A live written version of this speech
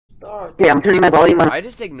Okay, I'm turning my volume on I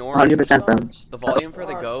just ignore 100% it. from. The volume for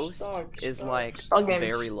the ghost is like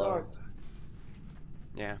very low.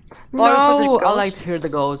 Yeah. No, I like to hear the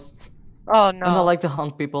ghosts. Oh And I no. like to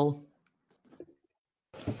hunt people.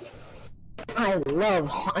 I love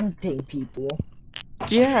hunting people.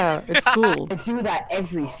 Yeah, it's cool. I do that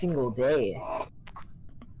every single day.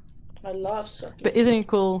 I love sucking. But isn't it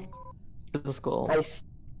cool? It's cool.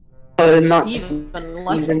 Not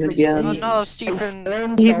Stephen again. Oh no, Stephen.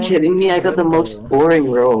 Are you kidding me? I got the most boring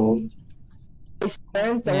role. I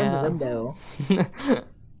staring someone's Yeah. window.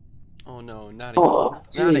 Oh no, not again. Oh, Not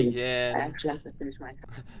dude. I again. actually have to finish my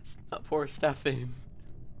Poor Stefan.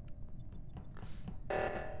 Whoa!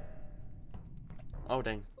 Oh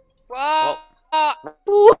dang. Oh.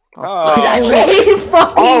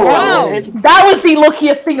 That was the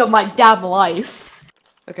luckiest thing of my damn life.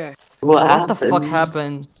 Okay. What the fuck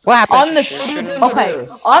happened? What happened? On the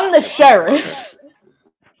on the sheriff,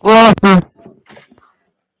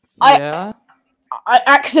 Yeah? I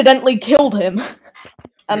accidentally killed him,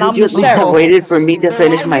 and I'm Could you the at least have sheriff. waited for me to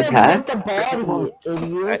finish my task?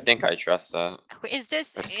 I think I trust that. Is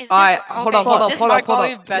this? Alright, hold up.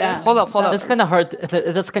 Yeah. Hold up. That's kinda hard.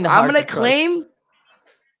 That's kinda hard. I'm gonna to trust. claim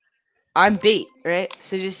I'm bait, right?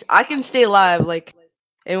 So just I can stay alive, like,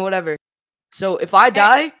 and whatever. So if I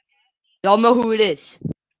die, y'all know who it is.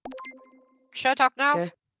 Should I talk now?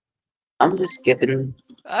 Okay. I'm just skipping.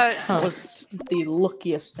 That was the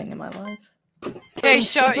luckiest thing in my life. Okay,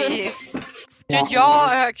 so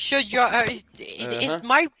should y'all? Is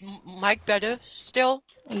my mic better still?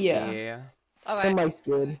 Yeah. Yeah. Alright. My mic's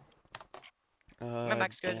good. My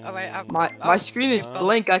mic's good. Alright. My screen is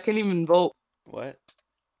blank. I can't even vote. What?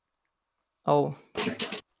 Oh.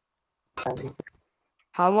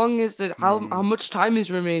 How long is it? How much time is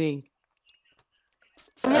remaining?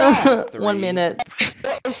 1 minute.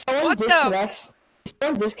 If someone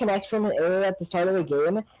disconnects from an area at the start of the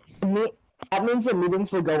game, that means the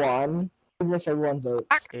meetings will go on, even if everyone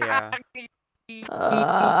votes. Yeah. It's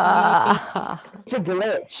a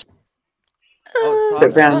glitch. Oh, The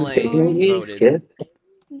brown Sonic statement you voted. skip.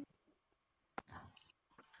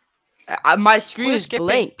 My screen We're is skipping.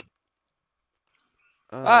 blank.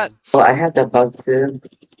 Well, I had that bug too.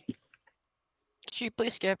 Should you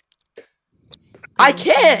please skip? I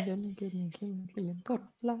can't.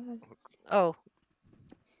 Oh.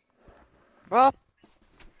 Well,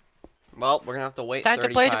 Well, we're gonna have to wait. time to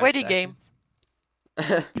play the 35 waiting game.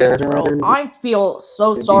 seconds. I feel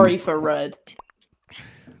so sorry for Red.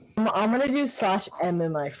 I'm gonna do /M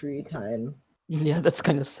in my free time. Yeah, that's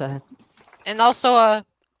kind of sad. And also,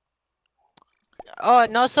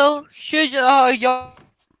 should y'all,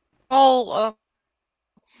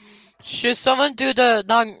 should someone do the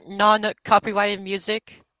non-copyrighted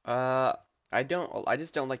music? I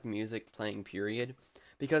just don't like music playing, period.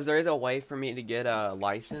 Because there is a way for me to get a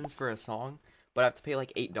license for a song, but I have to pay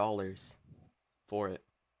like $8 for it.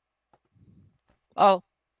 Oh.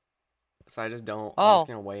 So I just don't. Oh. I'm just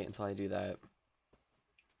gonna wait until I do that.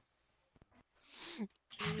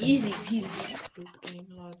 Easy peasy.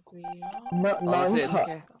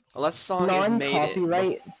 Unless the song is made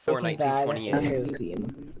non-copyright before fucking bad 1928.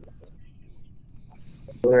 theme.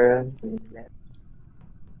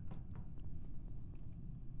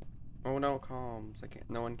 Oh no, comms.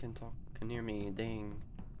 No one can hear me. Dang.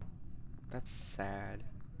 That's sad.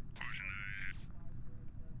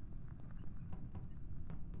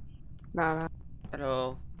 Nah.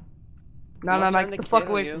 Hello. Nah, trying get to the fuck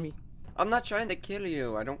kill away you. from me. I'm not trying to kill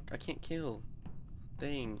you. I can't kill.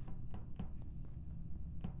 Dang.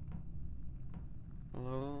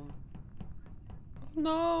 Hello? Oh,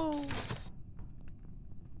 no.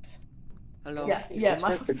 Hello? Yeah,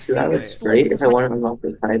 my For 2 hours straight if I want to unlock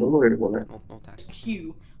the title or what? No thanks.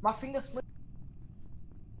 Q. My finger slipped.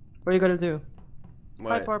 What are you gonna do? Hi,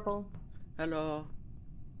 What? Purple. Hello?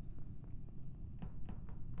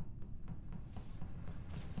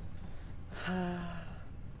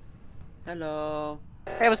 Hello?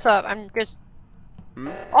 Hey, what's up? I'm just. Hmm?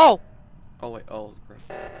 Oh. Oh wait, oh crap.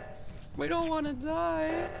 We don't want to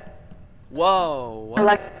die. Whoa. What? I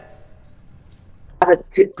like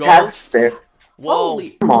Ghost? tasks there. Whoa.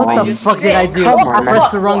 Holy. Come on. What the fuck did I do? Come on, I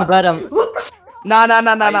pressed the man. wrong button. Nah.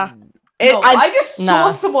 I just saw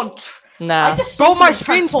Nah. someone. Nah. I just saw Bro, my someone screen's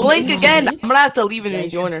transform blank into again. me. I'm gonna have to leave it and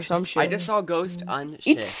join or some shit. I just saw Ghost unshift.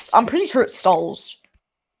 It's. I'm pretty sure it stalls.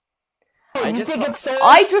 I You just think saw- it's so?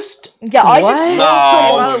 I just. Yeah, I just What?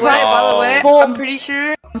 saw By someone. the way, transform-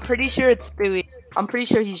 I'm pretty sure it's Billy. I'm pretty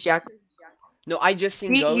sure he's Jack. No, I just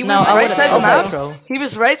seen He Ghost. was No, I right would've side of the been map. Metro. He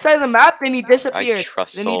was right side of the map, then he I disappeared.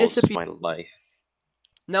 trust Then he souls with disappeared. my life.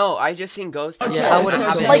 No, I just seen Ghost. Okay, Yeah, I would've so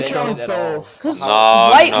it's haven't Nitro mentioned and it at all. Souls. Because No,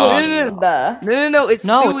 White no, was no. the. No, it's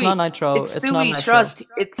No, Stewie. it's not Nitro. It's It's Stewie. not Nitro. Trust.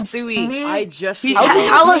 It's Stewie. I just He's seen ha- Ghost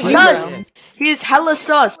hella on sus. Shift. He is hella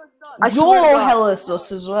sus. I swear to You're God. hella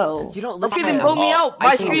sus as well. You don't Don't listen even to vote me. me out. I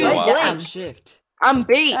My seen screen Ghost is Ghost on on blank. Shift. I'm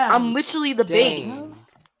bait. Damn. I'm literally the bait. Dang.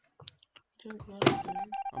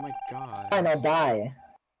 Oh my god. Fine, I'll die.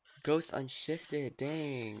 Ghost unshifted.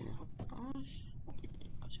 Dang.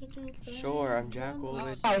 Sure, I'm Jackal.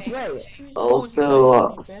 I was right.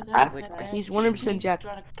 Also, He's 100% Jack.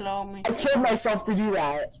 I killed myself to do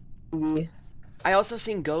that. I also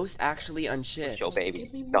seen Ghost actually unshift. Yo,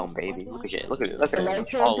 baby. Dumb baby. Look at you. Look at it. Look at it.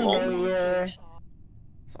 Nitro's All over. familiar.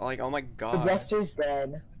 So like, oh my The god. Jester's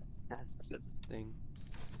dead. Thing.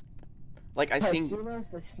 Like I As seen, soon as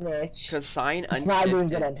the snitch. cause Sign It's not doing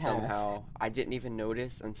good on unshifted tasks. somehow. I didn't even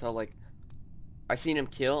notice until like, I seen him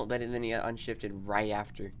kill, but then he got unshifted right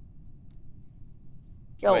after.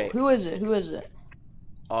 Yo, Wait. who is it? Who is it?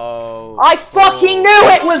 Oh. I fucking knew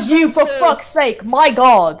it was you, for fuck's sake! My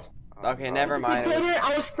god! Okay, never mind.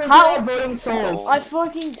 I was thinking How- of voting Souls. I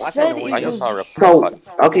fucking That's said annoying. I it just was. saw a report So, button.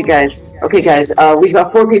 okay guys, we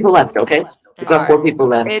got 4 people left, okay? We got 4 people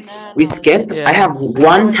left. It's We skip. Yeah. I have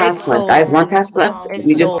one task It's left. I have one task left. It's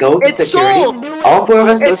We just Souls. go to It's security. Souls. All 4 of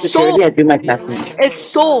us go to It's security. I do my task. It's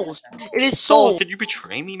souls. It is Souls, souls. did you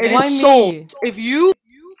betray me, It man? Why is me? souls. If you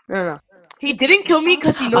no. He didn't kill me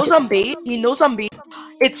because he knows I'm bait. He knows I'm bait.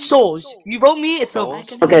 It's souls. You vote me. It's over.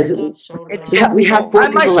 Souls? Okay, so It's we have 4 My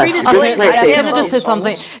people screen left. is Just blank. like I this. can't Can I just say vote.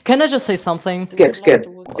 something? Can I just say something? Skip.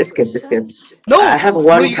 Just skip. No. I have No,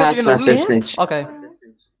 one you guys are task gonna left to lose. snitch. Okay.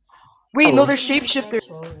 Wait, no, there's shapeshifter.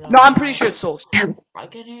 No, I'm pretty sure it's souls. I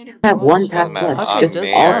have one task Doesn't matter. left. Okay, Just just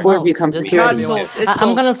all fair 4 of enough. you come to Just Not security. souls. It's I'm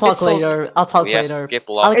souls. gonna talk It's souls. later. I'll talk We have later. Skip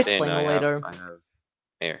I'll locked in. explain I later. have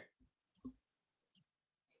here.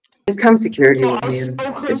 Just come security Oh, with I me was and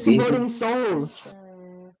so close it's to easy. voting Souls.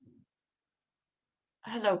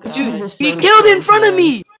 Hello, guys. Dude, he killed in front of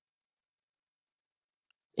me.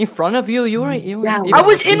 In front of you, you were. Yeah, I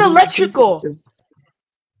was in electrical.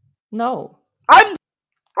 No. I'm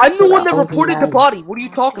the one that I wasn't reported the mad. body. What are you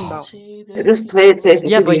talking about? Just play it safe.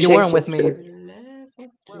 Yeah, but you weren't with me. We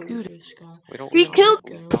don't He know killed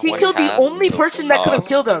what the task only was person that could have sauce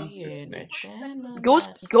killed him. to snitch. Ghost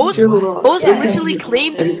Yeah. literally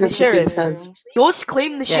claimed I just the have to do the sheriff. task. Ghost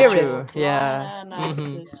claimed the Yeah, sheriff. true. Yeah.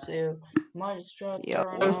 Mhm.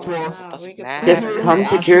 Doesn't matter. Just come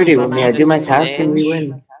security with me. I do my task and we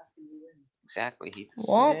win. Exactly, he's a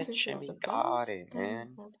What? snitch and we got it, man.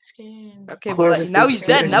 Okay, Or but just now go he's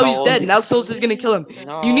dead. security. Now he's dead. Now Souls is gonna kill him.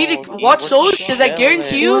 No, You need to he watch was Souls because I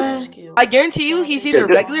guarantee you, chilling. he's either a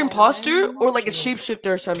regular imposter or like a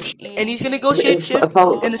shapeshifter or something. And he's gonna go shapeshift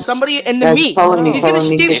Follow, into somebody into guys, me. follow me. He's gonna Follow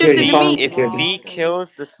me. shapeshift Security. into Follow me. me. If Security. he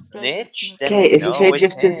kills the snitch, then Okay, we if he know it's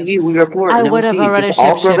shapeshifts into him. you, we report. I And then we would have see. already Just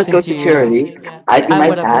all 4 of us go shapeshifted into you. security. I do I my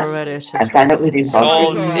would have task. already I find out who the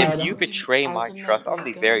Souls, imposter is. if you betray my trust, I'm gonna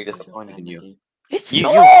be very disappointed in you. It's You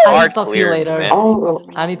Souls. I need hard to talk to you clear me, later. man. Oh,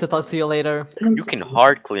 I need to talk to you later. You can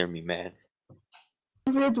hard clear me, man.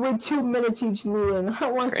 We have to wait 2 minutes each meeting.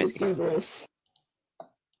 I want to Crazy. do this.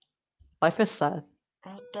 Life is sad.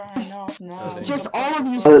 Just all of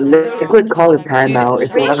you. Liquid call it timeout.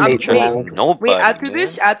 It's Wait, not I'm- nature. Trust wait. nobody, Wait, after man.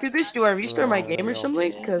 this, do I restart my game or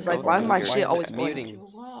something? Cause like, why my shit always blank? muting?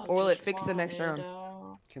 Or will it fix the next round?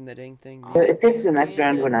 Can the dang thing But it fixed the next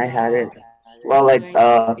round when I had it. Well, like,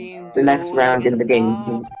 the next round in the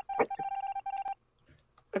game.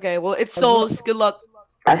 Okay, well, it's Souls. Good luck.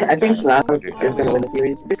 I think Slough is gonna win the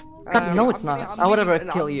series. No, it's not. I would ever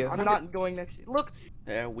kill you. I'm not going next. Look,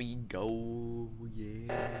 There we go,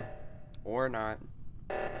 yeah. Or not.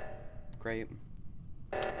 Great.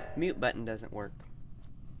 Mute button doesn't work.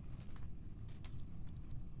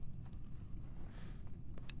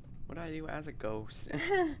 What do I do as a ghost?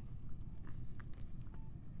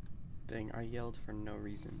 Dang, I yelled for no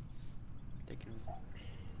reason.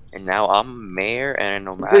 And now I'm mayor, and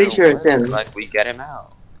no matter Pretty sure it's what, him. like, we get him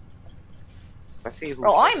out. Let's see who.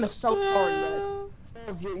 Bro, I'm so sorry, man.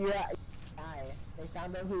 Yeah, they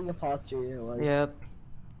found out who the imposter was. Yep.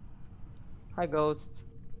 Hi, Ghost.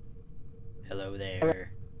 Hello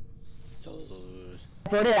there. Souls.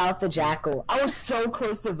 Voted out the Jackal. I was so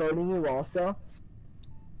close to voting you also.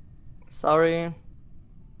 Sorry.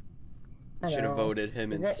 I Should have know. voted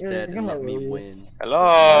him You're- instead you're and gonna let me win. lose.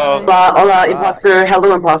 Hello. Hola, imposter.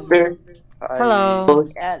 Hello, imposter. Hello.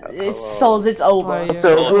 Yeah, it's Souls, it's over. How are you?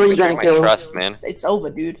 So, who are you gonna my kill? trust, man. It's over,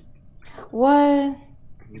 dude. What?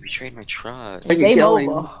 You betrayed my trust. Are you Game killing?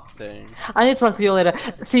 over. Dang. I need to talk to you later.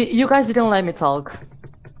 See, you guys didn't let me talk.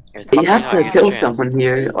 You have to kill someone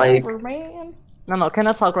here. Like, Over, man. No, can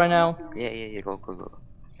I talk right now? Yeah, go.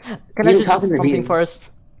 Can I You just talk do in the something meeting.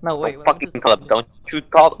 first? No, wait. Don't fucking club. Don't you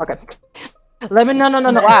call. Okay. Let me. No.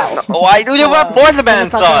 Wow. Why do you Wow. report the Can I man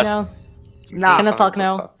talk right sauce? now? Nah. Can I talk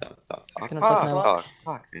now? Talk. Can I talk now?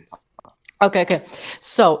 Talk. Okay.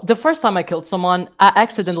 So the first time I killed someone, I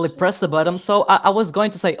accidentally pressed the button. So I was going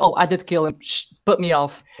to say, "Oh, I did kill him." Shh, put me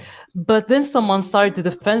off. But then someone started to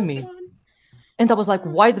defend me, and I was like,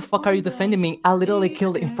 "Why the fuck are you defending me? I literally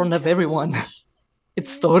killed in front of everyone.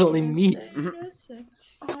 It's totally me."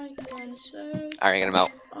 Alright, get him out.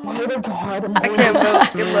 Oh my god, I'm I going can't to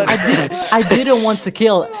vote. Good luck. I didn't want to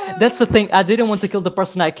kill. That's the thing. I didn't want to kill the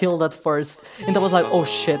person I killed at first, and I was like, "Oh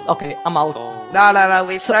shit. Okay, I'm out." Nah.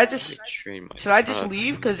 Wait. Should I just Trust.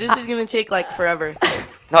 leave? Cause this is gonna take like forever.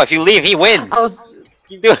 No, if you leave, he wins. I was.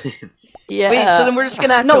 You do it. Yeah. Wait. So then we're just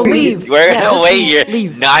gonna have No, to wait. leave. We're Yeah, gonna just wait here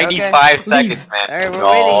leave. 95 Okay. seconds, man. Alright, we're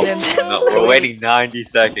no, waiting then. no, we're waiting 90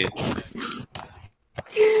 seconds.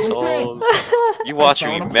 So, you watching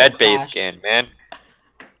me med base scan, man.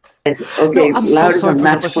 Yes, No, okay, I'm so loud is sorry on for the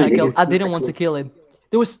match person I point killed. against I didn't want to kill it.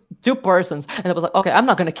 There was 2 persons, and I was like, okay, I'm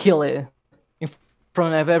not gonna kill it in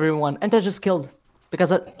front of everyone, and I just killed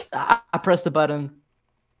because I pressed the button,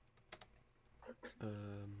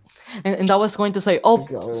 and I was going to say,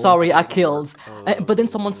 oh, sorry, I killed, but then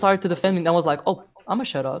someone started to defend me, and I was like, oh, I'ma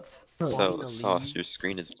shut up. So, Sauce, your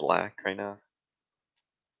screen is black right now?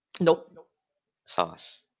 Nope.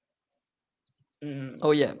 Sauce. Oh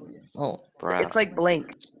yeah. Oh. Brown. It's like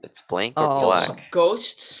blank. It's blank or Oh. black?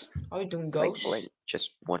 Ghosts? Are you doing It's like ghosts? blank.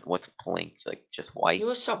 Just what's blank? Like just white? You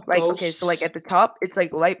what's up, Like ghosts? okay, so like at the top it's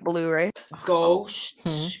like light blue, right?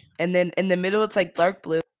 Ghosts. And then in the middle it's like dark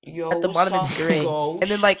blue. Yo, At the bottom what's it's up, gray. ghosts? And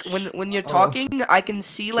then like when you're talking, I can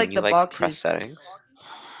see like Can the you like press boxes. settings?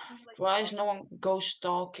 Why is no one ghost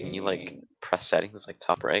talking? Can you like press settings like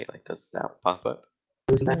top right? Like does that pop up?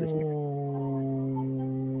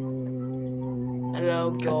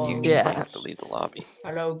 Hello, Because you ghost. just might have to leave the lobby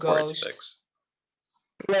Hello, for it to ghost. fix.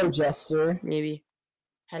 Hello, Jester. Maybe.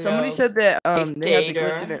 Hello. Somebody said that they had the Dictator.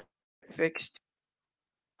 glitch in it fixed.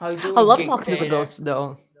 How you I love doing, talking to the dictator? ghosts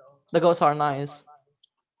though. The ghosts are nice.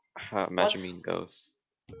 Imagine being ghosts.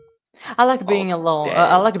 I like being alone. I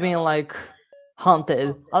dead. like being like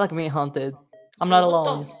haunted. I like being haunted. I'm not What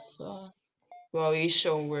alone. the fuck? Wow, he's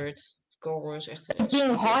so weird. Goro is echt Being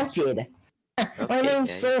stupid. haunted. My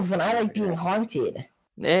name's Souls and I like being haunted.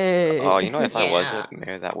 Hey. Oh, you know, if I Yeah. wasn't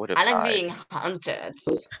Mayor, that would have I like died. being hunted.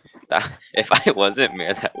 If I wasn't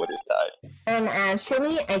Mayor, that would have died. And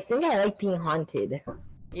actually, I think I like being haunted.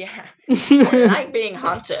 Yeah. I like being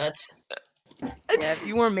hunted. Yeah, if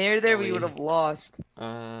you weren't mayor there, we would have lost.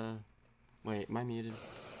 Wait, am I muted?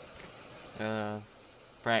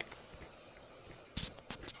 Frank.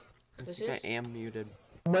 I This think I is- am muted.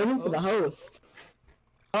 I'm waiting for the host.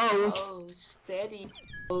 Host. Oh, steady.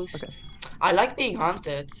 Host. I like being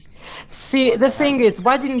hunted. See, the thing is,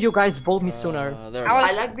 why didn't you guys vote me sooner? There we I go.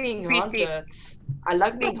 I like being Beastie. hunted. I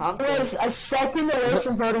like being I hunted. was a second away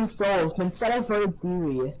from voting Souls, but instead I voted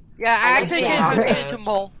Theory. Yeah, I like actually being changed my hunted. opinion to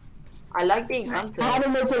Mole. I like being hunted. I had to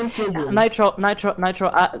make a decision. Nitro.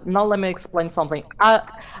 Now let me explain something. I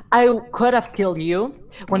could have killed you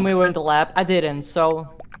when we were in the lab. I didn't, so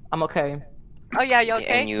I'm okay. Oh yeah, you okay?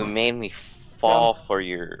 And you made me fall for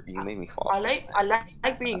your. You made me fall. I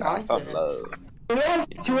like being I found hunted. love. We have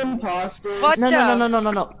 2 imposters. What No,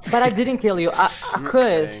 the? no. But I didn't kill you. I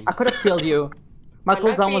could. Okay. I could have killed you. My I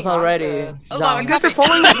like cooldown was being already hunted. Hold on, done. You guys are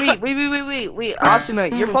following. Wait,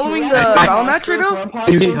 Asuna, you're following the Val match right now.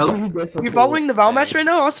 You're following the Val match right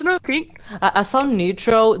now, Asuna. Pink. I saw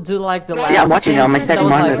Nitro do like the last. Yeah, I'm watching it on my thing, second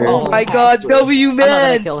so I was monitor. Like, Oh my God, W I'm not gonna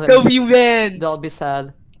Mans, kill him. W Mans. That'll be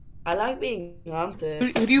sad. I like being hunted.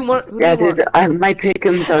 Who do you want? Who do Yeah, you want? dude, my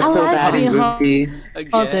pickums are I so like bad being in Group D.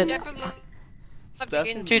 Again. Definitely have to Stefan,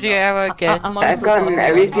 get into the arrow again. I'm I've honestly gotten fine.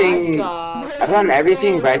 everything. Mascot. I've gotten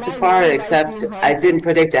everything right so far, except I didn't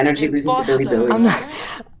predict energy losing to Billy Billy. I'm not.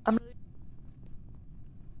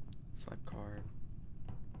 Swipe card.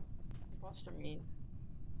 Imposter mean?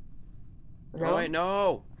 Oh wait,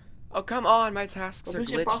 no! Oh come on, my tasks What are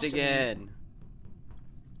does glitched imposter mean? again.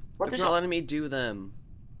 What It's does not letting me do them.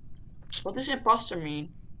 what does imposter mean?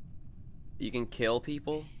 You can kill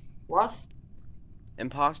people. What?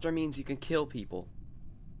 Imposter means you can kill people.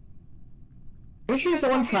 Pretty sure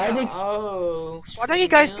someone tried to. Oh. What are you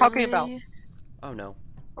guys talking about? really? Oh no.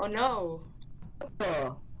 Oh no. Oh.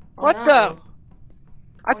 Oh, What no. the?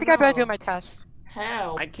 I Oh, think I better no. do my test.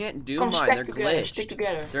 Help. I can't do Come mine, stick they're together, stick glitched.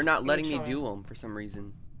 together. They're not letting me sorry. do them for some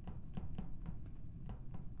reason.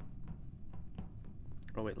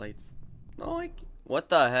 Oh wait, lights. No, what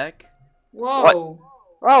the heck? Whoa.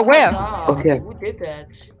 Oh, where? God. Okay. Who did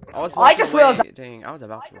that? I was I just walking away. realized- Dang, I was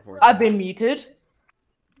about to report. I've been muted.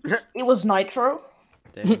 It was Nitro.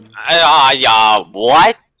 Dang. Yeah,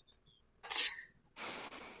 what?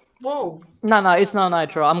 Whoa. No, it's not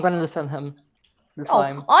Nitro. I'm gonna defend him this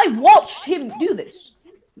time. Oh, I watched him do this.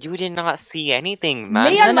 You did not see anything, Me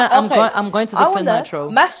man. and No, okay, I'm going to I went defend there. Nitro.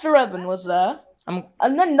 Master Evan was there, and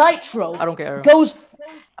then Nitro I don't care. goes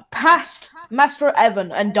past Master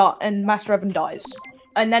Evan and Master Evan dies,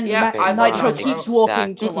 and then Yeah, I Nitro vote keeps Nitro.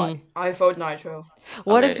 walking to Mm-mm. light. I vote Nitro.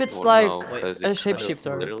 What Okay, if it's well, like no, 'cause a it could've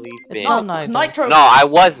shapeshifter? literally It's been- not No, Nitro. Nitro. No, I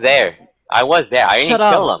was there. I didn't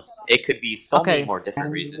Shut kill up. him. It could be so Okay. many more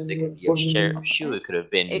different reasons. It could be a share shoe. It could have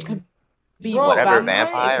been It could be Bro, whatever vampire,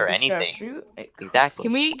 vampire or it could be Sheriff anything. Shoot, it could- Exactly.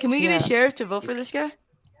 Can we get Yeah. a sheriff to vote for this guy?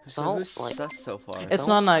 So Don't, who's like- sus so far? It's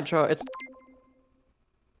not Nitro. It's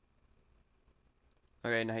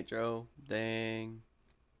Okay, Nitro. Dang.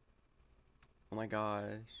 Oh my gosh.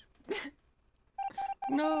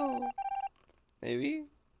 No. Maybe?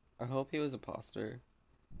 I hope he was imposter.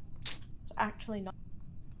 It's actually not.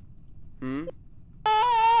 Hmm?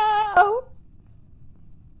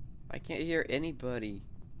 I can't hear anybody.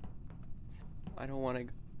 I don't wanna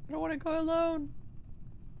go alone.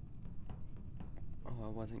 Oh, I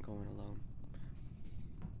wasn't going alone.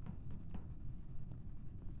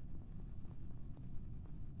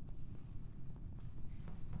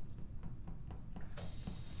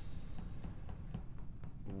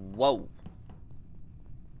 Whoa.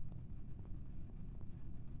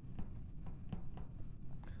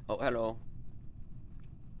 Oh, hello.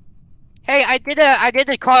 Hey, I did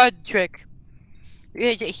a card trick.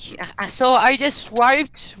 So I just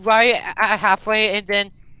swiped right halfway and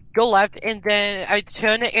then go left and then I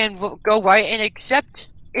turn it and go right and accepted.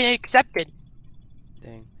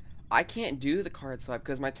 Dang. I can't do the card swipe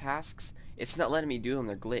because my tasks, it's not letting me do them.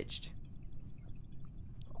 They're glitched.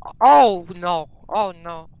 Oh no! Oh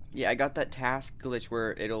no! Yeah, I got that task glitch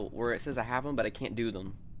where it says I have them, but I can't do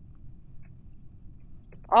them.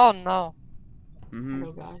 Oh no! Mm-hmm.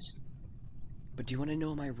 Hello, guys. But do you want to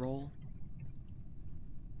know my role?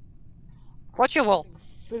 What's your role?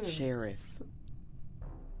 Sheriff.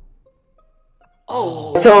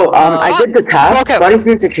 Oh. So I did the task. Okay. Bodies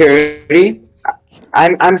in security.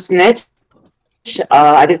 I'm snitch.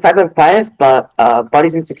 I did 5 out of 5, but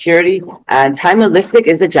bodies in security and time realistic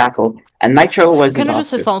is a jackal and Nitro was Can I just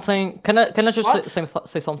say imposter. something? Can I just What?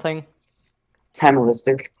 say something? Time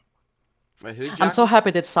realistic. Wait, who's I'm so Jackal?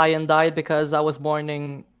 happy that Cyan died because I was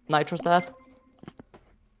mourning Nitro's death.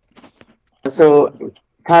 So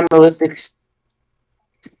time realistic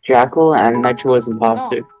jackal and Nitro was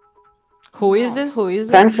imposter. Who is it? Who is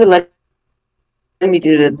it? Thanks for letting me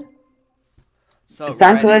do the. So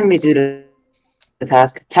Thanks for red letting me is do the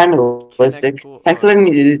task. Time realistic. connectable Thanks for or letting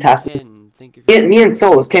me do the task. Ken, thank you for Me and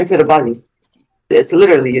Souls came to the body. It's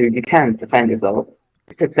literally you can't defend yourself.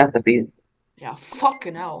 Just accept defeat. Yeah,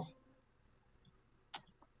 fucking hell.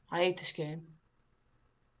 I hate this game.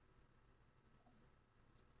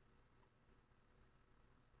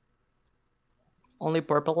 Only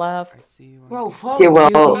purple left. I see you. Bro, fuck. Okay,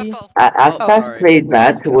 well, Beauty. Aspas sorry. played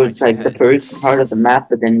bad towards Go like the ahead. first part of the map,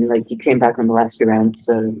 but then like he came back on the last few rounds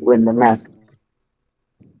to win the map.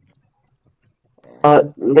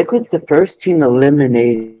 Liquid's the first team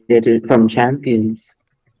eliminated from champions.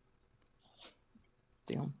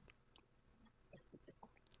 Damn.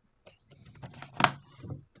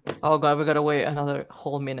 Oh god, we gotta wait another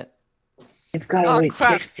whole minute. You've got to Oh, wait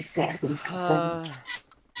crap. 60 seconds.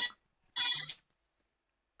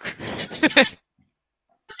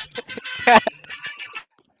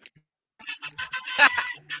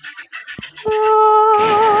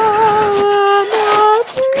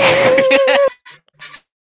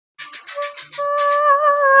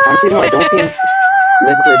 Honestly, no, I don't think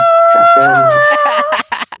Liquid's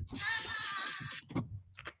that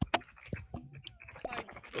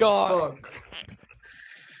God. Fuck.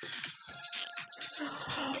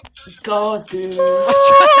 God, dude.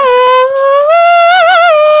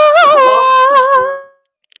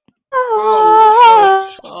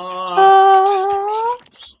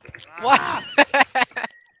 What?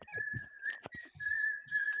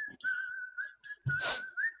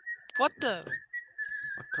 What the?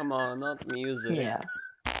 Oh, come on, not music. Yeah.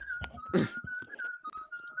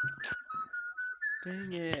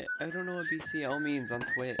 Dang it. I don't know what BCL means on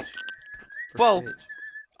Twitch. For Whoa. Twitch.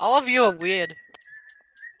 All of you are weird.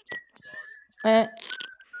 Eh.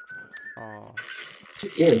 Oh.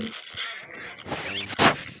 Skip.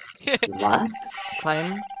 What?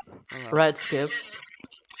 Time. Hello. Red skip.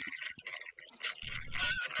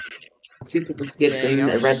 Two people skipped Dang, and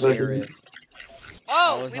I'm a red button. sheriff. I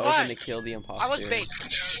Oh, was we hoping won. to kill the imposter. I was bait.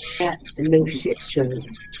 Yeah, no shit show.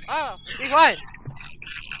 Oh, we won.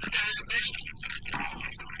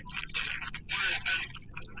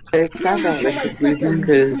 It's sad about Liquid season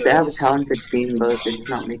because they have a talented team, but they're just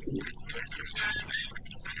not making it.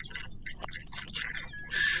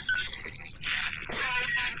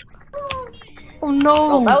 Oh no!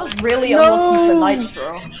 Oh, that was really No! unlucky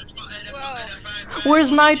for Nitro.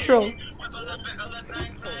 Where's Nitro?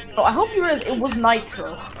 Oh, I hope it was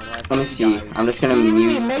Nitro. Let me see. I'm just gonna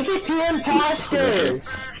mute. Make it two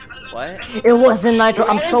imposters. What? It wasn't Nitro.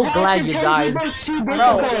 I'm so glad you died. I'm so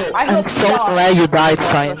glad you died, I'm a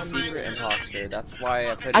Science. secret imposter. That's why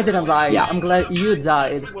I put. I didn't die. Yeah. I'm glad you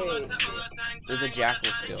died. There's a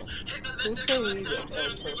jackal still. Who's playing music? Oh,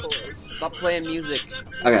 Purple is. Stop playing music.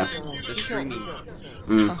 Okay. They're streaming.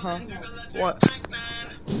 What?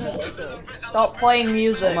 Stop playing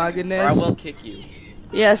music. Oh my Or goodness. I will kick you.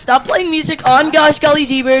 Yeah, stop playing music on Gosh Golly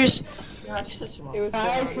Jeebers.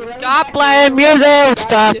 Stop playing music!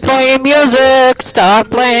 Stop playing music! Stop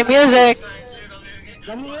playing music!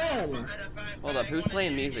 Let me in. Hold up, who's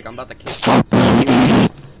playing music? I'm about to kick you.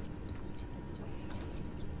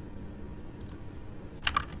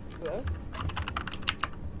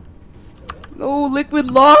 No,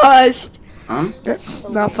 Liquid lost. Huh?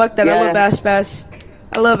 No, fuck that. I love Yeah. Aspas.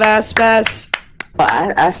 I love Aspas. But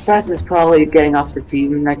Aspas is probably getting off the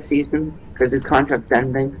team next season because his contract's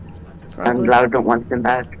ending. And Probably. Loud don't want him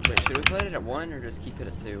back. Wait, should we play it at 1 or just keep it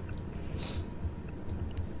at 2?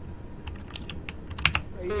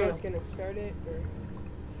 Are you guys gonna start it? Or?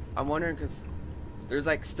 I'm wondering because there's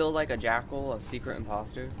like still like a jackal, a secret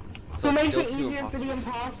imposter. So Who it's makes still it two easier for the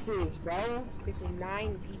imposters. imposters, bro? It's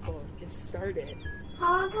 9 people. Just start it.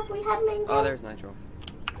 How long have we had Mango? Oh, there's Nitro.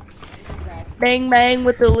 Bang bang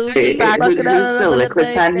with the loot. Hey, who's the Liquid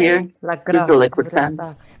fan here? Who's the Liquid fan?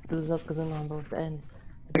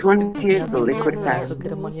 Which one here is the Liquid fan?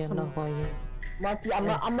 Marty,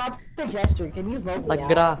 I'm not the jester. Can you vote me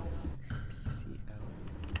out? PCO.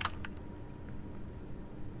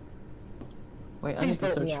 Wait, I Please need to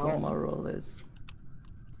vote search me what out. my role is.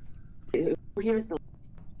 Here's the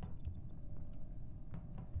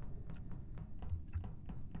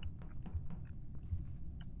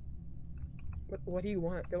What do you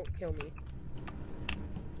want? Don't kill me.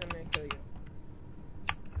 I'm gonna kill you.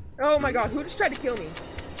 Oh my god, who just tried to kill me?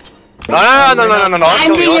 No, I'm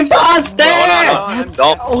the imposter!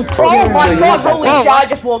 Don't. Oh my god, holy shit, I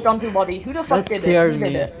just walked onto the body. Who the fuck That did scared it?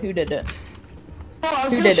 me. Who did it? Oh, I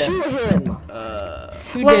was Who gonna did it? shoot him.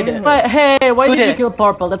 Who Wait, did it? but hey, why Who did you did it? kill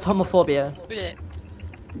Purple? That's homophobia. Who did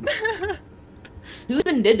Who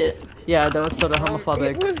even did it? Yeah, that was sort of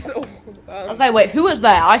homophobic. It was, Okay, wait, who was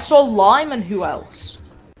there? I saw Lime and who else?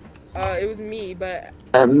 it was me, but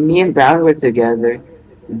me and Brown were together.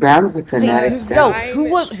 Brown's a fanatic. No, Stan. who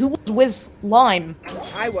was with Lime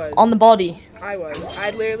I was. on the body? I was.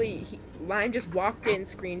 I literally. Lime just walked in,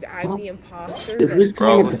 screamed, "I'm the imposter." Who's Bro,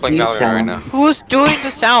 playing who's the playing theme Valorant right sound? now? Who's doing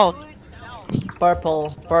the sound?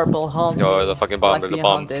 Purple, hum. Yo, the fucking bomb, like there's a being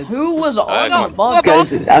bomb. haunted. Who was on no, the body?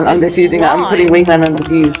 Guys, I'm diffusing. I'm putting Wingman on the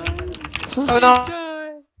fuse. Oh no.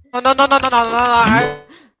 Oh no no no no no no.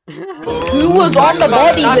 Who was on the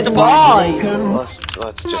body with Lime? Let's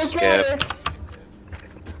just skip.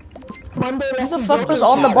 Monday, Who the fuck was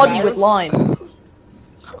on the body with Lime?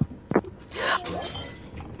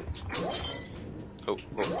 Oh.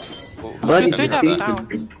 Buddy, Who's doing that defuse.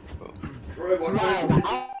 sound? Man,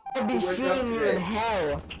 I'll be seeing you in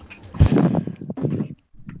hell.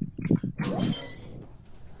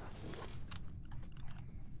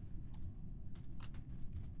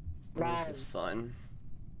 This is fun.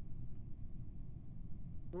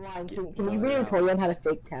 Ryan, can you really Napoleon how to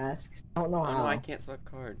fake tasks? I don't know Oh how. no, I can't select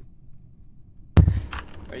card.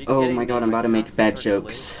 Are you Oh kidding my me? god, I'm about to make tasks bad are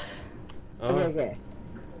jokes. delayed? Okay, okay.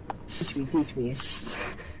 Teach me. Sus!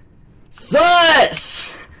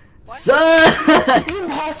 Sus! The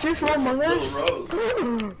imposter from Among Us?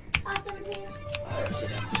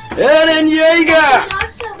 Eren Jaeger!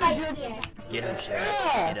 Also right here. Get him,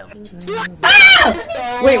 Sheriff. Get him.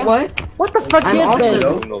 Ah! Wait, what? What the fuck I'm is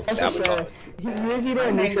also- this? No sabotage. He was either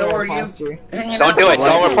a neutral or imposter. Don't do it.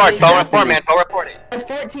 Don't report. Don't report, man. Don't report it. I have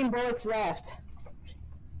 14 bullets left.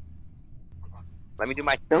 Let me do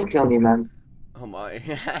my. Don't kill me, man. Oh my.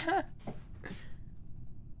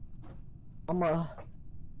 I'm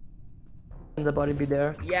Can the body be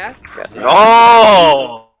there? Yeah.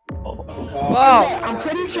 No. Whoa. I'm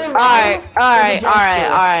pretty sure. Alright.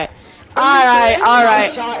 I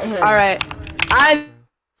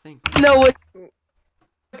know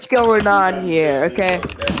what's going on here, okay?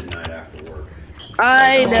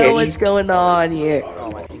 I know what's going on here.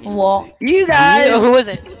 What? You guys Who is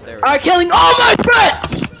it? are killing all my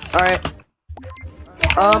friends! Alright.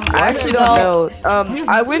 I actually don't know.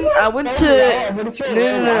 I went to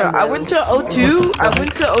no. I went to O2. I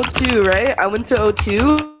went to O2, right? I went to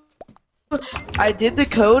O2. I did the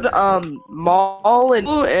code mall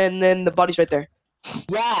and then the body's right there.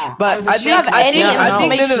 Yeah. But I Do you have any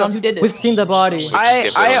information no. on who did it? We've seen the body.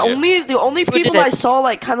 The only Who did people I it? saw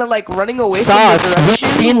like kind of like running away Sauce, from the we've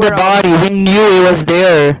direction seen the were, body. We knew it was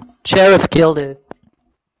there. Sheriff killed it.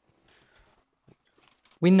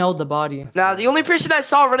 We know the body. Nah, the only person I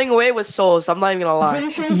saw running away was Souls. I'm not even gonna lie.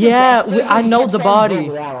 Yeah, I know the body.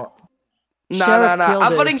 Nah. Sheriff killed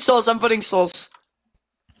I'm it. putting Souls. I'm putting Souls.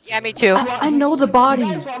 Yeah, me too. I know the body.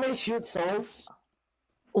 You guys want me to shoot Souls?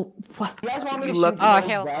 Oh, what? You guys want me to You shoot lucky.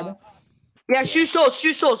 Souls hell dead? Yeah, shoot Souls.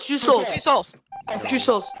 Shoot Souls. Shoot Souls. Okay. Shoot Souls. Shoot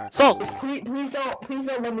Souls. Souls. Please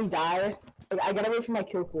don't let me die. I gotta wait for my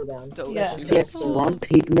kill cooldown. Yeah. Yes, one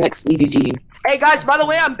peak next EDG. Hey guys, by the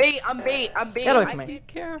way, I'm bait. Get away from me. Be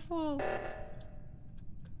careful.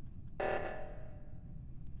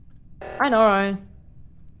 I know, right?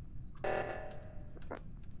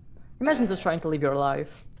 Imagine just trying to live your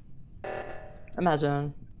life.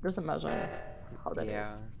 Imagine. Just imagine how that is.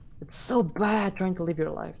 It's so bad trying to live your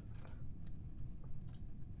life.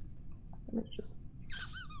 Let me just,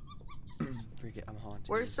 Forget I'm haunted.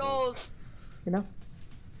 Where's Souls? you know?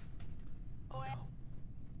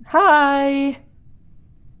 Hi!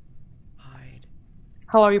 Hide.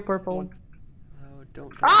 How are you, Purple? Oh,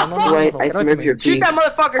 don't. Ah, Wait, I Get away smurf from me. your Shoot peak. that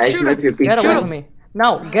motherfucker! I Shoot smurf him! your peak. Get away Shoot from me.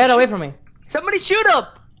 No, get away from me. Somebody shoot him!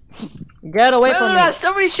 Get away No, from no, me. no!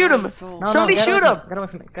 Somebody shoot him! No, Somebody get shoot away him! from me. Get away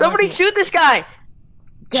from me. Get Somebody away from me. shoot this guy!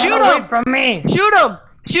 Get Shoot away him! from me! Shoot him!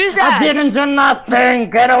 Shoot his I ass! didn't do nothing!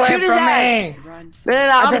 Get away Shoot his from ass. me! Run. No,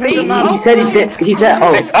 I'm I didn't do baiting. nothing. He said he did. He said,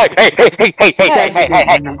 oh.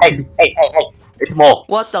 Hey. It's Mole.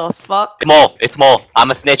 What the fuck? It's Mole. It's Mole. I'm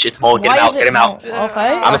a snitch. It's Mole. Get Why him out. is it Get him out. no? Okay.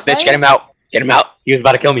 I'm a snitch. Get him out. Get him out. He was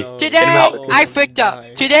about to kill me. No. Get him Today out. I freaked up.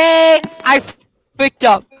 Today I freaked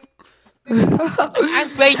up. I'm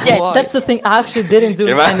baited. What? That's the thing, I actually didn't do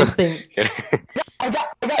Get him out. anything.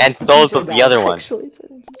 And Souls was the other one.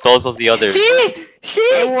 Souls was the other. See? See?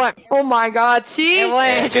 Everyone, Oh my god, see?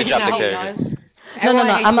 everyone Good job, hates me Victor. now. Guys. No, Everyone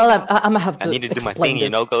hates I'm me allowed. now. I'm gonna have to I need to do my explain thing, you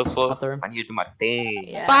this know, Ghost Wolf. after. I need to do my thing.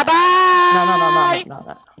 Yeah. Bye bye. No.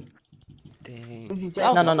 That No, was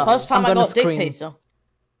no, the no. first time I'm I gonna got scream. dictator.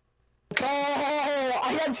 Let's go!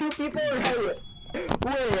 I got 2 people already.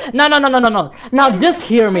 Wait. No. Now just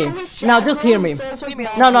hear me. Now just hear me.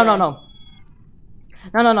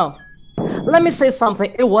 No. Let me say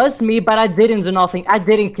something. It was me, but I didn't do nothing. I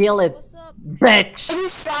didn't kill it. Bitch.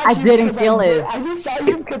 I didn't kill it. I just shot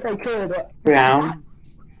you because I could. Brown.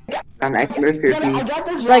 And I smurf your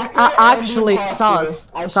peak. Like, I actually,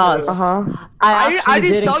 Sauce. Uh-huh. I I just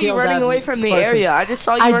didn't saw you kill running that away from the person. area. I just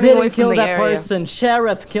saw you I running away didn't from kill the that area. person.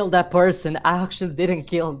 Sheriff killed that person. I actually didn't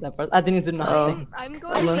kill that person. I didn't do nothing. I'm I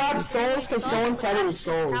going to shot be Souls because someone said it was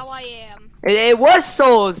That's just how Souls. I am. It was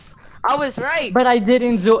Souls. I was right. But I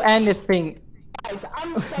didn't do anything. Guys,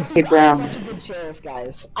 Hey, Brown. I'm such a good sheriff,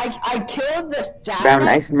 guys. I killed the jack Brown,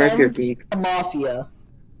 I smurf your peak. the mafia.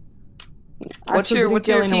 What's your Actually, peak?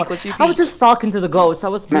 didn't kill What's your anyone. I was peak? just talking to the goats. I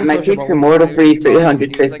was My being peak's sociable. immortal free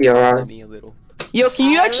 350 RR. Me a little. Yo,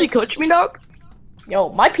 can you actually coach me, dog? Yo,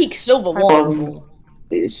 my peak silver one.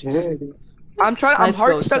 Sure. I'm trying. I'm Nice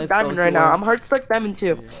hard ghost, stuck nice diamond ghost, right you now. are. I'm hard stuck diamond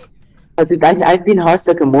too. Dude, I've been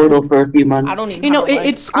hardstuck immortal for a few months. I don't even. You know, have a leg.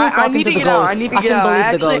 it's cool I talking need to the get out. I ghosts. need to I get can out.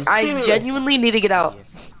 I believe the actually, ghosts. I genuinely need to get out.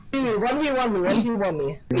 1v1 me, 1v1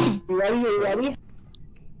 me. You ready? You ready?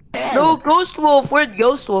 No, Ghost Wolf. Where'd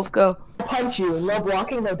Ghost Wolf go? I'll punch you. No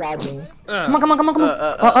blocking, no dodging. Come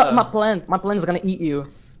on. My plant is gonna eat you.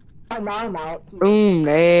 I'm out.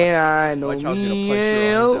 Man, I know My child's gonna me. punch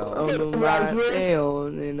you on his Oh, own. no, Right my here.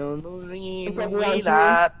 tail, you know, no, me, Right we here.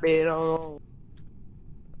 not been on.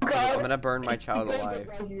 I'm gonna burn my child alive.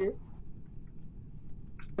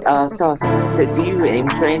 Sauce, do you aim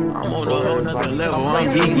trains? I'm on a whole nother level. I'm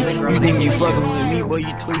geeking. You think you fucking with me, boy?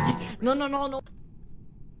 You tweaking. No.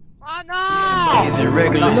 Oh no! Is it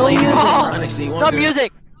regular No, season? no. Honestly, No wonder.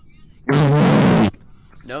 music.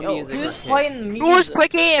 No Yo, music. who's okay. playing the Who's music?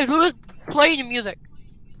 quickie and who's playing the music?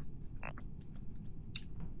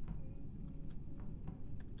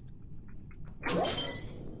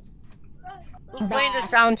 Who's playing the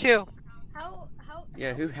sound too?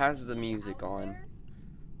 Yeah, who has the music on?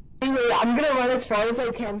 Anyway, I'm gonna run as far as I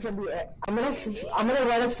can from the. I'm gonna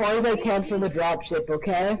run as far as I can from the dropship.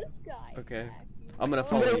 Okay. Okay. I'm gonna I'm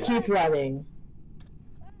follow gonna you. keep running.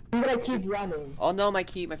 I'm gonna keep running. Oh no, my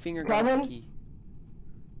key, my finger got my Coming? key.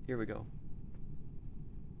 Here we go.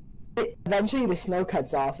 Eventually, the snow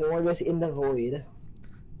cuts off, and we're just in the void.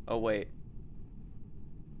 Oh wait.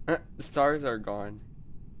 The stars are gone.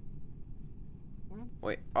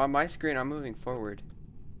 Wait, on my screen I'm moving forward.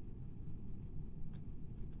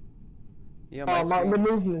 Yeah, my screen. The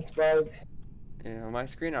movement's bugged. Yeah, on my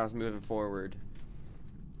screen I was moving forward.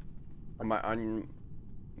 But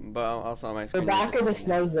also on my screen. We're back in the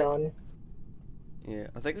snow zone. Yeah,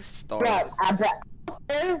 I think it's stars. Yeah,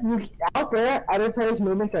 out there, other players'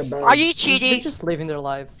 movements are bugged. Are you cheating? They're just living their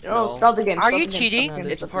lives. Oh, stop the game. Are stop you the game, cheating? stop the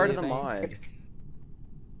game, It's stop part the of the game. mod.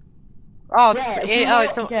 Oh,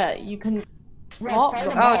 Yeah, Yeah, you can. Oh,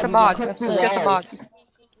 it's a mod. It's just a mod.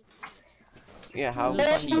 Yeah, how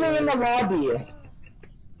Put me in the lobby.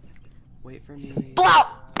 Wait for me.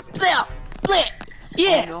 Blah, blah, blah.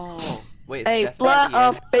 Yeah. Oh, no. Wait, Hey, Steph, blah at the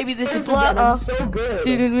end? baby, this is blah I'm so good.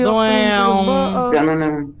 Damn.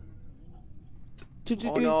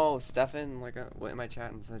 Oh no, Stefan, like, went in my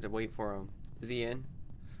chat and said to wait for him. Is he in?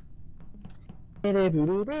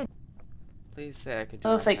 Please say I can do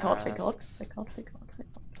my Fake hot, tasks. fake hot, fake hot, fake hot, fake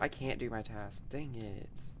hot. I can't do my task. Dang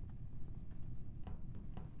it.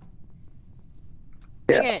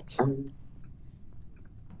 Dang it.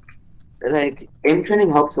 Like, aim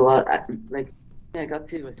training helps a lot. I got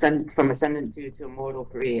to ascend from Ascendant 2 to Immortal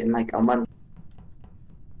 3 in like a month.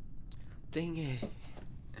 Dang it.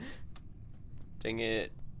 Dang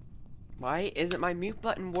it. Why isn't my mute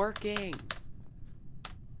button working?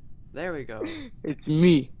 There we go. It's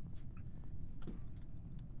me.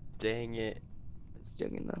 Dang it.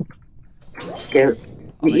 Okay,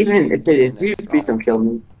 even if it is you, please don't kill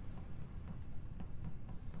me.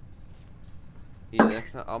 Yeah,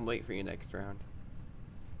 that's not, I'll wait for you next round.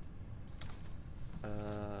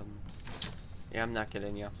 Yeah, I'm not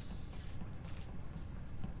kidding you.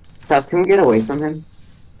 Stas, can we get away from him?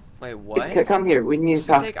 Wait, what? Come here, we need to You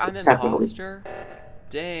talk think I'm separately. imposter?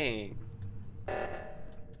 Dang.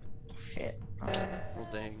 Shit. Well,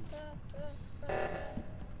 dang.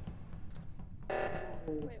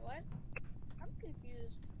 Wait, what? I'm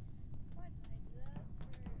confused. Why did I do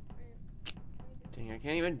that? Dang, I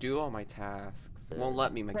can't even do all my tasks. It won't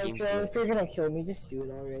let me, my game's Bro, if glitched. you're gonna kill me, just do it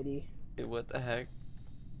already. Wait, what the heck?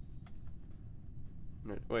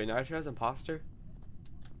 Wait, Nitro has imposter?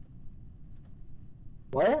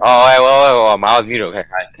 What? Oh, wait, I was muted. Okay,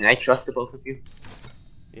 can I trust the both of you?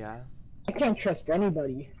 Yeah. I can't trust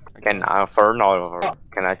anybody. Can I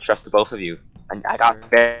trust the both of you? And I got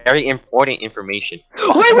very important information. Wait,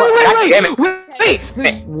 I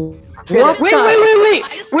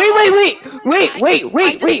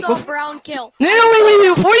just saw Brown kill. No,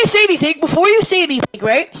 wait. Before you say anything,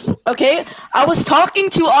 right? Okay, I was talking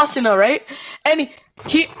to Asuna, right? And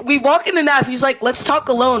we walk in the nap. He's like, "Let's talk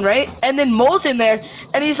alone," right? And then Mo's in there,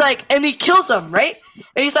 and he's like, and he kills him, right?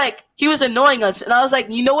 And he's like, he was annoying us, and I was like,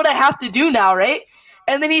 you know what I have to do now, right?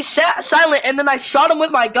 And then he sat silent, and then I shot him with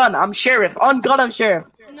my gun. I'm sheriff. On gun, I'm sheriff.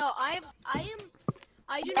 No, I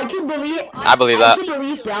can believe. I believe that. I can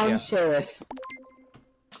believe Brown sheriff.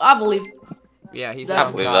 I believe. Yeah, he's I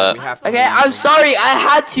not believe God. that. We have to Okay, leave I'm him. sorry. I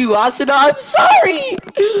had to, Asuna. I'm sorry.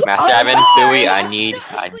 Master I'm Evan, sorry. Suey, I need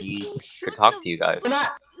to talk to you guys. You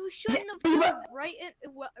shouldn't have killed right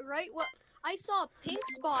what I saw a pink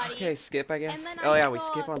spotty. Okay, skip, I guess. And then Oh I yeah, we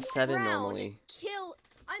saw skip on 7 Brown normally. Kill.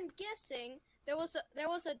 I'm guessing there was a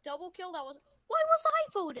double kill that was. Why was I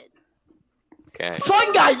voted? Okay.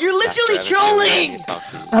 Fun guy, you're literally Master Evan, Suey, I trolling. need to talk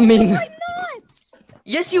to you. I mean, Why not?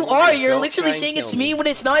 Yes, you are. You're Don't literally try and saying kill it's me. me when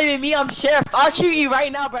it's not even me. I'm sheriff. I'll shoot you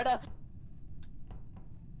right now, brother.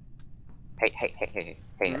 Hey.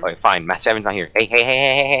 Alright, fine. Master Evan's not here.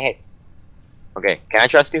 Hey. Okay, can I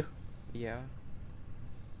trust you? Yeah.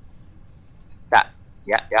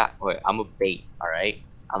 Yeah. Wait, I'm a bait, alright?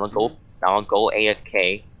 I'm gonna go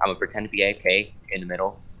AFK. I'm gonna pretend to be AFK in the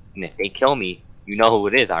middle. And if they kill me, you know who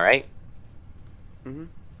it is, alright? Mhm.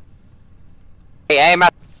 Hey,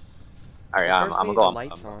 Master. Alright, First I'm we gonna need go. the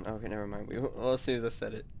lights on. Okay, never mind. Well, as soon as I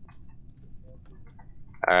said it.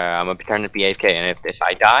 I'm gonna pretend to be AFK, and if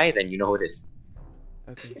I die, then you know who it is.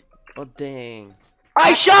 Okay. Well, dang.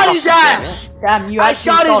 I shot his ass. Damn, you I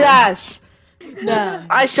actually shot his him. ass. Damn.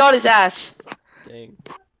 I shot his ass. Dang.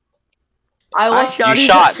 I shot You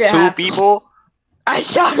his shot ass. 2 people? I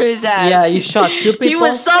shot his ass. yeah, you shot 2 people. He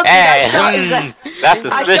was something. Hey, I shot his ass. that's I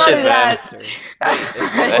shot suspicious, his man. ass.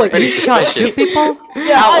 That's Wait, pretty you shot 2 suspicious. people?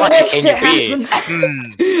 Yeah, How I lucky wish can it you be?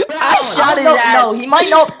 happened. I shot his ass. No,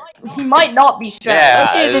 he might not be sheriff. Yeah.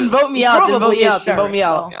 Okay, then vote me He out. Then vote probably me is out. Then vote me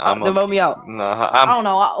sheriff, out. though. Yeah, Then vote me out. No, I I'm don't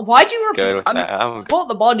know. Why'd you good with that. I'm report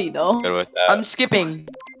the body though? good with that. I'm skipping.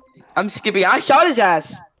 I shot his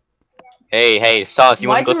ass. Hey, Sauce, you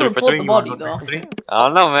wanna Why'd go you 3 for report 3? the You wanna body, go 3 though? for 3? I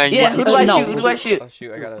don't know, man. Yeah, who do I No. shoot? Who do I shoot? Oh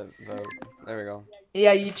shoot, I gotta vote. There we go.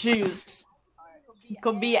 Yeah, you choose.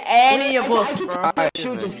 Could be any of I us, can bro.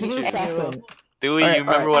 shoot, just give me a second. Dewey, Alright, you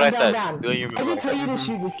remember alright. what I Down, said? down. Dewey, you I remember can what I tell said? you to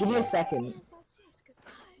shoot. Just give me a second.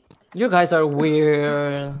 You guys are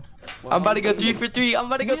weird. I'm about to go 3 for 3. I'm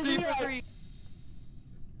about to go 3 for 3.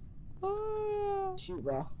 Shoot,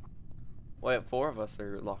 bro. Wait, 4 of us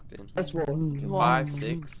are locked in. Let's roll. 5,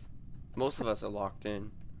 6. Most of us are locked in.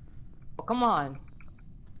 Oh, come on.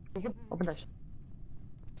 Open that.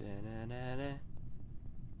 Da-da-da-da.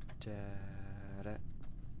 Da-da.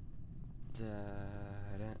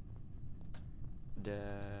 Da-da.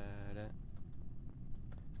 Da-da.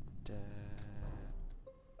 Da.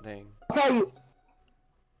 Dang. Okay.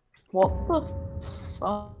 What the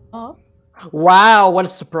fuck? Wow, what a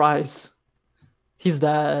surprise. He's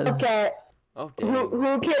dead. Okay. Oh, dang.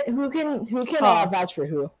 Who can vouch for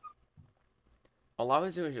who? All I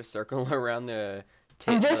was doing was just circle around the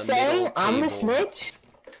I'm just saying, middle I'm the table. snitch.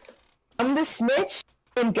 I'm the snitch,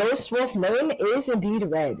 and Ghost Wolf's name is indeed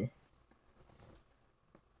Red.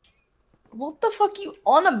 What the fuck you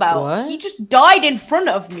on about? What? He just died in front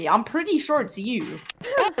of me. I'm pretty sure it's you.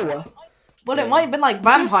 Oh, But it might have been like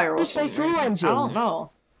vampire or Just push my something. fuel I engine. don't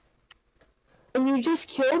know. and you just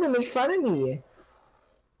killed him in front of me.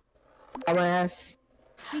 Dumbass.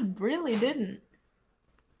 He really didn't.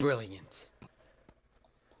 Brilliant.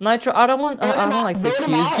 Nitro, I don't like to Vote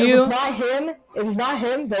him accuse out. you. If it's not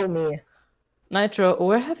him, vote me. Nitro,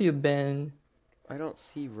 where have you been? I don't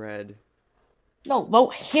see red. No,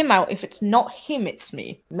 vote him out. If it's not him, it's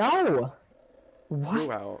me. No. What?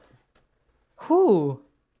 Who out? Who?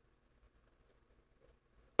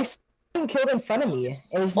 Killed in front of me.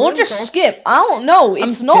 And his Or name's just also- skip. I don't know.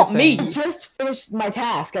 It's not me. I just finished my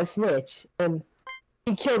task as snitch, and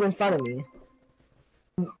he killed in front of me.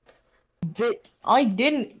 I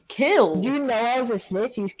didn't kill. You know I was a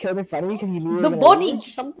snitch. You was killed in front of me because you knew we were The gonna body, lose or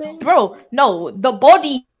something. bro. No, the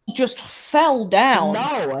body just fell down.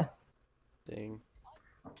 No. Dang.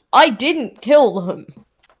 I didn't kill him.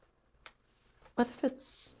 What if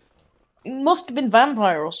it's It must have been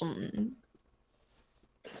vampire or something.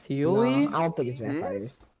 Huey? No, I don't think it's vampire.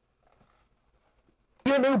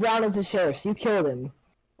 You knew Brown as the sheriff, so you killed him.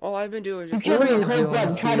 All I've been doing is You just killed him in you cold doing, blood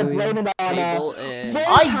and trying to Huey? blame it on table and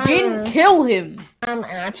I didn't kill him.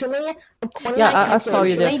 Actually, Yeah, I saw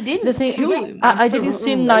you there. I didn't The thing, kill him. I didn't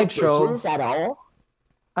see Absolutely no Nitro. bitches at all.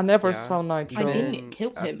 I never Yeah. saw Nitro. I didn't been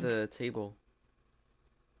kill at him. the table.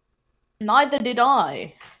 Neither did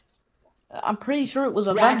I. I'm pretty sure it was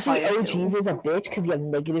a You actually vampire owe kill. Jesus a bitch because you have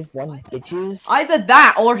 -1 bitches. Either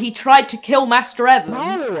that or he tried to kill Master Evan.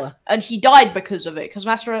 No. And he died because of it, because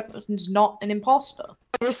Master Evan's not an imposter.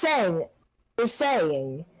 You're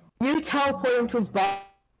saying you teleport him to his body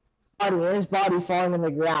and his body falling on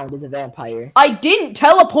the ground is a vampire. I didn't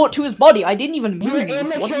teleport to his body. I didn't even move. You're in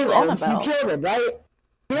the What are kill you on room, so you about? killed him, right?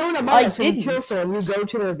 You know what I'm I about? So you didn't. kill someone, you go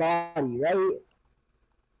to their body, right?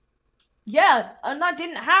 Yeah, and that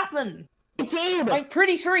didn't happen. It did! I'm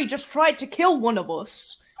pretty sure he just tried to kill one of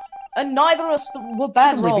us. And neither of us were I bad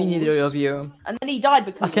can't believe rolls. neither of you. And then he died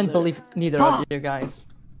because I of can't it. believe neither of you guys.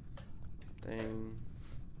 Dang.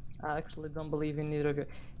 I actually don't believe in neither of you.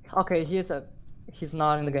 Okay, he's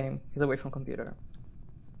not in the game. He's away from computer.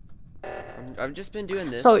 I've just been doing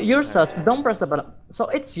this. So and you're I- sus. Don't press the button. So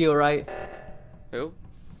it's you, right? Who?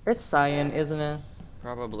 It's Cyan, isn't it?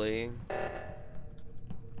 Probably.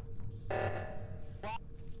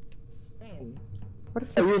 What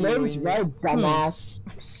if Your it's name's you? Red, dumbass.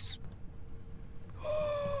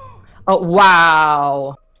 Oh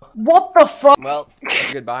wow! What the fuck? Well,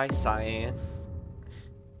 goodbye, Cyan.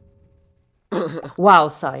 Wow,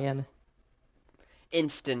 Cyan.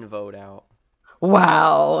 Instant vote out.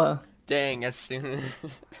 Wow. Dang, as soon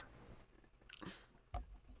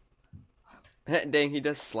as... Dang, he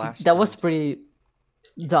does slash. That was pretty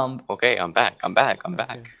dumb. Okay, I'm back. I'm back. I'm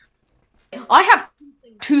back. I have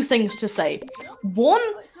two things to say. One,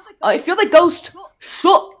 if you're the ghost,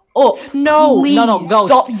 shut up. No, Please no, Ghost.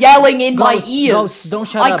 stop yelling in my Ghost, ears. Ghost, don't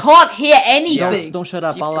shut I up. can't hear anything. Ghost, don't shut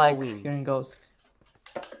up. Keep I like going. hearing ghosts.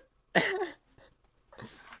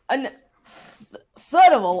 And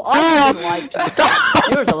third of all, I didn't like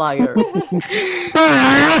You're the liar.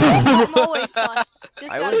 I'm always sus.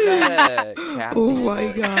 Just I gotta was say. Kathy. Oh my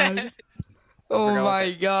god. Oh forgot my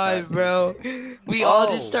what god, that bro. We all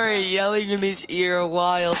Oh. just started yelling in his ear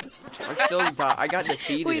wild. I'm still I got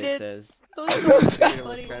defeated, We it did. says. That was so Defeated was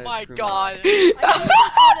funny. trying to Oh my prove god. I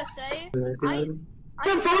just want to say,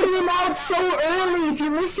 You're voting him out so early if you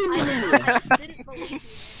listen to me. I just didn't believe you.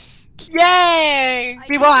 Yay! I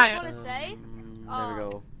We just won! want to say, There we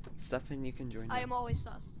go. Stefan, you can join. I am always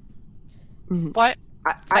sus. What?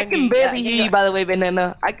 I can barely hear you, by the way,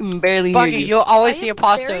 Banana. I can barely hear Bucky, you. you're always I the am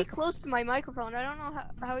imposter. very close to my microphone. I don't know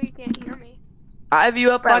how you can't hear me. I have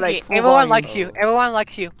you up at Funky, like full everyone volume. likes you. Everyone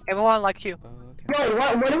likes you. Everyone likes you. Yo,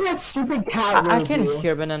 what does that stupid cat I will can do?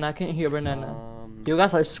 hear banana. I can hear banana. You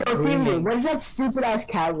guys are Yo, Phoebe, screaming. what does that stupid ass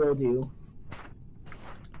cat will do?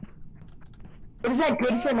 What is that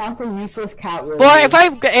good for nothing useless cat will Well, do?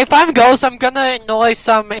 if I'm ghost, I'm gonna annoy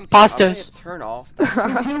some imposters. Turn off. Me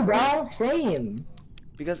too, bro. Same.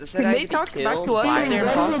 Because it said Can I they had to be talk back killed to us by if they're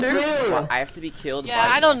What does it imposters? do? I have to be killed Yeah,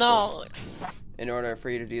 by I don't Jackal know. in order for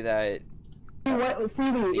you to do that. What,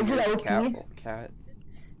 Phoebe, is it Dangerous OP? cat.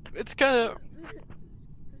 It's kinda.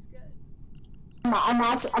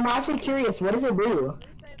 I'm actually curious. What does it do?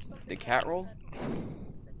 The cat roll?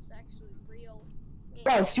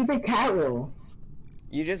 Bro, stupid cat roll.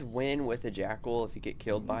 You just win with a jackal if you get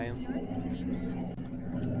killed by him.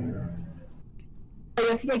 You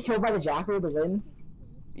have to get killed by the jackal to win?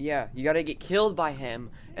 Yeah, you gotta get killed by him,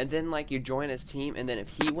 and then like you join his team, and then if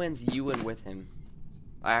he wins, you win with him.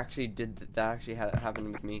 I actually did that. Actually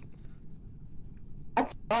happened with me.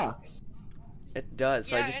 That sucks. It does.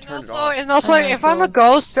 So I just turned it Also, off. and also, if I'm a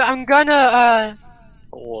ghost, I'm gonna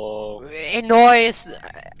annoy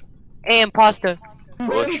a imposter. I'm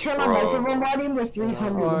going to turn my microphone volume to 300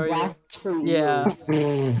 and blast for you. Yeah.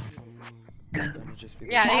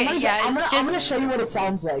 I'm gonna show you what it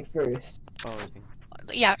sounds like first. Oh, okay.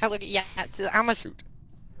 Yeah, so I'm a sound.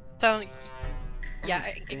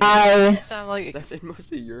 Yeah, sound like. That's in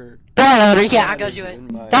most of your. Yeah, I gotta do it.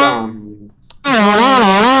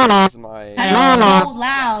 That's my. So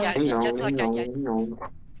loud. Yeah, just like that. Yeah.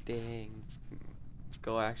 Dang. Let's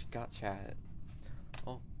go. I actually got chat.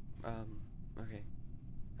 Oh, okay.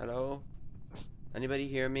 Hello? Anybody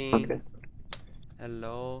hear me? Okay.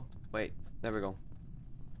 Hello? Wait, there we go.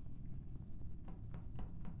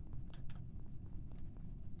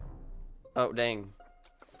 Oh, dang.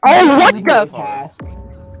 Oh, what the?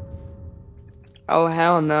 Oh,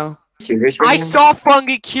 hell no. I saw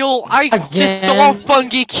Fungi kill. I just saw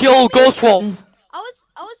Fungi kill Ghost Wolf. I was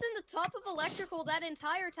in the top of electrical that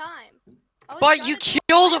entire time. But you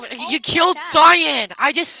killed Cyan.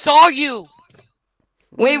 I just saw you.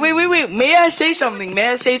 Wait. May I say something?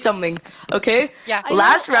 Okay? Yeah.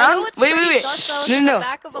 Last round. Wait. No.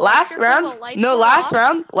 Last round. No, last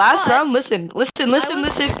round. Listen. Calm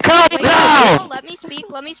down. Let me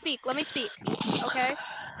speak. Okay.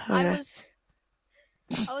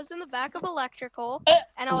 I was in the back of electrical,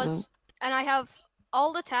 and I have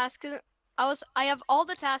all the tasks. I have all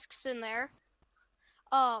the tasks in there.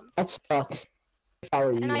 That sucks. If I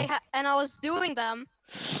were you. And I was doing them.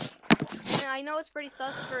 And I know it's pretty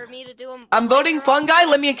sus for me to do them. I'm voting Fungi.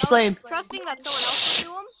 Let me explain. Trusting that someone else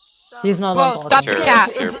will do them. So. He's not Bro, stop the cat.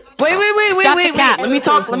 Wait. Let me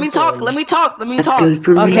talk.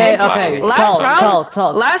 Okay.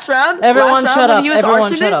 Last round. Everyone shut up.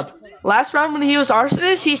 Everyone shut up. Last round when he was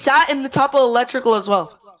arsonist, he sat in the top of electrical as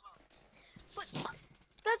well.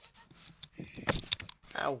 That's.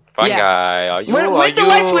 Fungi, are you? When the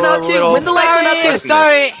lights went out too.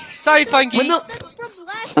 Sorry, Fungi.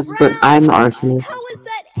 But I'm the arsonist. How is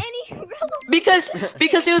that any relevant?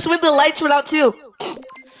 Because it was when the lights went out too.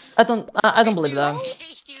 I don't believe that.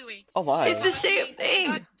 Oh my. It's the same thing.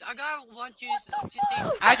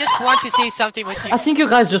 I just want to say something with you. I think you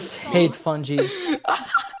guys just hate Fungi.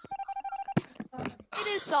 It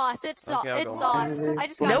is sauce. It's sauce. Okay, It's sauce. I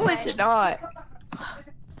just gotta No, say. it's not.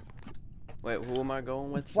 Wait, who am I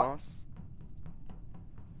going with? Sauce?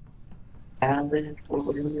 Oh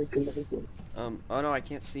no, I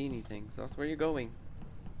can't see anything. Sauce, where are you going?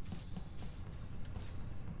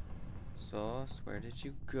 Sauce, where did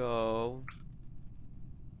you go?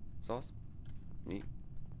 Sauce?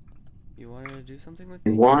 You wanted to do something with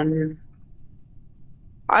me? One.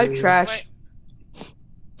 I'm trash.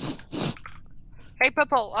 Hey,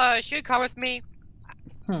 Purple, should you come with me?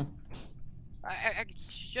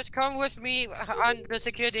 Just come with me on the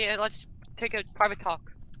security and let's take a private talk.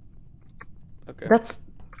 Okay. That's.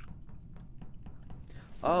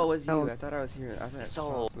 Oh, it was you. I thought I was here. I thought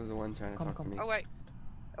Sauce was the one trying to talk to me. Oh, wait,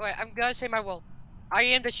 I'm gonna say my will. I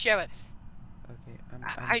am the sheriff. Okay,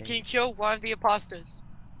 I can kill one of the imposters.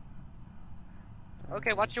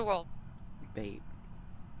 Okay, what's your will? Bait.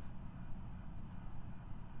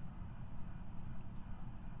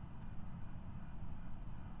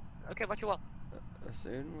 Okay, what's your will?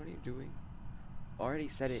 Soon, what are you doing? Already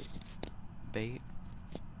said it. Bait.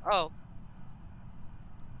 Oh.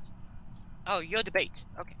 Oh, you're the bait.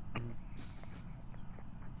 Okay.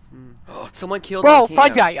 Someone killed. Bro, on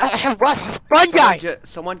Fungi! Fungi!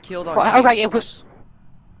 Someone killed on. Okay, it was.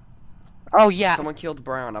 Oh yeah. Someone killed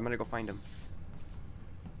Brown. I'm gonna go find him.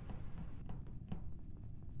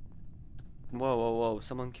 Whoa!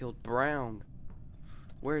 Someone killed Brown.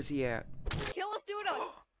 Where's he at? Kill Asuda.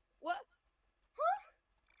 What?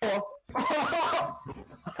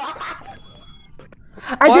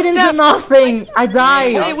 I didn't do nothing. I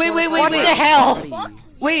died. Wait. What the hell?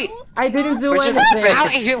 Wait. I didn't do Which is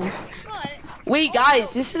anything. Wait,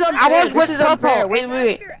 guys, this is I unfair. was with This is unfair. Purple.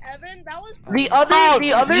 Wait. Evan, that was The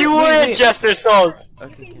other. You were in Chester, Souls.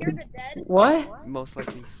 What? Most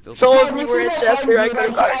likely still. Souls, you were in Chester. I could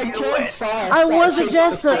have gotten you the win. I was a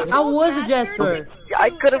jester. I was a jester. I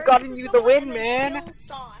could have gotten you the win, man.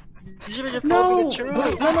 No, Nitro.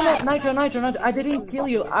 I didn't kill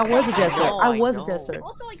you. I was a jester. I was a jester.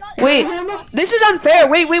 Wait, this is unfair.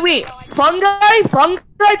 Wait.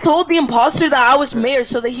 Fungi told the imposter that I was mayor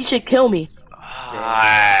so that he should kill me.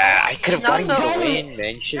 I could have gotten you the win,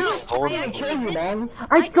 man. You should have told me.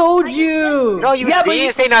 I told you. No, you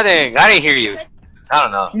didn't say nothing. I didn't hear you. I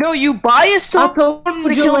don't know. No, you biased told him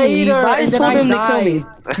to kill me. You biased told him to kill me.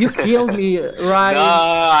 You killed me, right? No,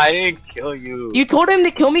 I didn't kill you. You told him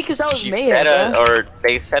to kill me because I was She mayor. said or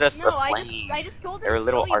they set us No, I aflame. just told They're them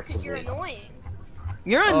little to kill you 'cause you're arsonists. annoying.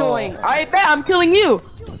 You're annoying. I bet I'm killing you.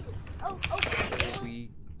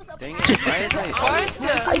 Dang it.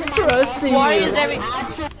 I trust you. Why is every?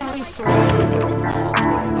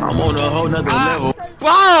 I'm on a whole nother level.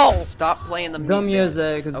 Wow! Stop playing the music. No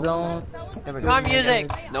music. Okay. Don't. There we go. Not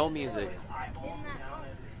music. No music.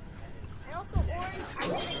 And also, Orange, I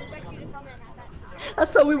didn't expect you to come in at that time. I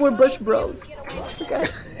thought we were Bush Bros. Okay.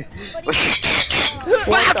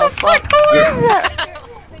 What the fuck?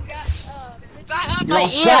 Who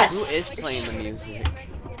is playing the music?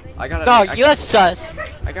 I gotta. No, you're sus.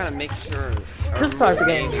 I gotta make sure. Let's start the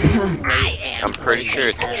game. I'm pretty sure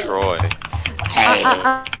it's Troy.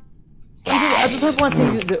 I just have one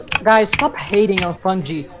thing to do. Guys, stop hating on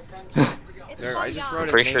Fungi. There, I just wrote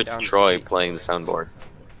his Pretty name sure it's down. Troy playing the soundboard.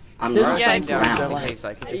 I'm This- not Yeah, Write the down just in ground. case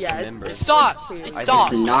I could just Yeah, remember. It's sauce. It's I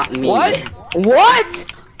sauce. It's not me. What?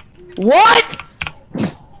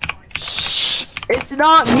 It's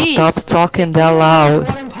not me. Stop talking that loud.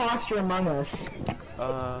 One imposter among us.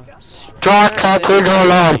 Stop talking that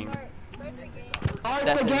loud.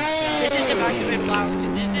 This is the maximum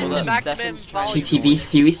loud. This is the maximum volume. TTV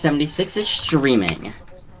Theory 76 is streaming.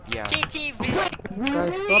 Yeah. TTV.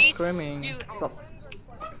 Guys, stop screaming. Stop.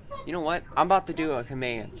 You know what? I'm about to do a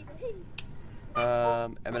command.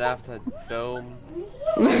 I'm gonna have to dome.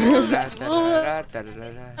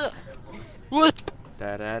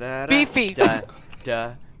 Beefy.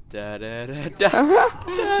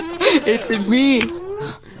 It's me.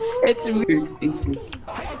 It's me.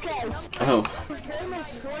 Oh. His name is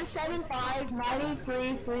 475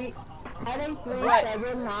 983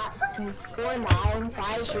 937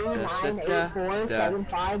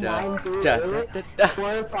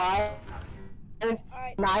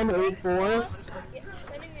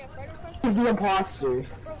 He's the imposter.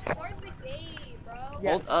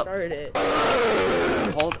 Hold up. Start it.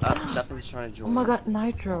 Hold up. Stefan's trying to join. Oh my god,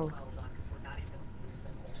 Nitro.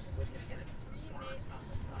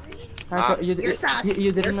 Nitro, you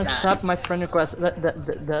didn't accept my friend request.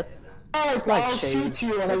 That's like I'll shade. shoot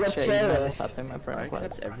you when I That's get shade. You're not sheriff. accepting my friend I request.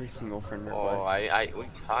 accept every single friend Oh, request. what are you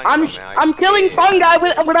talking about, man? I'm killing fungi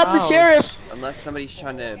without the Ouch. sheriff. Unless somebody's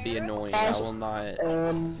trying to be annoying, I will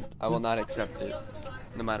not accept it,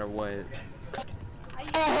 no matter what.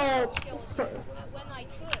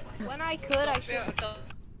 When I could, I should have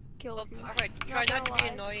killed you. Alright, try not to be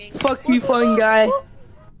annoying. Fuck you, fungi.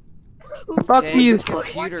 Fuck Dang, you. the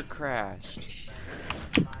computer crashed.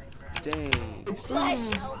 Dang.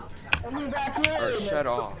 Or shut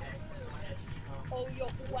off. Oh, yo,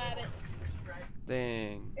 grab it.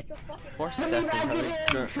 Dang. It's a fucking Poor Stefan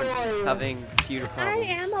having computer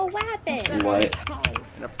problems. a weapon. What?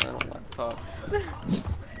 And a panel laptop.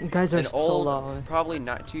 You guys are An so old, loud. probably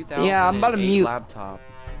not 2008 Yeah, I'm about to mute. laptop.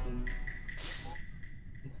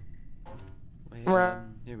 Wait,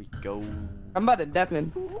 here we go. I'm about to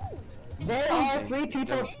deafen. There are 3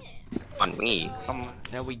 people. On me. Come on.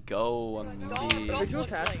 There we go. I'm Visual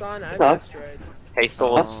task on. I'm Sucks. destroyed. Hey,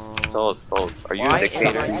 Souls. Are you Why a is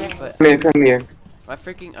my dictator? mute button- Come here, come here. My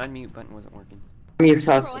freaking unmute button wasn't working. Come here,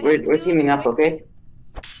 Sucks. We're teaming up, okay?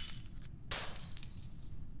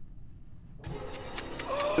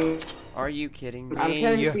 Are you kidding me? I'm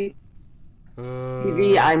carrying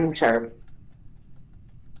TV, I'm Sheriff.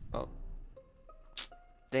 Oh.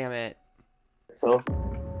 Damn it. So,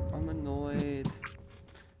 I'm annoyed.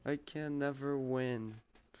 I can never win.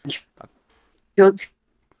 killed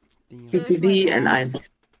Damn. TV and I'm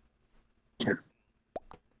Sheriff.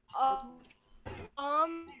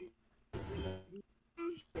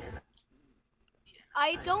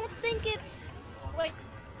 I don't think it's like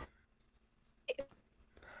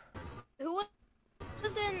who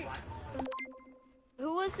was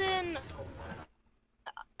was in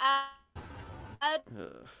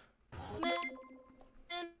admin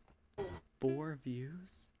 4 views?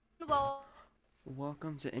 while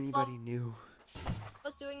Welcome to anybody new. I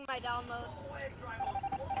was doing my download.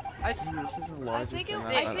 This is the largest thing I've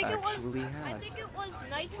actually had. I think it was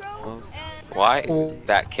Nitro and Why?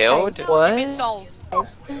 That killed? What? no,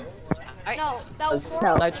 that was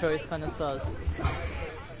Nitro is kind of sus.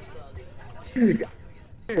 Dude,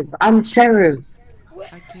 I'm sheriff.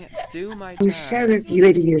 I can't do my I'm task. sheriff, you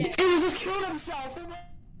idiot. He just killed himself.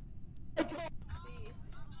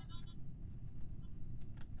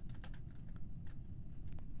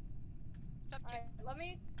 Let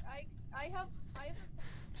me. I have.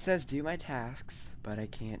 Says do my tasks, but I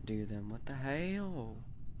can't do them. What the hell?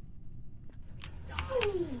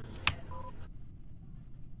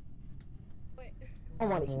 I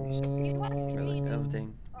want to hear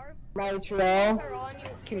Building. Nitro.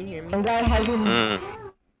 Can you hear me? Some guy hasn't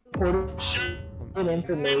reported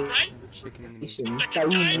information that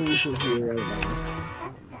you need to hear right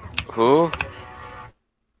now. Who?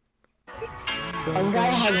 Some guy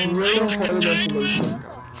has really important information.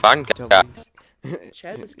 Fun guy.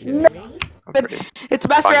 Chad is kidding me. It's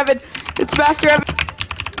Master Evan. It's Master Evan.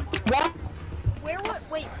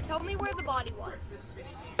 Wait, tell me where the body was.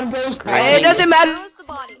 It doesn't matter. Where was the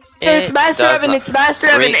body? It's Master Evan. It's Master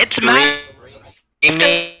Evan. It's Master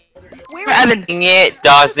Evan. It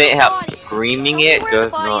doesn't help. Screaming it Where the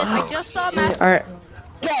does body not is. I help. just saw Master Alright.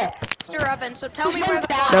 Evan, so tell me where the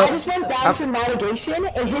body I is. just went down from navigation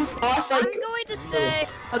and his boss I'm like. going to say.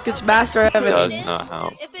 Look, it's Master Evan. Does not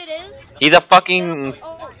help. If it is. He's a fucking.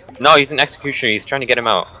 No, he's an executioner. He's trying to get him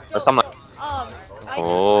out. Or something.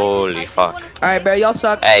 Holy fuck. Alright, bro, y'all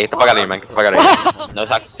suck. Hey, get the fuck out of here, man. Get the fuck out of here. No I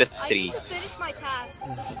toxicity. need to finish my tasks.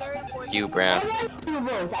 It's very important. You, Brown.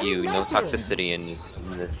 You, no toxicity in this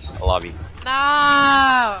lobby.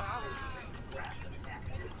 No.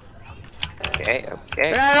 Okay,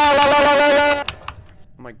 okay. Oh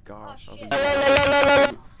my gosh.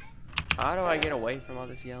 How do I get away from all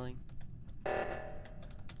this yelling?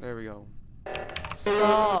 There we go.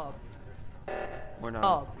 Stop. We're not.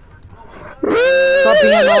 Stop. Stop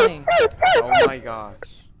being annoying. Oh my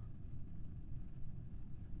gosh.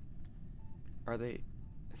 Are they...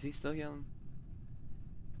 Is he still yelling?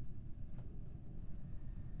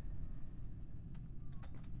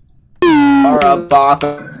 You're a baka.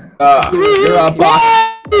 You're a baka.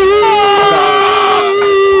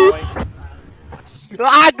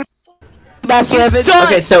 Master Evan.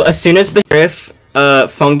 Okay, so as soon as the sheriff,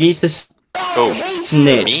 Fungi's the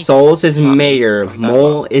snitch, Souls is mayor,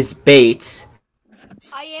 Mole is bait,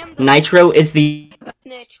 Nitro is the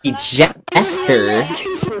jester.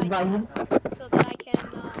 So that I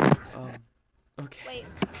can. Okay. Wait.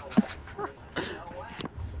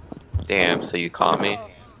 Damn, so you caught me?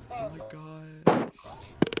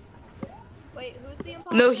 Wait, who's the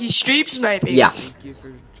imposter? No, he's stream sniping. Yeah. Thank you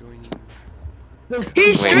for joining.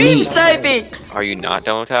 He's stream sniping. Are you not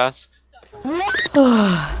done with tasks?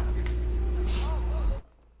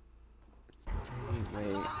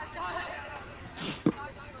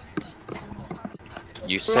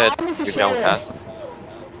 You said you're done with tasks?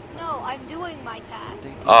 No, I'm doing my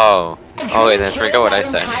task. Oh. Oh, wait, then forget what I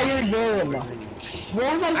said.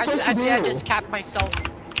 What was I supposed to do? I just capped myself.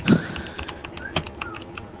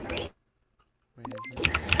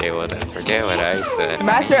 Okay, well then forget what I said.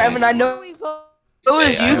 Master Evan, I know it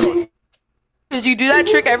was you. Because you do that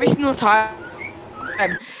trick every single time.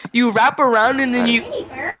 You wrap around and then you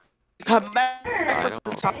come back from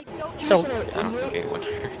the top. So. I don't forget what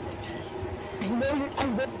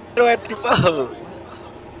do I have to vote?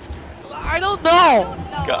 I don't know.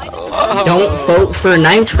 Don't vote for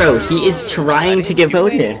Nitro. He is trying to get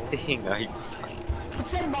voted. It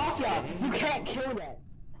said Mafia. You can't kill that.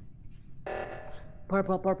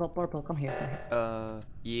 Purple, come here,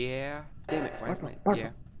 Yeah. Damn it, where's my... Purple.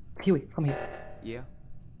 Yeah. Kiwi, come here. Yeah.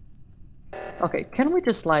 Okay, can we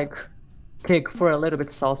just like kick for a little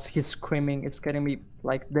bit Sauce? He's screaming, it's getting me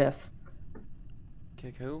like deaf.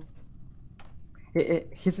 Kick who?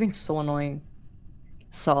 He's being so annoying.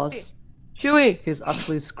 Sauce. Chewy. He's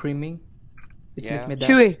actually screaming. It's making me deaf.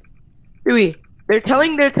 Chewy. They're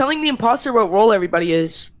telling the imposter what role everybody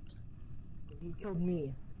is. He killed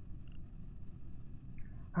me.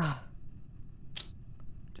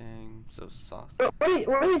 Dang, so soft.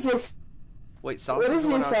 What is this? Wait, Sauce What is the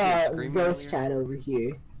one this out here screaming ghost earlier? chat over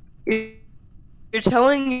here? You're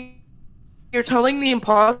telling the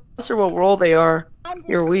imposter what role they are.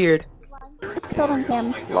 You're weird. Killed on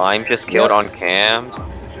cam. Lime just killed on cam?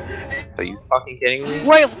 Are you fucking kidding me?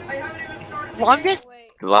 Wait, I'm just.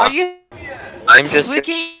 Are you? I'm just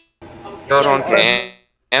switching? killed on cam.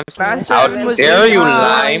 Master How Evan was dare you,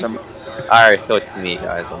 AFK. Lime? Alright, so it's me,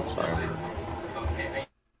 guys. I'm sorry.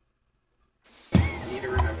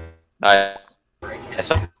 Alright.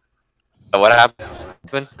 So what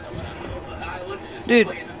happened? Dude.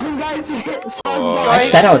 I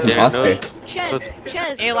said I was imposter. Ches,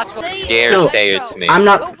 say Dare Nitro. say it's me. I'm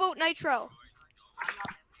not. Go vote Nitro.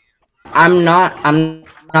 I'm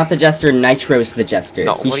not the jester. Nitro's the jester.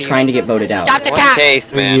 No, He's what are you- trying to get voted out. Stop the What cap!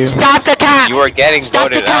 case, man? Stop the cap! You are getting Stop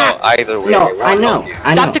the voted cap! out either way. No, They I won't know. vote you.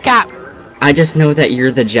 I know. Stop the cap! I just know that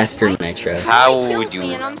you're the jester, Nitro. How would you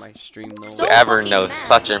ever know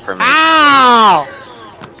such information? Ow!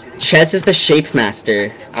 Ches is the shape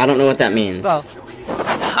master. I don't know what that means.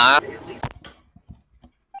 Huh?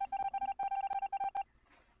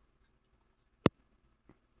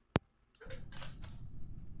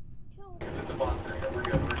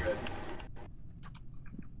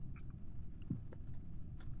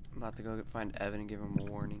 I'm about to go find Evan and give him a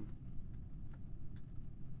warning.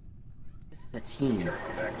 This is a team.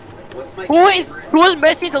 Who is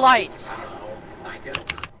missing the lights?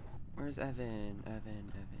 Where's Evan?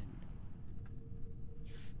 Evan.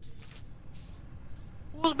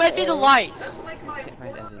 Who's missing the lights? I can't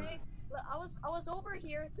find Evan. I was over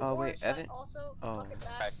here. Oh wait, Evan. Also, Oh.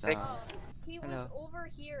 he was over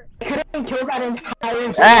here. Couldn't kill that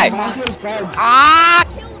entire Hey! Ah!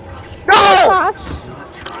 No!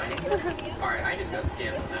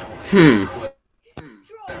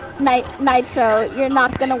 Nitro, you're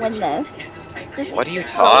not gonna win this. What are you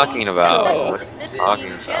talking about? What are you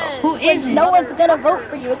talking about? Who is it? No one's gonna vote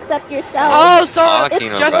for you except yourself. Oh, so Talking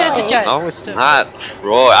it's just as a about? jet. No, it's not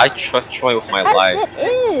Troy. I trust Troy with my life.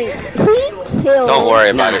 It is. He killed. Don't worry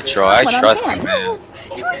about it, Troy. I One on trust hand. you, man.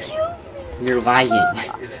 You're lying.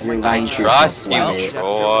 You're lying to Trust yourself. you,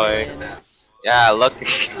 Troy. Yeah, look.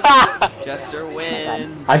 Jester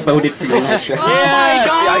wins. I voted for you, Nitro. Oh my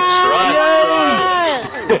god!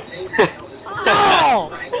 I trust Troy.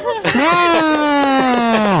 No!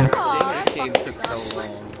 Dang, this game took so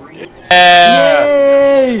long.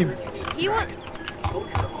 Yay!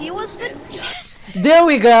 He was the jester. There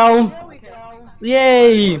we go.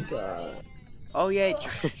 Yay! Oh yeah,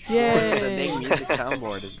 Yay. the dang music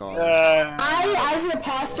soundboard is gone. I, as an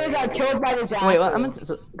imposter, got killed by the jackal. Wait, what?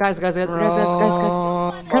 Guys.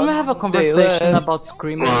 Can we have a conversation about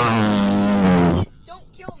screaming? Don't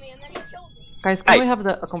kill me, and then he killed me. Guys, can we have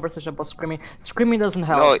a conversation about screaming? Screaming doesn't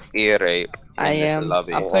help. No, eat I am. I'm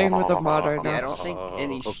playing with a mod right Yeah, I now. don't think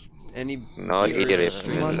any No, eat it.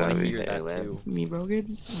 streamers want to hear that too. Me,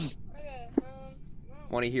 Brogan?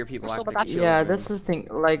 Want to hear people Also, act but like that's- Yeah, children. that's the thing.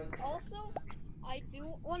 Like, Also, I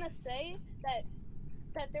do want to say that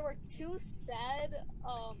there were two sad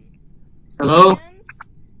Hello?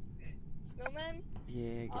 snowmen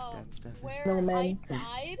Yeah, get that stuff. where Snowmen. I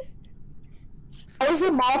died. I was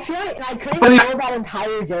a mafia and I couldn't kill that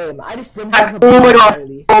entire game. I just didn't have the Oh my god!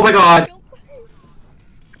 ability. Oh my god!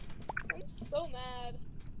 I'm so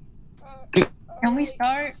mad. Can we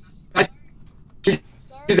start?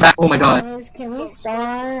 Oh my god! Guys, can we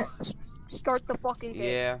start? Start the fucking game.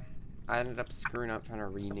 Yeah, I ended up screwing up trying to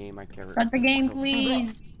rename my character. Start the game,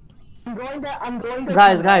 please. I'm going to.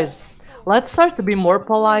 guys, let's start to be more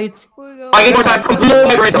polite. I get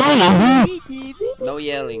more time. No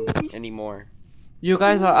yelling anymore. You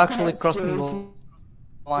guys are actually crossing the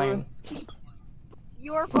line.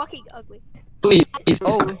 You are fucking ugly. Please.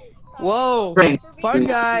 Oh. Whoa. Great. Fun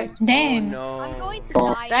guy. Dang. Oh I'm no. going to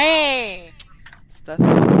die. Dang!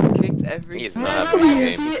 Stefan kicked every. He's not having a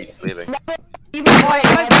game. He keeps leaving.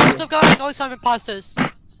 Alright, guys, so guys, know some imposters.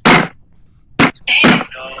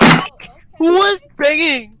 Who was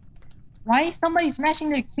banging? Why is somebody smashing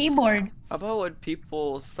their keyboard? How about when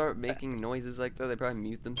people start making noises like that, they probably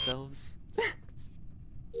mute themselves?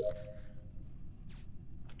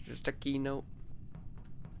 Just a keynote.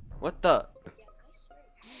 What the?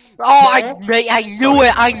 Oh, I knew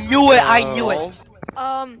it! I knew it!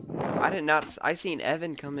 I did not. I seen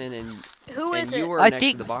Evan come in and Who is you it? were I next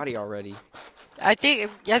think- to the body already. I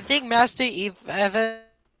think Master Eve Evan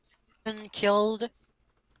killed.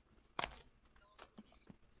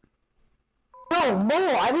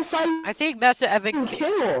 No, I decided I think Master Evan to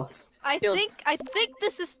kill. I think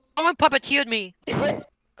this is. Someone puppeteered me.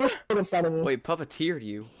 Just in front of me. Wait, puppeteered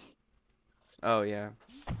you? Oh yeah,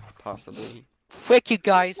 possibly. Frick you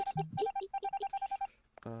guys.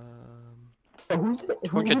 Who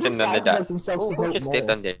Who should have done that? sacrificed himself to Who hurt should Mole? have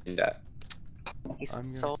done that?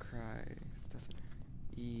 I'm gonna cry, Stefan.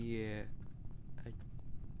 Yeah, I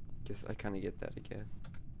guess I kind of get that. I guess.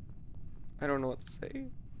 I don't know what to say.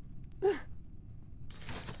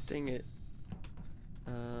 Dang it.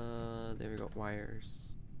 There we go. Wires.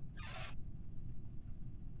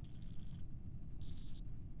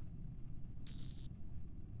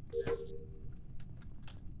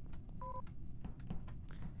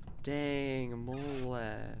 Dang, mole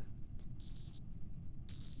left.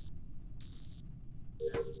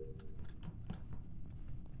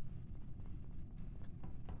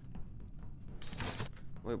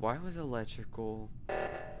 Wait, why was electrical?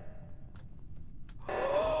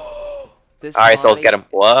 This Alright, so let's get him.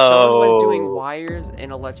 Whoa. Someone was doing wires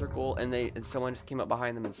and electrical, and someone just came up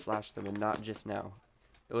behind them and slashed them, and not just now.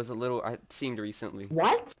 It was a little. It seemed recently.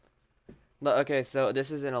 What? Okay, so this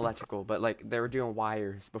is an electrical, but like they were doing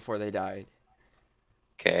wires before they died.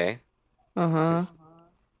 Okay. But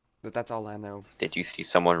that's all I know. Did you see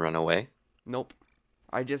someone run away? Nope.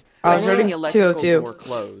 I was heard running the electrical 202. door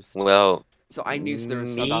closed. Well, So I knew there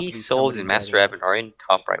was about to me, be Souls, somebody and Master dead. Evan are in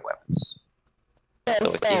top right weapons. So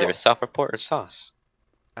it's either self-report or sauce.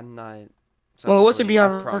 I'm not. Well, what's it be I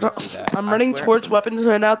on? promise you that. I'm I running swear- towards weapons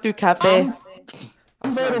right now through cafe. I swear to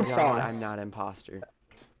voting God, I'm sauce. not imposter.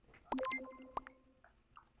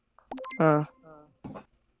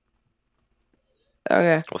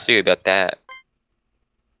 Okay. We'll see about that.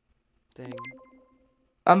 Dang.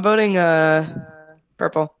 I'm voting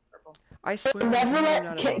purple. I swear. Never I'm let.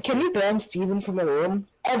 not Can you ban Steven from the room?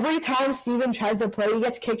 Every time Steven tries to play, he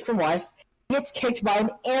gets kicked from life. He gets kicked by an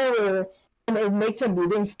error, and it makes the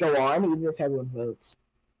meetings go on even if everyone votes.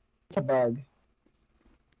 It's a bug.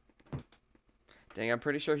 Dang, I'm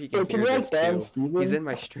pretty sure he can Yo, can hear you, this like, ban too. Steven? He's in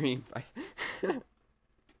my stream.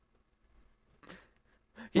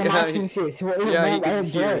 I'm asking seriously. What yeah, he I can am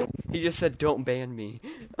hear doing? it. He just said, "Don't ban me."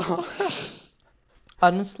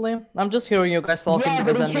 Honestly, I'm just hearing you guys talking Yeah,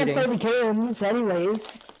 because but I'm he can't meeting. play the games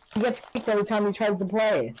anyways. He gets kicked every time he tries to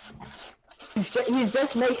play. He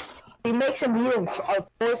makes the meetings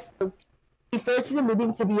he forces the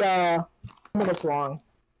meetings to be 2 minutes long.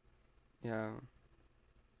 Yeah,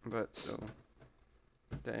 but still,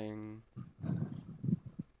 dang.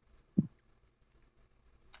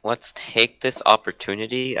 Let's take this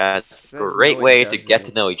opportunity as a Says great no, it way to get to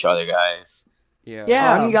doesn't. know each other, guys. Yeah.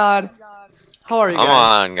 Yeah. On God. How are you Come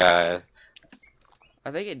guys? on, guys. I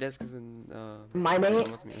think it does because when My name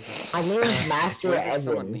is Master what if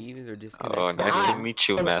someone Evan. leaves or disconnects? Oh, nice to meet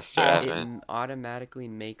you, Master Evan. It automatically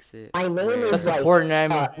makes it. My name where- is That's a poor name.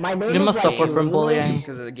 my name You is must like suffer from bullying.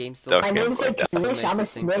 Because the game still. Don't My get name's like bullied. Still Kalish. makes I'm a it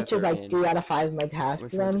think that snitch is they're like in. 3 out of 5 of my When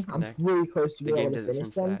tasks someone done. I'm disconnects, really close to the being game able to doesn't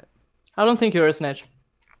finish sense them. that. I don't think you're a snitch.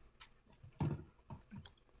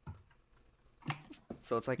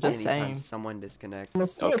 So it's like Just anytime saying. someone disconnects, I'm a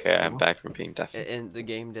snitch Okay, I'm now. back from being deaf. and the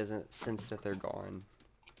game doesn't sense that they're gone.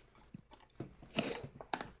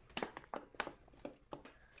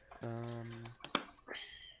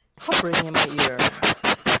 Stop ringing in my ear.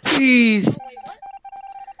 Jeez.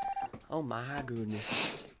 Oh my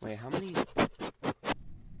goodness. Wait, how many?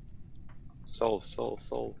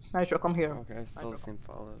 Souls. Nitro, come here. Okay, still the same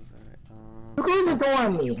follows. Who Alright. closed the door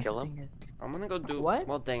on me? Kill him? I'm gonna go do. What?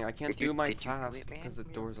 Well, dang, I can't Did you- do my did you task delete me? because the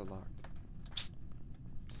doors are locked.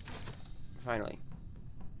 Finally.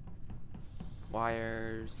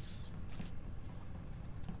 Wires.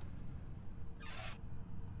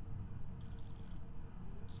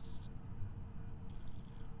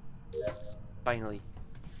 Finally.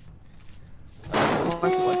 What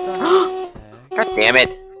the God damn it.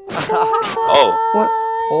 Oh. What?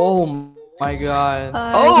 Oh my god.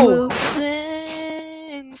 Oh!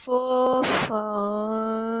 For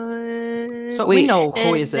fun. So we Wait. know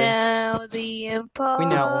who is it. Now the empire. We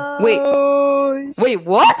know. Wait,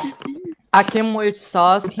 what? I came with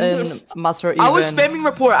Sauce and Master Even. I was spamming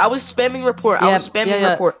report. Yeah,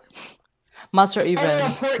 yeah. report. Master Even I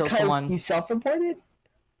report killed because someone. you self-reported?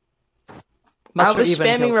 Master I was Even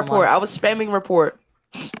spamming killed report. someone. I was spamming report.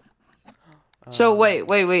 So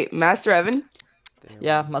wait, Master Evan?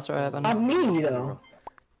 Yeah, Master Even. Not me though.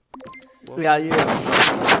 Yeah, you.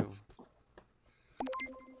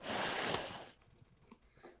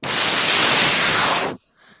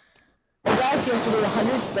 Guys, you have to wait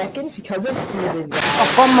 100 seconds because of Steven.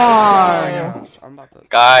 Oh, come on. I'm about to.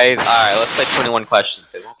 Guys, alright, let's play 21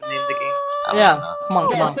 questions. Is that the name of the game? I Yeah, come on,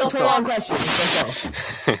 Yeah, come on. let's play 21 questions. Let's go.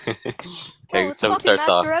 Okay, It's so fucking starts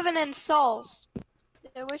off. Master Evan and Sauls.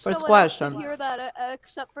 I wish First someone else question. could hear that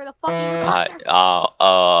except for the fucking Uh, master.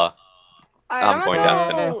 uh, I'm going gonna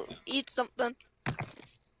down go eat something.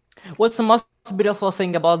 What's the most beautiful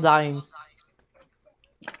thing about dying?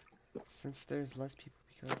 Since there's less people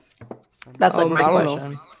because. Some That's a I great don't know.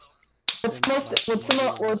 question.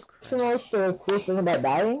 What's the most cool thing about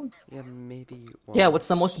dying? Yeah, maybe. Yeah, what's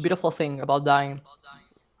the most beautiful thing about dying?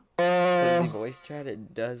 Because the voice chat,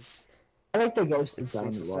 it does. I like the ghost Since design a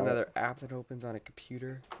it's lot. another app that opens on a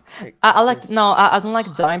computer. I like I don't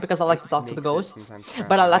like dying because I like to talk to the makes it ghosts, sometimes crash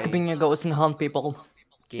but I like away. being a ghost and hunt people.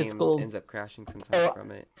 It's Game cool. ends up crashing sometimes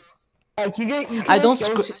from it. Like you can I don't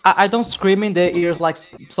just go I don't scream in their ears like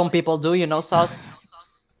some people do, you know, Sauce.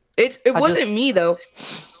 It wasn't me though.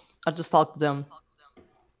 I just talk to them.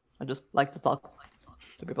 I just like to talk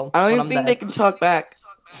to people I don't when even I'm think dead. they can talk back.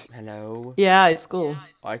 Hello. Yeah, it's cool.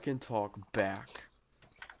 I can talk back.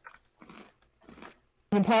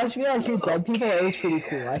 in Polish me like you're dead people it was pretty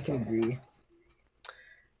cool, I can agree.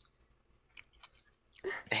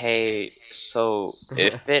 Hey, so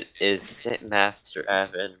if it isn't Master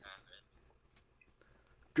Evan,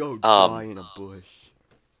 Go die in a bush.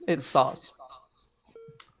 It's Sauce.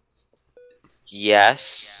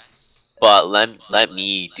 yes, but let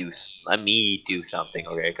me do something,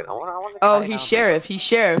 okay? Cause I want to. Oh, he's sheriff. He's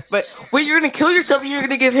sheriff. But wait, you're gonna kill yourself and you're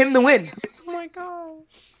gonna give him the win. Oh my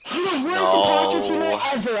gosh. You're the worst imposter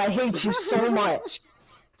teammate ever. I hate you so much.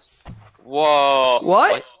 Whoa.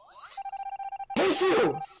 What? Hate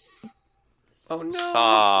you. Oh no.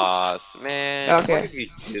 Sauce, man. Okay. What did you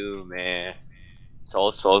do, man?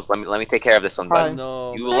 Souls, let me take care of this one, bud.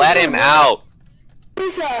 No. You let him out.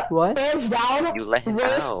 He's What? hands down You let him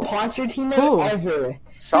worst out. imposter teammate Who? ever.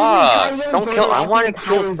 Sauce, don't kill. I want to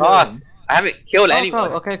kill Sauce. I haven't killed anyone.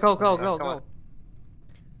 Go. Okay, go. Come on. Go.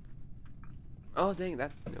 Oh dang,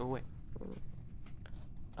 that's no way.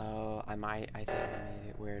 Oh, I think I made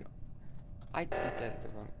it weird. I did that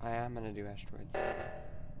wrong. I am gonna do asteroids.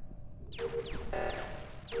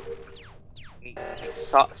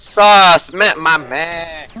 Sauce, met my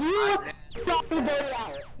man. You got me voted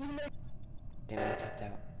out. Damn it, I tapped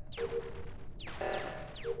out.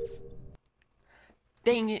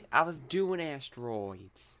 Dang it, I was doing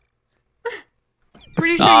asteroids.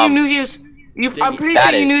 Pretty sure you knew he was. I'm pretty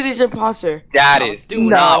sure you knew this imposter. That is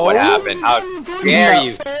not what happened. How dare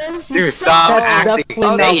you? Dude, stop acting. Definitely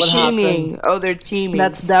not Say what Teaming. happened. Oh, they're teaming.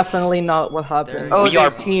 That's definitely not what happened. Oh, We they're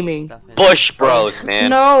are teaming. Bush Bros, man.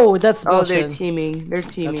 No, that's Oh, they're bullshit. teaming. They're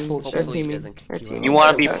teaming. bullshit. They're Hopefully he teaming. doesn't They're kick you teaming. You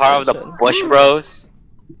want to be part of the Bush Bros?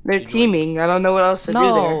 They're teaming. I don't know what else to do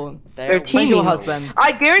No, there. They're find teaming. your husband.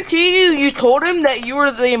 I guarantee you, you told him that you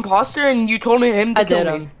were the imposter and you told him to I kill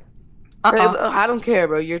didn't. me. I don't care,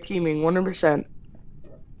 bro. You're teaming 100%.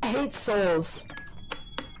 I hate souls.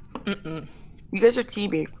 Mm-mm. You guys are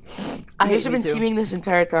teaming. I You guys hate have me been too. teaming this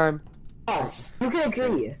entire time. Yes, you can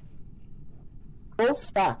agree.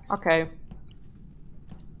 Souls sucks. Okay.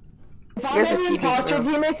 If You I'm guys are every teaming, imposter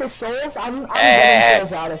bro. teammate with souls, I'm Hey, getting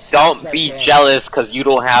souls out of don't Souls, be okay? jealous because you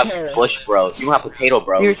don't have Care. Bush Bros. You don't have Potato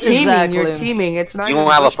Bros. You're teaming. Exactly. You're teaming. It's not You even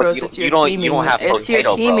don't have a Bush Bros, you- it's you your don't- you teaming. don't have It's your potato,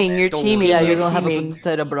 bro. teaming. You're Don't teaming. worry. Yeah, You're you don't have a teaming.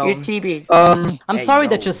 potato, bro. You're teaming. I'm Hey, sorry yo.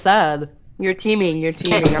 that you're sad. You're teaming. You're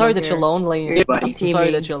teaming. I'm I sorry don't that you're care. lonely. You're I'm sorry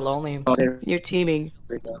teaming. that you're lonely. You're teaming.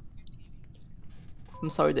 I'm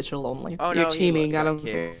sorry that you're lonely. Oh You're no, teaming. I got don't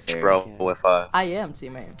kicked. care. Bro with us. I am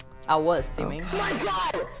teaming. I was teaming. Oh my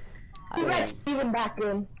god! I You got was. Steven back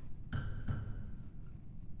in.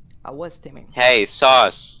 I was teaming. Hey,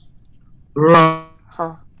 Sauce. Huh.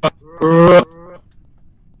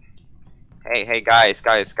 Hey, guys.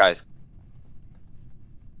 Card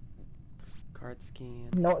scan.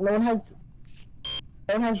 No one has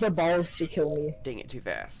the balls to kill me. Dang it, too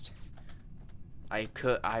fast. I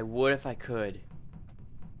would if I could.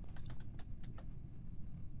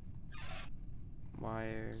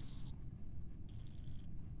 Wires.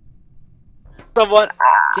 Someone.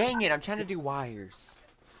 Dang it, I'm trying to do wires.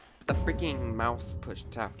 The freaking mouse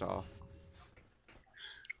tapped off.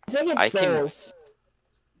 I think I it's can- souls.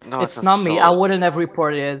 No, It's not me. I Soul. wouldn't have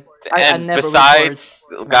reported. I And never besides,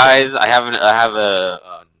 guys, I have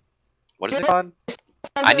a. What is it called?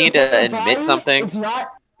 I need to admit something. It's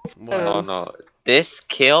not. It's No. souls. This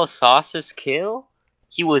kill, Sauce's kill,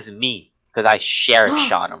 he was me because I sheriff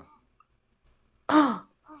shot him. report.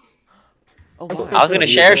 Oh, I was gonna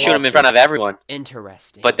sheriff shoot him in front of everyone,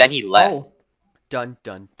 interesting. but then he left. Oh. Dun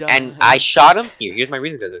dun dun. And I shot him. Here's my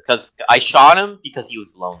reason because I shot him because he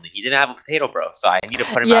was lonely. He didn't have a potato, bro. So I need to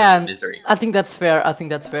put him out Yeah, of his misery. I think that's fair. I think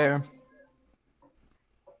that's fair.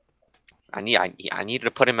 I needed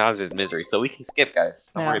to put him out of his misery. So we can skip,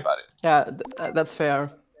 guys. Don't Yeah. worry about it. Yeah, that's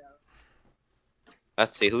fair.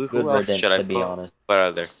 Let's see who Good else riddance, should I to be put, honest. put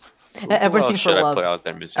out there. Who Everything else for should I love. put out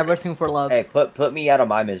there misery? Everything for love. Hey, put me out of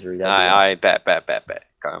my misery. that'd be I bet.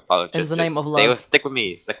 Come on, follow. In the name of stay love. stick with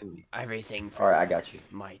me. Stick with me. Everything for Alright, I got you.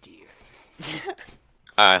 my dear.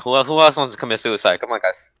 Alright, who else wants to commit suicide? Come on,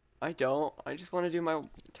 guys. I don't. I just want to do my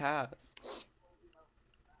task.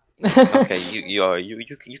 Okay, you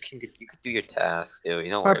can do your task still.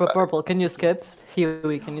 You don't worry about Purple. Can you skip?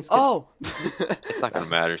 Huey, can you skip? Oh. it. It's not gonna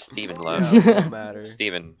matter. Steven Yeah, left. it won't matter.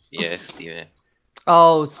 Steven. Steven.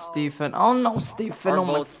 Oh, Stephen. Oh no, Stephen. Our Oh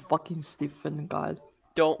my both- fucking Stephen. God.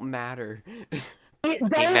 Don't matter.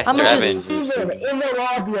 Master Evan. Even in the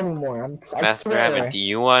lobby anymore. I Master swear. Evan, do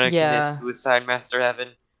you want to commit Yeah. suicide, Master Evan?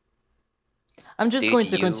 I'm just going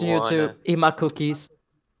to continue to eat my cookies.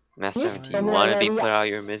 Master Evan, do you want to be put out of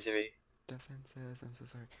your misery? Stefan says, I'm so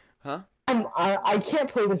sorry. Huh? I can't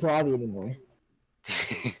play this lobby anymore.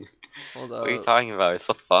 Hold What are you talking about? It's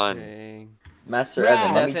so fun. Dang. Master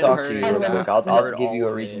Evan, let me talk to you real quick. I'll heard give you all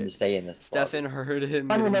a of reason it. to stay in this Stefan heard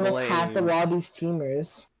him I'm getting gonna miss half the blamed. lobby's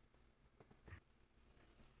teamers.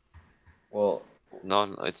 Well, no,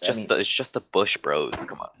 it's just the Bush Bros.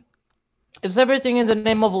 Come on. It's everything in the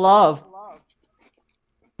name of love.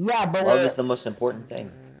 Yeah, but love is the most important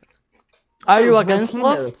thing. Are you We're against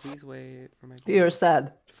love? teammates. Please wait for my You're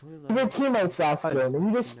sad. We're teammates last game, and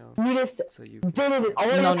you just did it all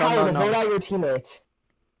No, your no, power no, to no. vote out your teammates.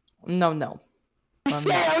 No, no. You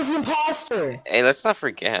said I was an imposter. Hey, let's not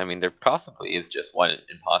forget. I mean, there possibly is just one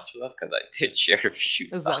imposter left because I did share a few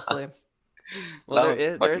Exactly. shots. Well, That was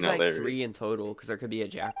there's fucking like hilarious. 3 in total because there could be a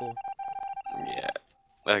jackal. Yeah.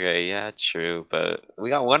 Okay. Yeah. True. But we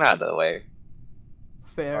got one out of the way.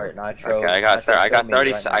 Fair. All right, Nitro. Okay. I got Nitro, I got kill me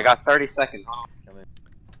 30. right I now. got 30 seconds. Hold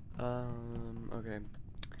on. Okay.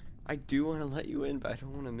 I do want to let you in, but I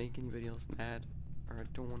don't want to make anybody else mad, or I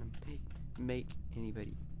don't want to make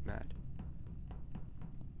anybody mad.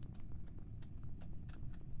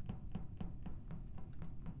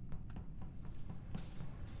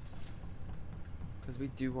 Because we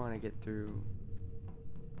do want to get through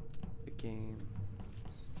the game.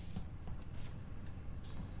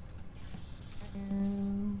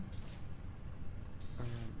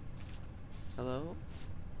 Hello?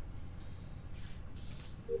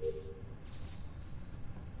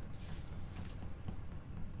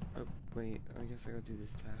 Oh, wait, I guess I gotta do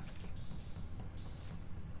this task.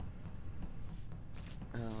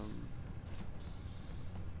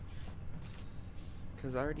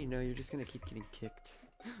 Because I already know you're just gonna keep getting kicked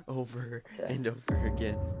over and over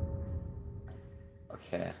again.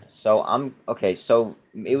 Okay, so so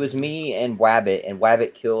it was me and Wabbit, and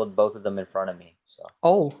Wabbit killed both of them in front of me. So.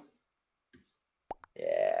 Oh.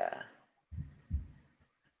 Yeah.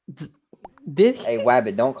 Did Hey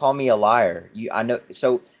Wabbit, don't call me a liar. I know.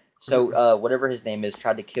 So whatever his name is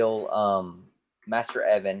tried to kill Master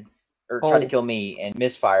Evan, or tried to kill me and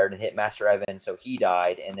misfired and hit Master Evan, so he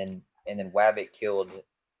died, and then Wabbit killed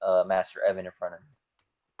Master Evan in front of me.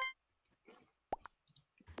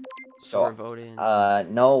 So we're voting.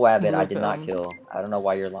 No Wabbit, I did not kill. I don't know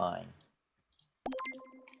why you're lying.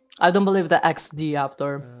 I don't believe the XD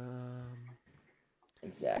after.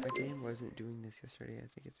 Exactly. My game wasn't doing this yesterday. I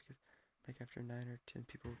think it's because, like, after 9 or 10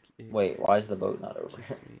 people. Wait, why is the vote not over?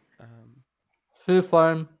 Food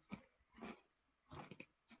farm.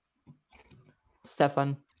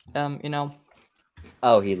 Stefan. You know.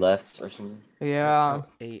 Oh, he left or something. Yeah.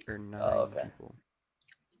 8 or 9 people.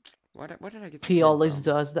 What did I get? He always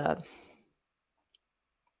does that.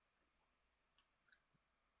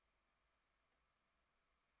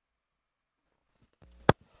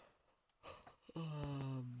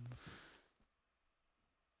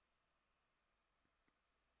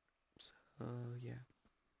 So yeah.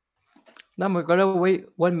 Then we're gonna wait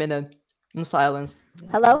 1 minute in silence.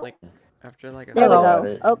 Hello? Like after like a There we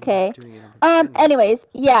go. Okay. Anyways,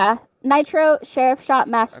 yeah. Nitro sheriff shot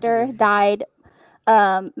Master died.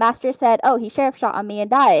 Master said, "Oh, he sheriff shot on me and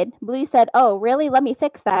died." Blue said, "Oh, really? Let me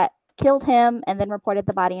fix that." Killed him and then reported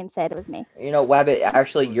the body and said it was me. You know, Wabbit,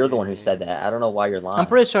 actually, you're the one who said that. I don't know why you're lying. I'm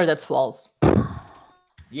pretty sure that's false.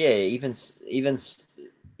 Yeah, even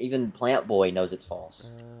Plant Boy knows it's false.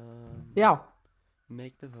 Yeah.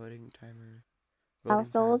 Make the voting timer. How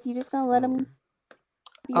souls? You just gonna let him?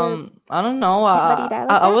 I don't know. Anybody die like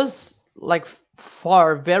I that? was like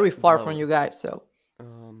very far from you guys, so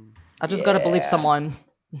I just gotta believe someone.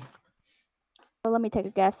 Well, let me take a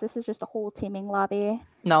guess. This is just a whole teaming lobby.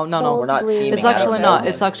 No. Souls, We're not Blue, teaming. It's I don't actually know not. him.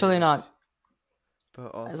 It's actually not.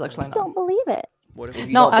 But also, It's actually not. Don't believe it. What if If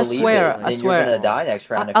you No, don't I believe swear. it, I then swear. you're gonna die next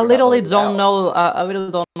round. if I you're not literally voted don't out. know. I really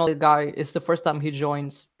don't know the guy. It's the first time he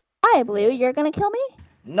joins. Hi, Blue. You're gonna kill me?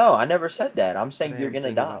 No, I never said that. I'm saying Today you're I'm gonna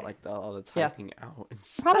thinking die. about, like all the Yeah. typing out.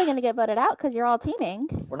 Probably gonna get voted out because you're all teaming.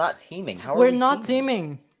 We're not teaming. How are We're we not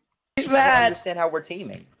teaming? teaming. She's I don't mad. understand how we're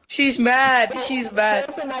teaming. She's mad. She's mad.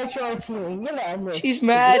 It's a Nitro teaming. You're gonna end this. She's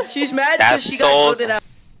mad. She's mad That's because she got souls. voted out.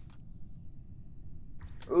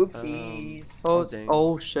 Oopsies. Oh, dang.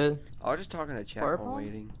 oh shit. I was just talking to chat Purple? while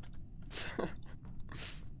waiting.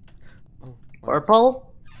 Oh, wow.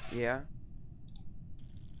 Purple? Yeah.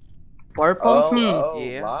 Purple?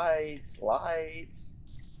 Yeah. Lights.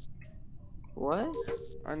 What?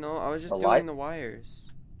 I know. I was just The doing light- the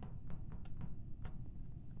wires.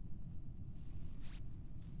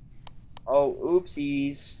 Oh,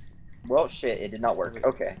 oopsies. Well, shit, it did not work.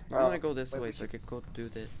 Okay. I'm gonna go this way so I could go do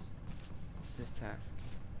this task.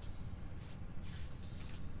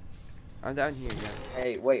 I'm down here, yeah.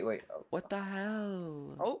 Hey, wait. Oh. What the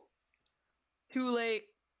hell? Oh, too late.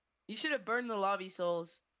 You should have burned the lobby,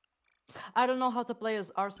 Souls. I don't know how to play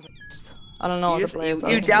as arsonist. I don't know how to play as You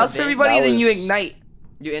arsonist. douse everybody, then you ignite.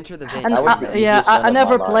 You enter the vein. And I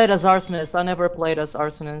never played as arsonist. I never played as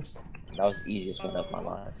arsonist. That was the easiest one of my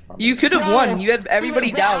life. You could have won. You had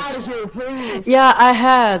everybody doused. Yeah, I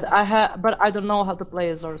had, but I don't know how to play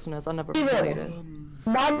as arsonist. I never played it.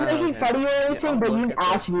 Not making fun of you or anything, but you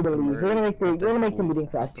actually need to leave. We're gonna make the meeting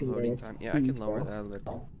last 2 minutes. Yeah, I can lower that a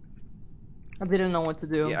little. I didn't know what to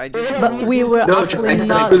do. Yeah, I did. But we were actually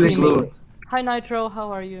not teaming. Hi Nitro,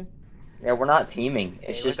 how are you? Yeah, we're not teaming.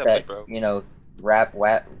 It's just that, you know,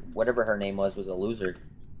 whatever her name was a loser.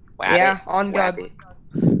 Wabbit, yeah, on God.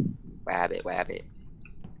 Wabbit.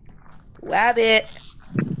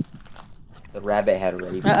 The rabbit had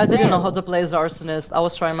already. I didn't know how to play as arsonist. I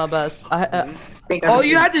was trying my best. All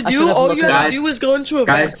you had to do was go into a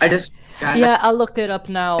guys. Yeah, I looked it up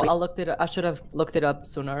now. I should have looked it up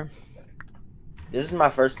sooner. This is my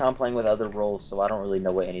first time playing with other roles, so I don't really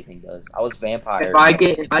know what anything does. I was vampire. If I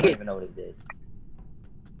don't even know what it did.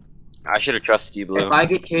 I should have trusted you, Blue. If I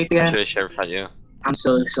get kicked I out, should have sheriff on you. I'm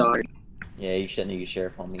so sorry. Yeah, you shouldn't have used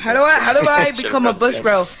sheriff on me. How do I become a bush,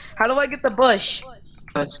 bro? How do I get the bush?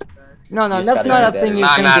 No, that's not a thing you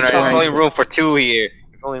can Nah, become. there's only room for 2 here.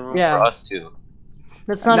 There's only room for us 2.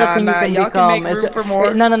 That's not a thing you can y'all become. can make room for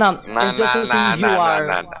more. No. Nah, It's just a thing you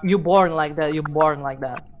are. You're born like that. You're born like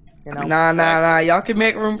that. You know? Nah. Y'all can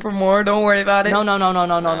make room for more. Don't worry about it. No. Yeah. I'm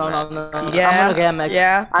monogamic.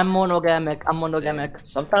 Yeah. I'm monogamic.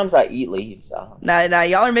 Sometimes I eat leaves. So. Nah.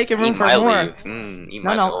 Y'all are making room for more.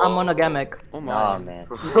 No. I'm monogamic. Oh my. Nah, man.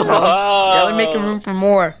 Y'all are making room for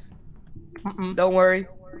more. Don't worry.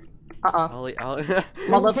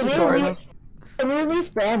 My lips are short. Can we at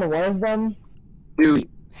least ban one of them? Dude.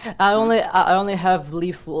 I only have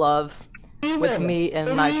Leaf Love with me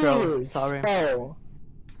and Nitro. Sorry.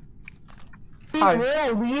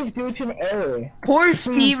 We're leave due to an error. Poor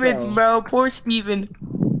Steven, bro. Poor Steven.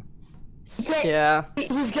 Yeah.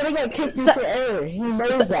 He's gonna get kicked due to error. He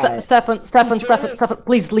knows that. Stefan,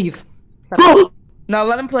 please leave. No,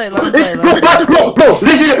 let him play. Bro, listen to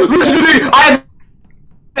me.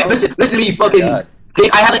 Listen to me, fucking. I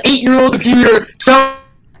have an 8-year-old computer.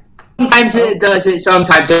 Sometimes it does it.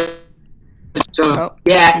 Sometimes it. So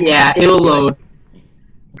yeah, it'll load.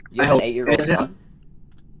 You have an 8-year-old son?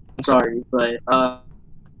 I'm sorry, but I'm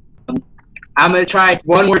gonna try it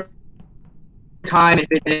one more time. If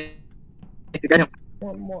it doesn't.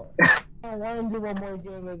 One more. I want to do one more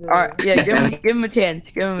game. Alright, yeah, give him a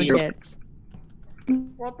chance.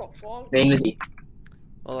 What the fuck? Name is E.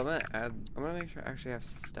 Well, I'm gonna make sure I actually have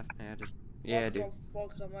stuff added. Yeah, dude.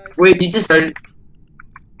 Wait, you just started.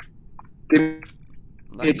 Give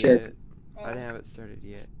me a chance. I didn't have it started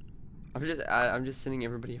yet. I'm just sending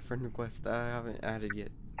everybody a friend request that I haven't added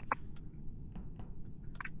yet.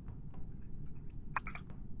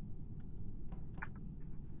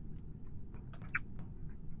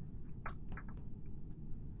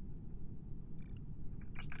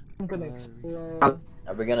 I'm gonna explode.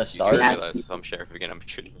 Are we gonna start? I'm sheriff again. I'm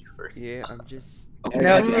shooting you first. Yeah, I'm just.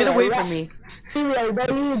 No, you get away from me. Get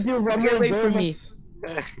away from me.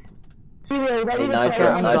 Hey, Nitro,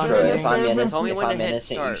 if I'm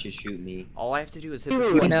innocent, you should shoot me. All I have to do is hit the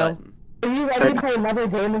switch button. Are you ready to play another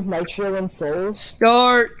game with Nitro and Souls?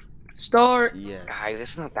 Start. Yeah. Guys,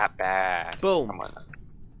 it's not that bad. Boom. Come on.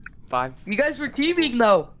 5. You guys were teaming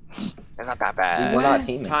though. It's not that bad. We're not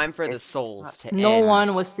teaming. Time for the souls to No end.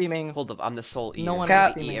 one was teaming. Hold up, I'm the soul eater. No one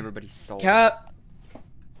was teaming. eat everybody's soul. Cap.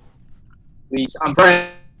 Please, I'm praying.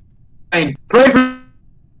 Pray for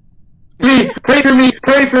me.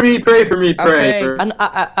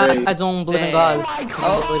 I don't believe in God. I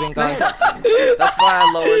don't believe in God. That's why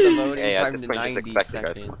I lowered the voting Yeah, time to 90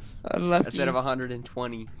 seconds instead of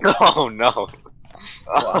 120. Oh no.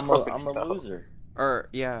 Well, I'm a loser. Or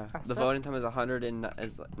yeah, the voting time is 100 and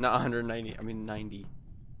is not 190. I mean 90.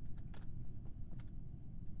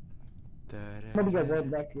 I'm gonna get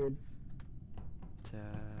world record.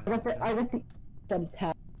 I got the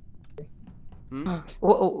subtab.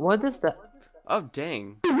 What is that? Oh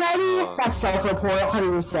dang. Ready? That's self-report,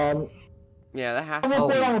 100%. Yeah, that has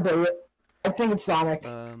Self-report to on a bit. I think it's Sonic.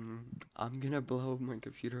 I'm gonna blow my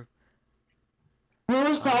computer.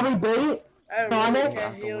 Blue's probably bait. Sonic,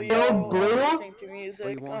 Blue,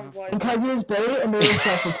 because he was bait and made him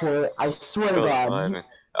self-report. I swear to God.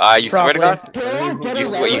 You swear to God?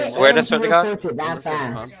 You swear to God? that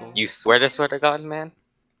fast. You swear to God, man?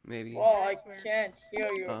 maybe. Well, I can't hear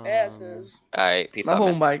your asses. Alright, peace out, Oh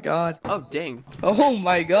man. my god. Oh dang. Oh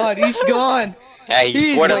my god, he's gone. Yeah, he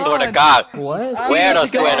He's swear to swear to gone. God. What? He swear to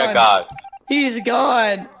He's swear to gone. God. He's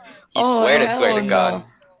gone. He Oh, swear to swear hell to God. no.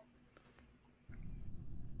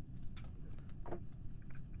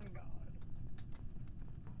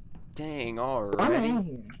 Dang,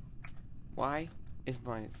 already. Why is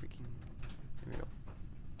my freaking...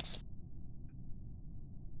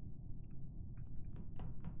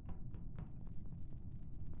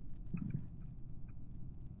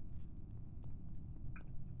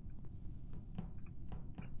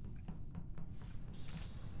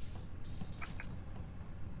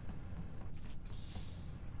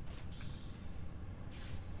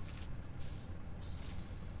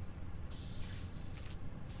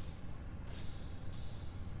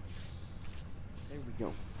 There we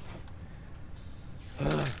go. There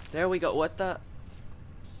we go. There we go. What the?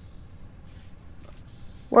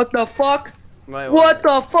 What the fuck? Wait, What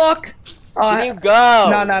the fuck? Can you go?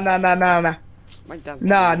 No, no, no, no, no, no. My dad's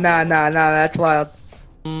No, no, no, no, that's wild.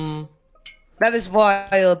 That is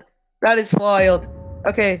wild. That is wild.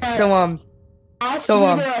 Okay, so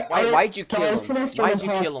Why'd you kill him? Why'd you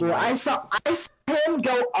kill him? I saw him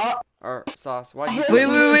go up. Or Sauce, why'd you Wait, kill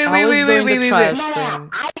him? wait. Wait.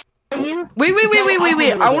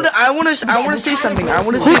 I wanna say something. I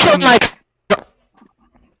wanna say something.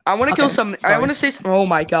 I wanna kill something. I wanna say. Oh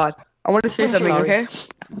my god. I wanna say something. Okay.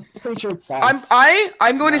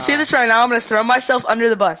 I'm going to say this right now. I'm gonna throw myself under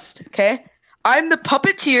the bus. Okay. I'm the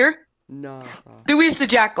puppeteer. No. Dewey's the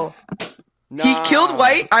jackal. No. He killed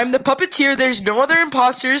White. I'm the puppeteer. There's no other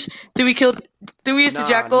imposters. Dewey killed. Dewey is the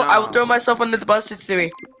jackal. I will throw myself under the bus. It's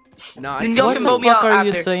Dewey. No, Then y'all can vote me out What are you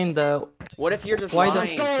after. saying though? What if you're just Why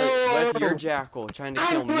lying? What if you're Jackal trying to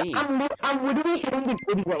kill me? I'm literally hitting the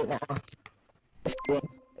booty right now.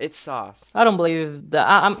 It's Sauce. I don't believe that.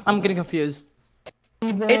 I'm getting confused.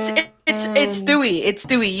 It's Dewey. It's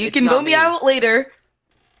Dewey. You It's can not vote me out later.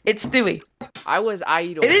 It's Dewey. I was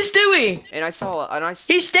idle. It is Dewey. And I saw,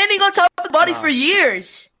 He's standing on top of the body for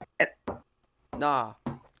years. Nah.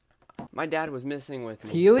 My dad was missing with me.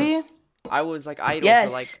 Huey? I was like idle Yes.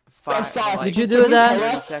 for like 5 Sauce, Did you do that?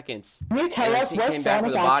 30 seconds. Can you tell And us he was came back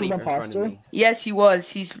with Sonic a body actually an in front of imposter? me. Yes, he was.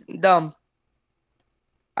 He's dumb.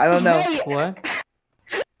 I don't know. Wait. What?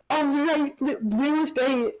 I was right. Blue was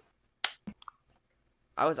bait.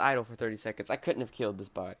 I was idle for 30 seconds. I couldn't have killed this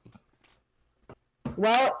body.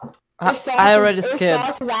 Well, I if Sauce already is, if skipped.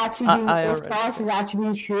 Sauce is actually being, if Sauce is actually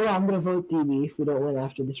being true, I'm gonna vote DB if we don't win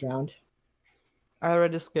after this round. I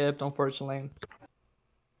already skipped, unfortunately.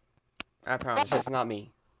 I promise, it's not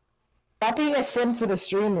me. Stop being a sim for the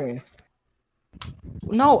streamer.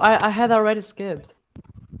 No, I had already skipped.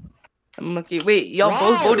 I'm lucky. Wait, y'all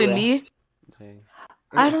both voted me?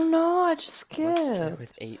 I don't know, I just skipped.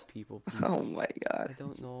 With 8 people. Oh my god. I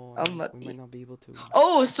don't know. I'm We lucky. might not be able to.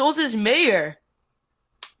 Oh, Souls is mayor.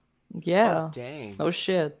 Yeah. Oh, dang. Oh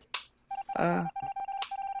shit.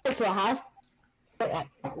 So has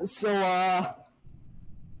so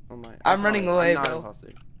Oh my. I'm running away, I'm not bro.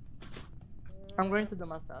 imposter. I'm going to the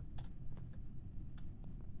massage.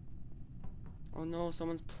 Oh no,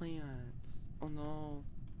 someone's plant. Oh no.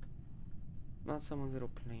 Not someone's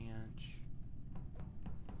little plant.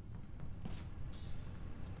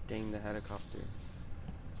 Dang, the helicopter.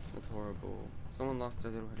 That's horrible. Someone lost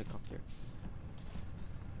their little helicopter.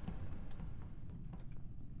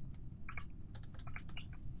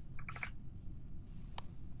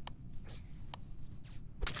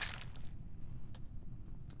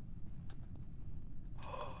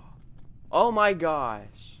 Oh my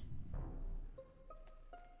gosh.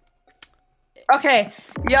 Okay.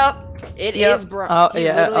 Yup. It Yep. is bro. Oh, he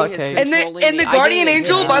yeah, literally is okay. And controlling the me. I guardian didn't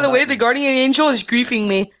angel, hit by the way, anybody. the guardian angel is griefing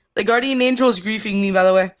me. The guardian angel is griefing me, by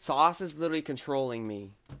the way. Sauce is literally controlling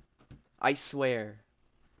me. I swear.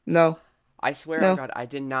 No. I swear No. on God, I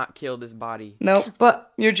did not kill this body. No.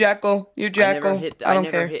 But You're Jackal. You're Jackal. I don't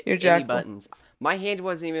never care. hit You're any Jackal. buttons. My hand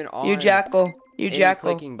wasn't even on. You're Jackal. You're any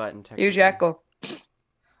Jackal. clicking button. You're technically. Jackal.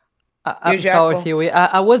 I'm You're sorry, Jackal. Huey.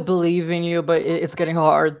 I would believe in you, but it's getting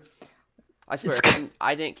hard. I swear,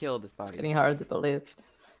 I didn't kill this It's body. getting hard to believe.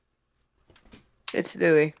 It's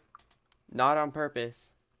Dewey. Not on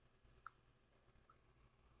purpose.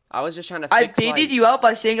 I was just trying to I fix baited lights. you out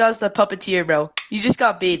by saying I was the puppeteer, bro. You just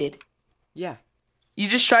got baited. Yeah. You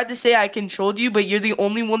just tried to say I controlled you, but you're the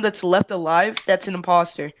only one that's left alive that's an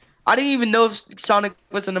imposter. I didn't even know if Sonic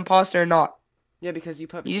was an imposter or not. Yeah, because you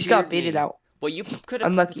puppeteered You just got baited me. out. Well, you could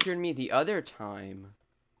have Unlucky. puppeteered me the other time.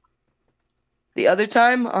 The other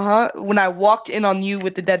time, when I walked in on you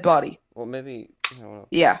with the dead body. Well, maybe I don't know.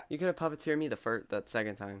 Yeah. You could have puppeteered me that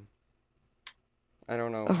second time. I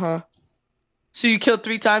don't know. Uh-huh. So you killed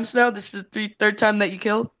 3 times now? This is the third time that you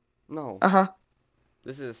killed? No. Uh-huh.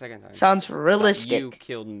 This is the second time. Sounds That realistic. you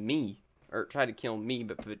killed me. Or tried to kill me,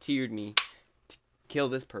 but volunteered me to kill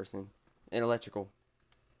this person in electrical.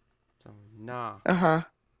 So, nah. Uh-huh.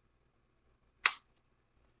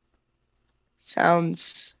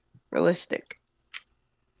 Sounds realistic.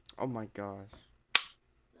 Oh my gosh.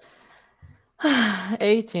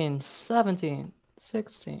 18, 17,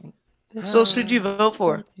 16. So should you vote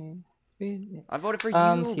for? 14, 15. I voted for you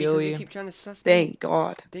because you Huey. keep trying to suss me. Thank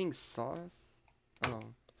God. Dang sauce. Oh.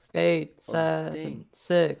 8, Oh, 7, dang.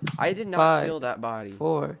 6. I did not 5, kill that body.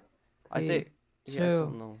 4. I 3, think. 2, Yeah, I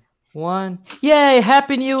don't know. 1. Yay!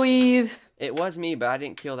 Happy New Eve! It was me, but I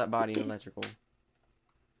didn't kill that body in electrical.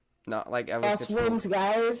 Not like I was. Last wins,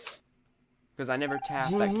 guys. Because I never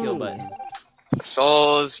tapped that kill GG. button.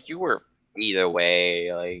 Souls, you were either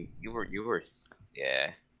way. Like you were.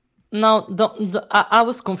 Yeah. No, I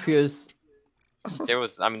was confused. There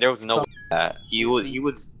was. I mean, there was no way that he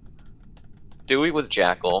was. Dewey was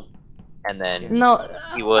Jackal, and then No,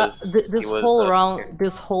 he was. this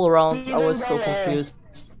whole round, I was so confused.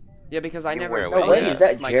 Yeah, because I never. were away. wait, is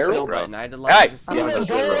that my Gerald? kill button. I had to like Hey! just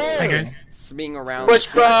Hey, guys. Swing around. Push,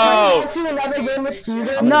 bro! To another game with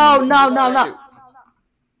Steven? No.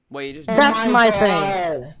 Wait, just. That's my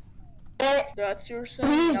thing. God. That's your son.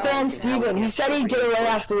 Please ban Steven. He said he'd get away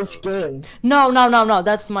after this game. No,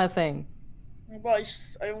 that's my thing. I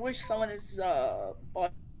wish someone is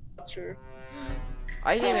butcher.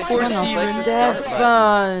 I didn't even Poor press the Steven. start That's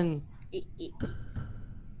button. fun.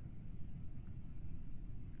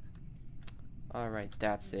 Alright,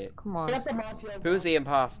 that's it. Come on. Who's the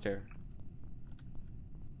imposter?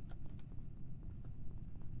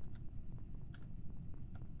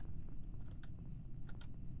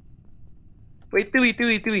 Wait,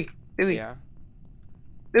 Dewey. Yeah.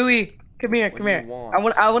 Dewey, come here, What come do you here.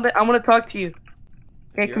 want? I want to talk to you.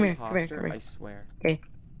 Okay, If come you're here, an come here, imposter, come here. I swear. Okay.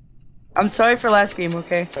 I'm sorry for last game,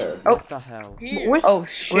 okay? Oh, What the hell? Where's oh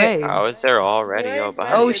shit. Ray? How is there already a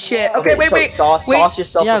body? Oh shit. Okay, wait. Sauce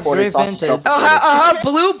yourself Yeah, reported. great Sauce vintage. yourself Oh,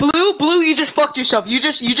 reported. Blue, you just fucked yourself. You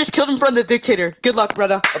just killed in front of the dictator. Good luck,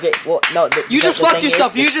 brother. Okay, well, no. You just fucked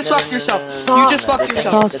yourself. You just fucked yourself. You just fucked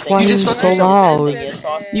yourself. Sauce, why You are just you fucked so yourself. loud?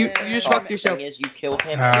 You just fucked yourself. The thing is, you killed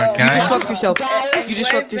him. You just Guys, fucked yourself. You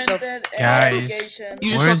just fucked yourself. guys,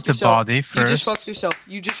 You just where's fucked the yourself. body You just first? fucked yourself.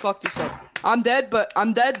 You just fucked yourself. I'm dead, but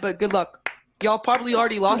good luck. Y'all probably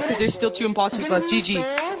already lost because there's still 2 imposters left. GG.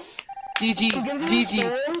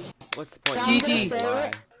 What's the point? GG.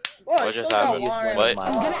 What just happened? What?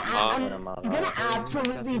 I'm gonna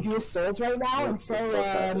absolutely do a souls right now and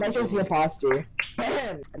say Metro's the imposter.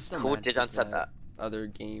 I'm still Who mad did because unset that? Other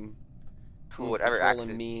game. Who Who's would ever controlling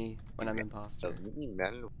access me when I'm imposter?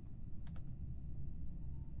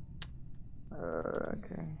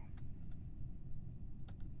 Okay.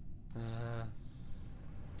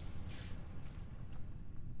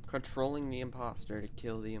 Controlling the imposter to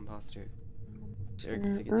kill the imposter. Or to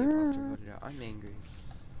get the imposter voted out. I'm angry.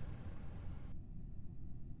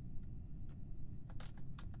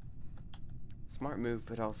 Smart move,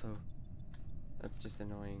 but also that's just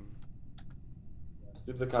annoying.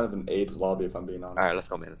 Seems like kind of an AIDS lobby, if I'm being honest. Alright, let's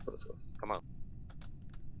go, man. Let's go. Come on.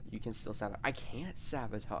 You can still sabotage. I can't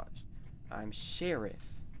sabotage. I'm sheriff.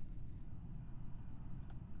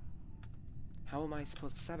 How am I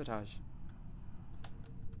supposed to sabotage?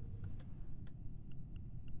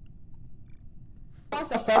 Wants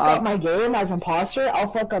to fuck up my game as imposter, I'll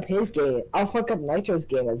fuck up his game. I'll fuck up Nitro's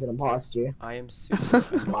game as an imposter. I am super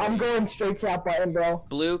I'm going straight to that button, bro.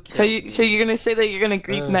 Blue. So you're gonna say that you're gonna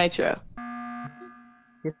grief Nitro?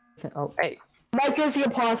 Oh, hey. Nitro's the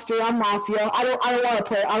imposter. I'm Mafia. I don't want to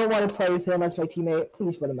play. I don't want to play with him as my teammate.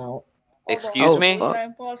 Please put him out. Excuse me?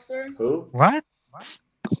 Who? What?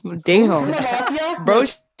 Damn.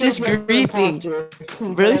 Bro's just griefing.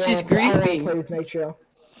 Bro's just griefing. Play with Nitro.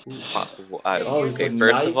 Okay,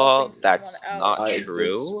 first of all, that's not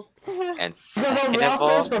true. And second of all,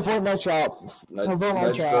 hold a sec.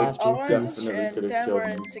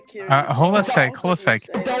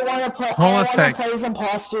 I don't want to play. I Hold a want to sec. play as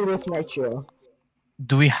imposter with Nitro.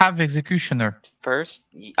 Do we have executioner? first,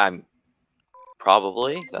 I'm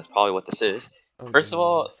probably, that's probably what this is. First of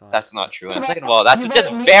all, that's not true. And second of all, that's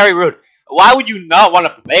just very rude. Why would you not want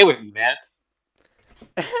to play with me, man?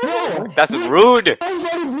 That's rude.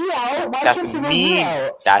 That's mean.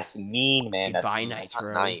 That's mean, man. That's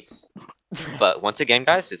not nice. But once again,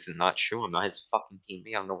 guys, this is not true. I'm not his fucking teammate.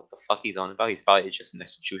 I don't know what the fuck he's on about. He's probably just an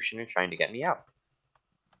executioner trying to get me out.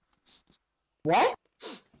 What?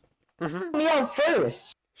 Me out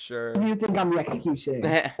first. Sure. If you think I'm the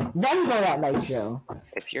executioner, then go out Nitro.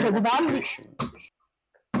 If you're an executioner,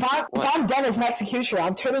 If I'm dead as an executioner,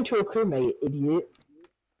 I'm turning to a crewmate, idiot.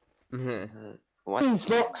 What?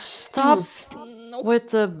 Stop with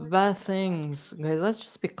the bad things, guys. Let's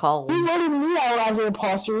just be calm. You voted me out as an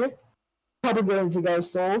imposter a couple days ago,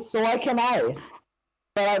 Souls. So why can't I?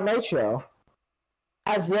 But I'm Nitro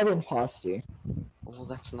as the other imposter. Well,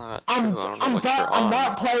 that's not true. I don't know what you're I'm on.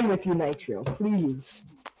 not playing with you, Nitro. Please.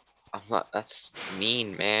 I'm not. That's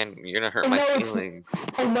mean, man. You're gonna hurt my feelings.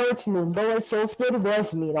 I know it's mean, but what Souls did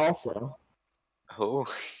was mean also. Oh.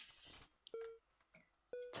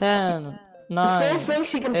 10, 9, Souls thinks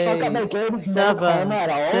she can fuck up my game with no 7, karma at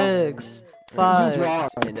all. 6, He's 5, wrong.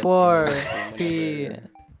 4, 3,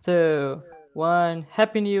 2, 1.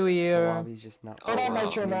 Happy New Year. Just not Hold on,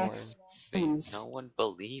 Nitro next. Please. No one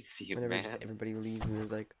believes you, man. Everybody leaves and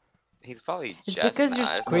there's like. He's probably It's just because you're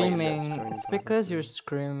not as screaming. nice. It's because you're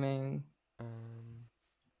screaming.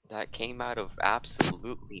 That came out of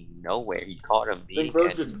absolutely nowhere. He caught a meeting.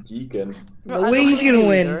 Bro's just geeking. No way he's gonna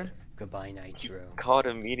win. Goodbye, Nitro. Caught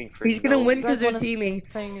a meeting for He's gonna no win because reason. you're teaming. You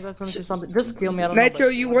guys want to say something? Just kill me. I don't know. Nitro,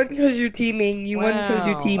 you won because you're teaming. You won because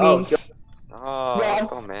you're Wow. teaming. Oh, let's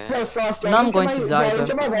go, man. Yo, Sauce, Now I'm going to die,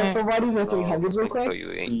 Turn my but- microphone volume to 300 real So quick. you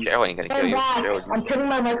ain't, Gerald ain't gonna kill I'm you. back. Gerald, I'm turning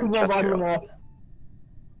my microphone Shut volume your- up.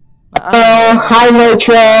 Hi,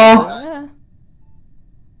 Nitro.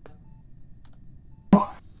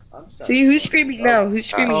 See, who's screaming now? Who's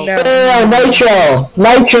screaming now? Nitro.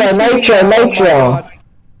 I'm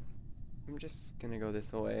just gonna go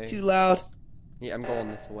this way. Too loud. Yeah, I'm going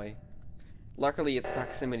this way. Luckily, it's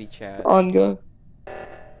proximity chat. On go.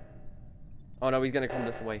 Oh no, he's gonna come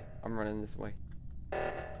this way. I'm running this way.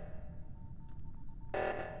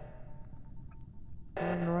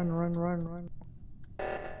 Run.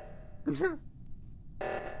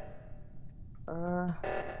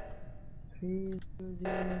 3, 2,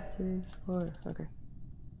 0, 6, 4. Okay.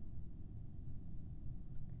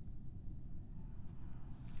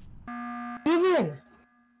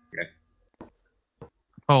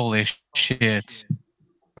 Holy shit.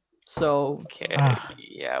 So. Okay. Ah.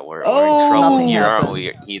 Yeah, we're Oh! in trouble Nothing here, aren't happened.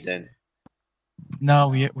 we, Ethan? No,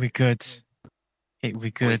 we good. Hey,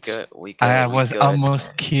 we good. We good. I we was good.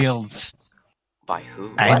 almost killed. By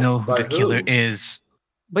who? I know who By the killer who? is.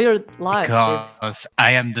 But you're live. Because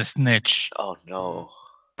I am the snitch. Oh no.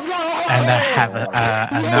 And I have a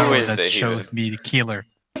Who number is that it, shows Ethan? me the killer.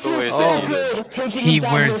 Who is Oh. it? He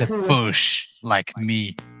wears a bush like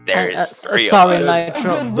me. There is three sorry, of us.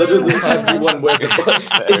 Nitro. Literally everyone wears a bush.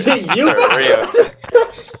 Is it you? Three of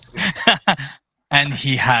us. And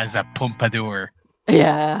he has a pompadour.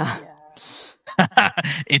 Yeah.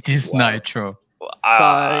 It is Nitro.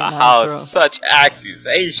 Sorry, How Nitro. such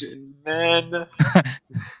accusation, man.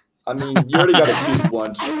 I mean, you already got accused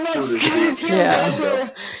once. Yeah.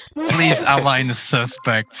 Please align the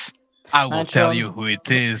suspects. I will Nitro. tell you who it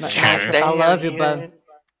is, Nitro, Sheriff. I love you, but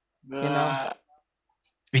you know.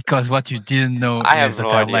 Because what you didn't know I have is that no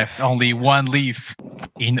I idea. left only one leaf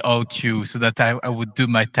in O2 so that I would do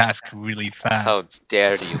my task really How fast.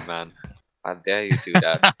 dare you, man? How dare you do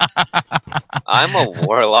that? I'm a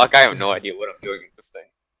warlock. I have no idea what I'm doing with this thing.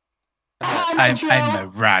 I'm a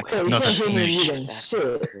rat, not a snitch.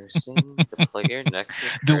 Cursing the player next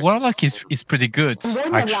to The warlock is pretty good,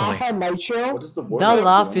 actually. What is the word? That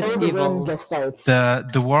laugh is evil.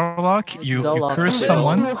 The warlock, you laugh curse is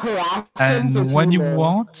someone, evil. and when you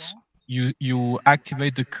want, you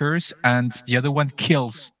activate the curse, and the other one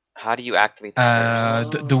kills How do you activate the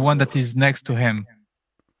curse? the one that is next to him.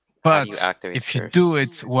 How But do you activate if the you curse? do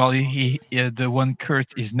it while the one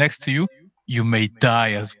cursed is next to you, you may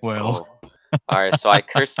die as well. Oh. Alright, so I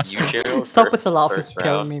cursed you, Gerald. Stop with the laugh, first it's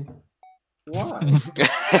scaring round. me. Why?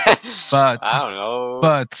 But I don't know.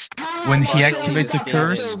 But when he Why? activates the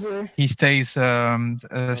curse, he stays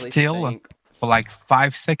still for like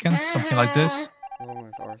 5 seconds, something like this.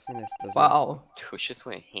 Wow. Tush's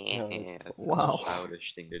went hand. That's Wow. such a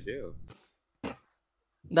childish thing to do.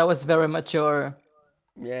 That was very mature.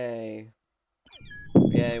 Yay.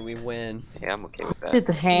 Yay, we win. Yeah, I'm okay with that. Did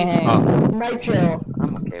the hand. Nitro.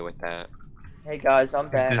 I'm okay with that. Hey guys, I'm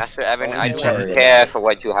back. Master Evan, Don't I worry. don't care for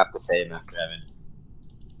what you have to say, Master Evan.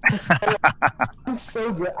 I'm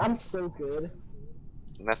so good. I'm so good.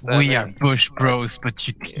 Master We are Evan. Bush Bros, but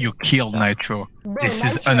you killed Nitro. This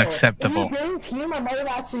is unacceptable. If you team, I might have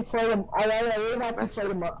actually played him. I would have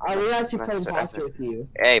actually played him. I would actually play Master imposter Evan. with you.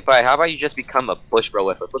 Hey, but how about you just become a bush bro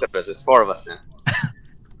with us? Look at this, there's 4 of us now.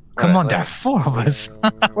 Come on, there are 4 of us.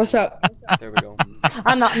 What's up? There we go.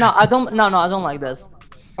 No, I don't like this.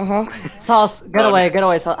 Sauce, get away,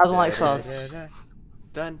 Sauce. I don't like sauce.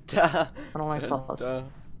 Dun, dun, I don't like sauce. dun.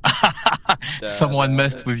 Someone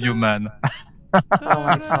messed with you, man. I don't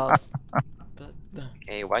like sauce. Okay,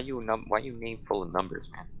 Hey, why you name full of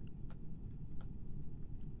numbers, man?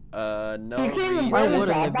 No You can't even reason. Why blame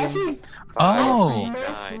wouldn't that. it That's be? it. Oh,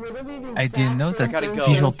 That's literally the I didn't know exact that same thing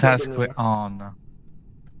visual Chris did tasks to were me. on.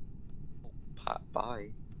 Bye.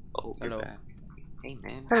 Oh, you're Hello. back. Hey,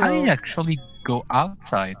 man. How do you Hello. actually go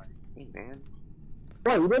outside? Hey, man.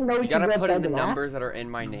 Wait, you didn't know You we could gotta go put in outside the the map? numbers that are in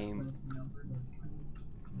my name.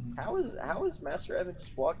 How is Master Evan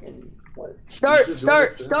just walking? What? Start.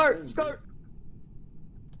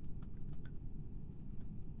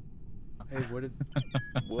 Hey, what did...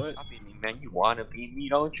 What? Man, you wanna beat me,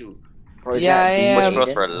 don't you? Or is Yeah, that I B am. Push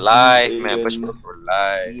bros for life, man. Push bros for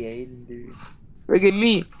life. Aiden, dude. Look at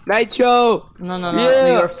me, Nitro. No,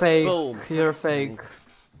 Yeah. you're fake. Boom. You're fake.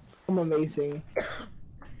 I'm amazing.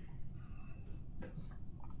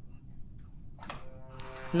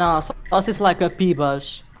 No, Sauce is like a pea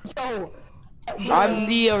bush. So, I'm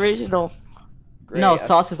the original. No, Great, a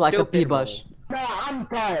Sauce is like a pea stupid roll. bush. no, I'm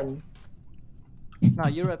done. No,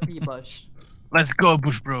 you're a pea bush. Let's go,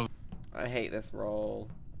 Bush Bros. I hate this roll.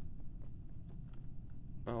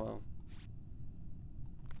 Oh well.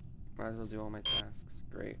 Might as well do all my tasks.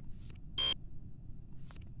 Great.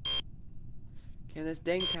 Can this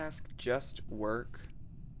dang task just work?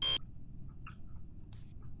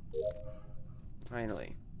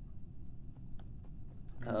 Finally.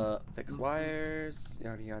 Fix wires,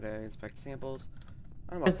 yada yada, inspect samples.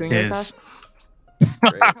 I'm Just off. doing your tasks.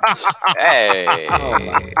 Hey. Oh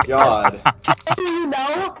my god. You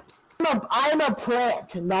know, I'm a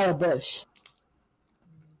plant, not a bush.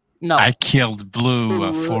 No. I killed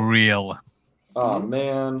Blue for real. Oh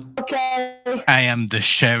man. Okay. I am the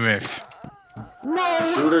sheriff.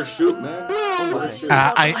 No. Shoot or shoot, man. Shoot or shoot.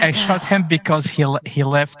 I shot him because he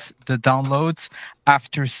left the downloads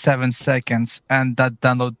after 7 seconds, and that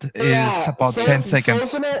download is about 10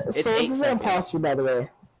 seconds. Source is an imposter, by the way.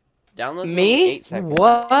 Downloads Me? only 8 seconds.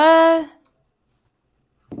 What?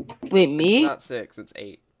 Wait, It's me? not 6, it's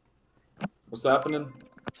 8. What's happening?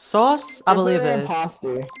 Sauce? I Source believe is an it.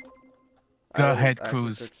 imposter. Go ahead,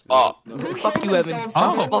 Cruz. Oh, Fuck you, Evan.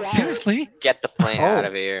 Oh, seriously? get the plant out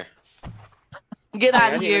of here. Get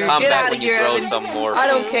out of here. Come Get back out of when you here, grow Evan. some more. I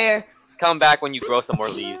don't care. Come back when you grow some more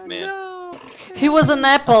leaves, man. He was an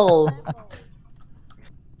apple.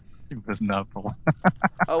 It was an apple.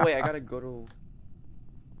 Oh wait, I gotta go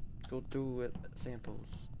do it, samples.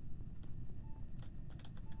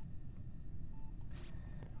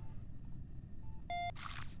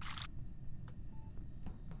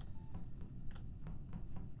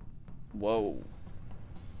 Whoa.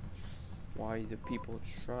 Why the people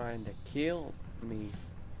trying to kill me?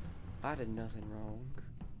 I did nothing wrong.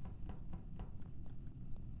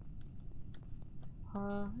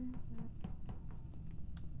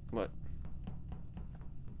 What?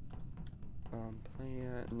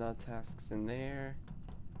 Plant, no tasks in there.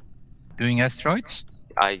 Doing asteroids?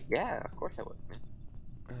 Yeah, of course I would, man.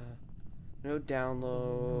 No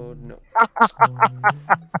download, no.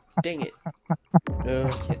 Dang it. I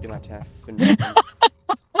can't do my tasks.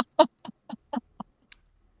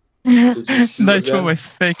 Nitro was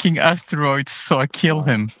faking asteroids, so I kill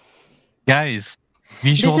him. Guys,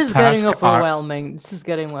 visual This is tasks getting overwhelming. This is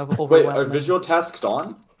getting overwhelming. Wait, are visual tasks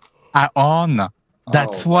on? are on.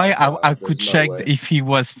 That's Oh why my God, I could there's no check way. if he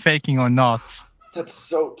was faking or not. That's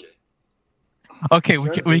so good. Okay, we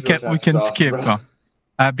Turn can visual tasks we can off, skip. bro.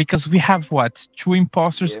 Because we have what, 2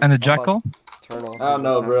 imposters and a jackal. I don't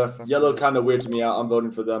know, bro. Yellow kind of weirds me out. I'm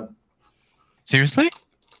voting for them. Seriously?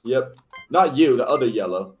 Yep. Not you, the other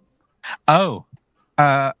yellow. Oh,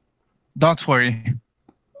 don't worry.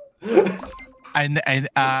 I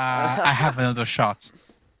have another shot.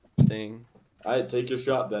 Thing. Alright, take your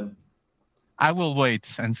shot then. I will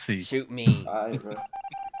wait and see. Shoot me. Alright, bro.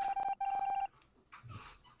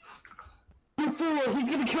 You fool!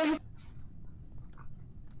 He's gonna kill you.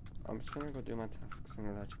 I'm just gonna go do my tasks in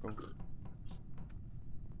electrical.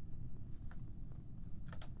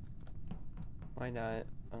 Why not?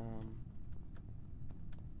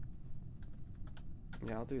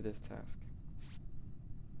 Yeah, I'll do this task.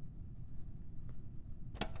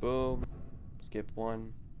 Boom. Skip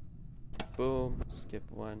 1. Boom. Skip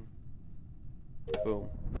 1. Boom.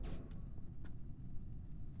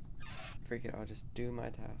 Freak it, I'll just do my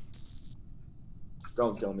tasks.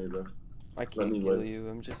 Don't kill me, bro. I Let can't me kill live. you,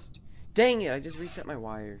 I'm just... Dang it, I just reset my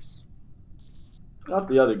wires. Not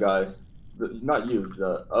the other guy. Not you,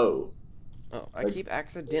 the... Oh. Oh, I keep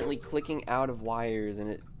accidentally clicking out of wires and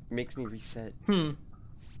it makes me reset.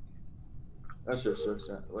 That's just so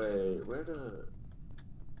sad. Wait, where the...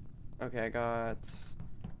 Okay, I got...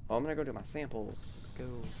 Oh, I'm gonna go do my samples. Let's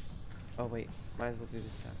go. Oh wait, might as well do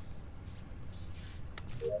this task.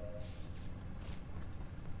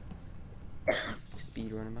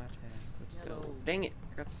 Speed running my task. Let's go. Dang it!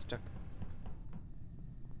 I got stuck.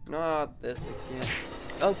 Not this again.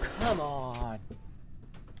 Oh, come on!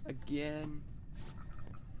 Again.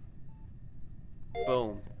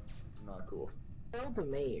 Boom. Not cool. Kill the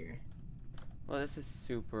mayor. Well, this is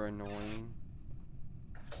super annoying.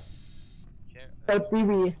 But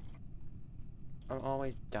BB. I'm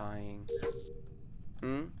always dying.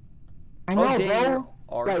 Hmm? I know, oh, dang, bro.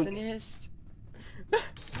 arsonist?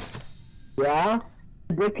 Yeah?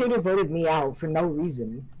 The dictator voted me out for no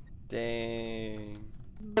reason. Dang.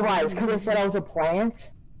 Why? It's because I said I was a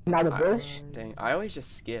plant, not a bush? Dang, I always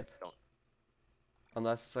just skip.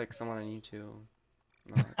 Unless it's like someone I need to.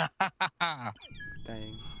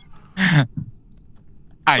 Dang.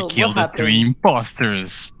 I killed the 3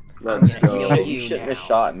 imposters. Let's go. You shouldn't have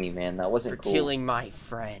shot me, man. That wasn't cool. Killing my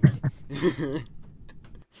friend.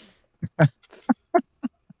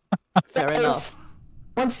 Fair enough.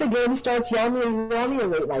 Once the game starts, y'all need to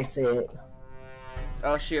rate my fit.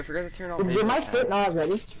 Oh shoot, I forgot to turn on Did my fit not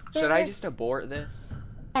register? Should I just abort this?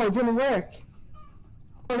 Oh, it didn't work.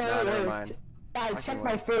 Oh, no, No, it never worked. mind. Guys, check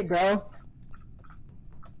my fit, bro.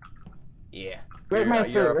 Yeah. Rate my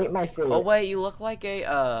fit, rate my fit. Oh wait, you look like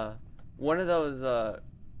a, one of those,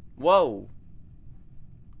 whoa.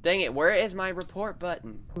 Dang it, where is my report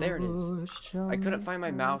button? There it is. I couldn't find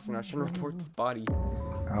my mouse and I was trying to report this body.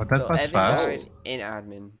 Oh, that was Evan fast. died in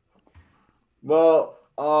admin. Well,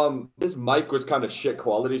 this mic was kind of shit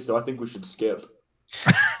quality, so I think we should skip.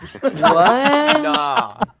 What?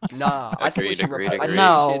 Nah. I think we should Agreed.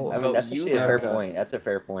 No. I mean, that's actually a fair point. That's a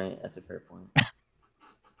fair point. That's a fair point.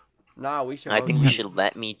 Nah, we should. I think you should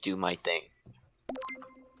let me do my thing.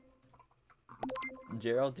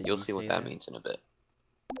 Gerald, did You'll you see what say that means in a bit.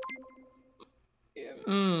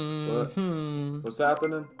 What's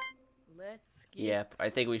happening? Yep, I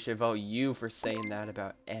think we should vote you for saying that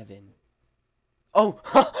about Evan. Oh,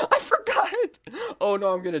 I forgot it! Oh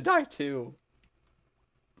no, I'm gonna die too.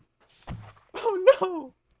 Oh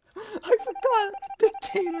no! I forgot!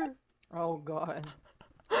 Dictator! Oh god.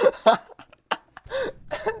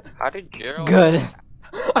 How did Gerald? Good.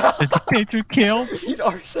 The dictator killed. He's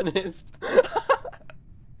arsonist.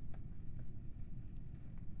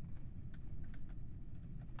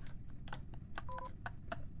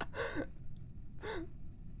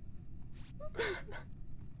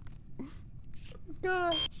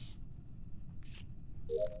 Gosh.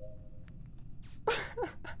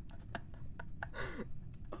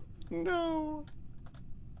 No.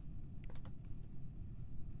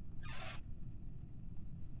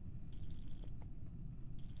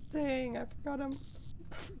 Dang, I forgot him.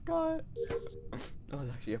 I forgot. That was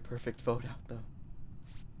actually a perfect vote out though.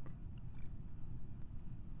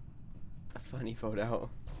 A funny vote out.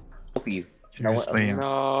 Help you. Seriously. No.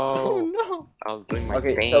 Oh no. I was doing my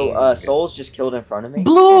Okay, thing. so Souls just killed in front of me.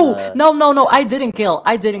 Blue! and, No, I didn't kill.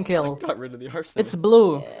 I didn't kill. Got rid of the arsonist. It's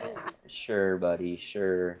blue. Yeah, sure, buddy,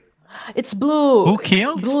 sure. It's blue. Who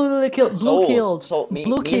killed? Blue killed. Blue killed.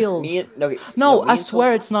 Blue killed. No, I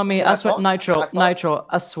swear it's not me. I swear, Nitro.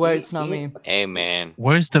 I swear it's not me. Hey man.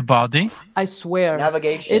 Where's the body? I swear.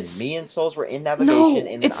 Navigation. It's... Me and Souls were in navigation. No, and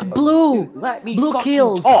then it's blue. Dude, let me Blue fucking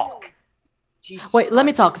killed. talk. Jesus Wait, let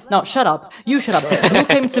me talk. No, shut up. You shut up. Blue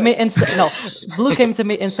came to me and said, no. Blue came to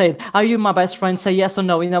me and said, "Are you my best friend?" Say yes or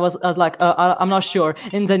no. And I was like, I'm not sure.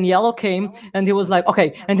 And then Yellow came and he was like,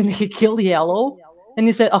 okay. And then he killed Yellow. And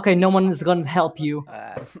he said, okay, no one is gonna help you.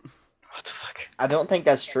 What the fuck? I don't think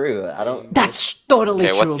that's true. I don't. That's totally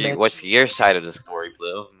true. What's your side of the story,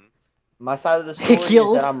 Blue? My side of the story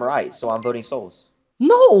is that I'm right, so I'm voting Souls.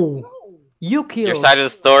 No, you killed. Your side of the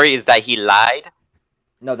story is that he lied.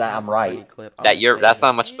 No, that I'm right. That's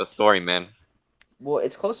not much of a story, man. Well,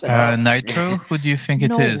 it's close enough. Nitro, who do you think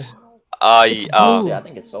it is? Yeah, I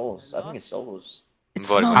think it's Souls. I think it's Souls.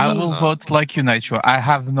 I will vote like you, Nitro. I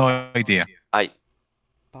have no idea.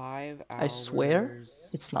 5 hours. I swear,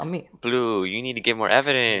 it's not me. Blue, you need to get more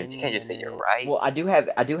evidence. You can't just say you're right. Well, I do have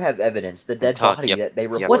evidence. The dead body that they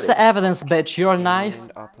reported. What's the evidence, bitch? Your knife?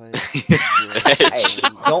 Hey,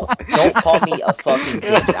 don't call me a fucking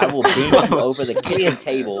bitch. I will bend you over the kitchen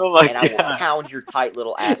table and I will pound your tight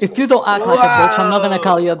little ass. If you don't act like a bitch, I'm not gonna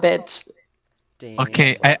call you a bitch.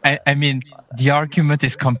 Okay, I mean, the argument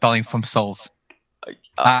is compelling from Souls.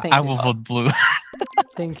 I will vote Blue.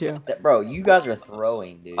 Thank you. Bro, you guys are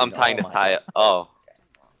throwing, dude. I'm tying this tie up.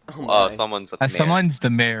 Oh, someone's the mayor. Someone's the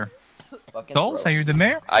mayor. Souls, are you the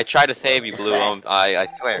mayor? I try to save you, Blue. I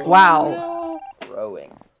swear. Wow.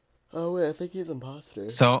 Throwing. Oh wait, I think he's imposter.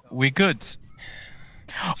 So we good.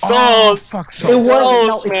 Souls! Oh, fuck Souls. It was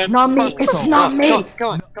no, it's not me. It's not me.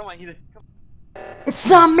 Come on. It's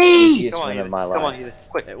not me! Come on, Come on, Ethan.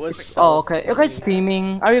 Quick. It was. Oh, okay. You guys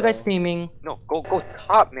teaming? Are you guys teaming? No, go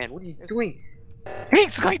top, man. What are you doing?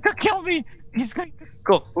 He's going to kill me! He's going to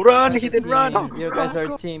go run, Ethan, run! You guys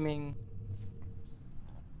are teaming.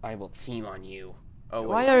 I will team on you. Oh,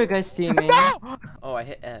 why are you guys teaming? No! Oh, I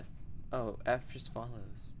hit F. Oh, F just follows.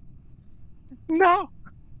 No!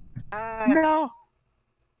 No!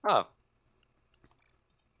 Oh.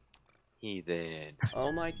 Ethan.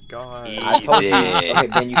 Oh my god. Okay,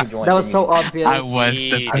 Ben, you can join. That was so obvious. I was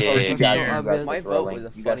the My vote was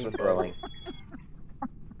a funny vote.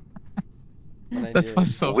 That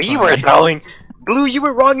was so We funny. were throwing. Blue, you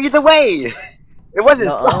were wrong either way. It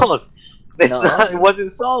wasn't Souls. It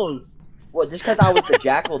wasn't Souls. Well, just because I was the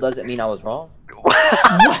jackal doesn't mean I was wrong.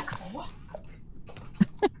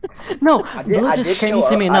 No, I Blue just came kill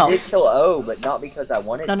to me. O. No, I did kill O, but not because I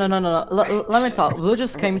wanted to. No. Let me talk. Blue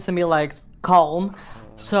just came to me like calm.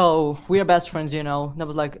 So we are best friends, you know. And I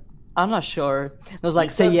was like, I'm not sure. And I was like,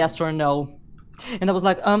 say yes or no. And I was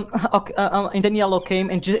like, okay, and then Yellow came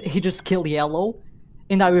and he just killed Yellow.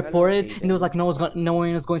 And I reported, and it was like, no one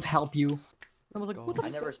is going to help you. And I was like, what the I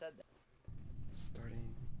never said that.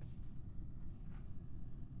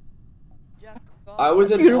 I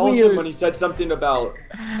was involved him when he said something about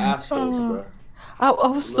assholes, bro. I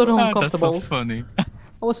was totally uncomfortable. That's so funny. I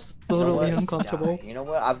was totally uncomfortable. You know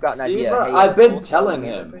what? I've got an See, idea. bro, Hey, I've been telling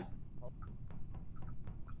him.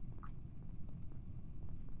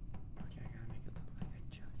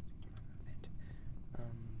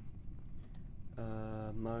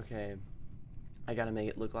 Okay. I gotta make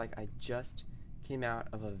it look like I just came out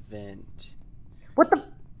of a vent. What the?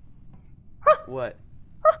 What?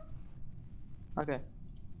 Okay.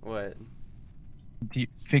 What? He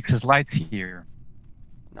fixes lights here.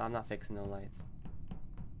 No, I'm not fixing no lights.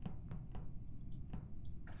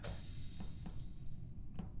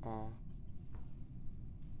 Oh.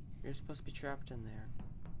 You're supposed to be trapped in there.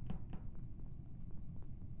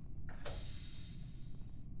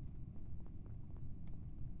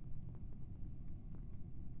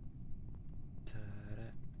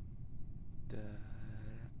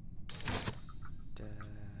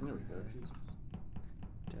 There we go.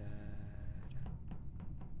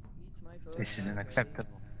 This is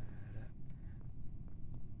unacceptable.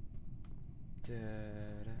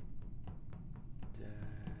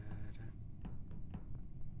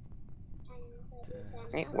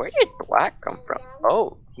 Hey, where did Black come from?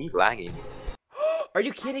 Oh, he's lagging. Are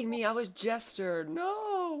you kidding me? I was Jester.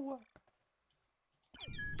 No.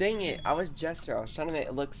 Dang it! I was Jester. I was trying to make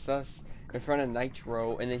it look sus in front of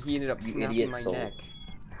Nitro, and then he ended up snapping my neck.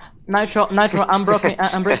 Nitro, I'm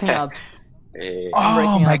breaking up.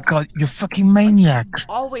 Oh my god, you fucking maniac!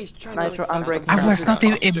 Always trying Nitro, to. I'm breaking I was not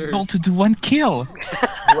even able to do one kill.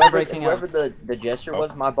 Whoever the jester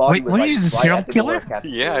was, my body Wait, was were like you the right serial at the door of killer?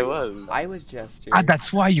 cafeteria. Yeah, I was. I was Jester. Ah,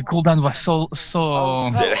 that's why your cooldown was so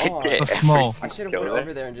small. I should have went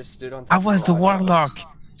over there and just stood on top. I was the warlock,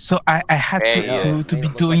 so I had to be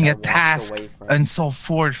doing a task and so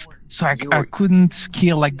forth, so I couldn't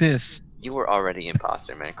kill like this. You were already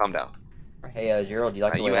imposter, man. Calm down. Hey, Gerald, do you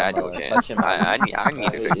like the You way had I'm no chance. touching my... I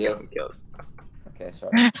need to get some kills. Okay,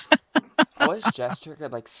 sorry. What if Jester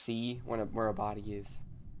could like see where a body is?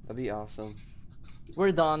 That'd be awesome.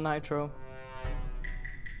 We're done, Nitro.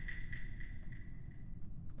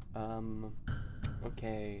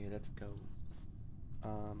 Okay, let's go.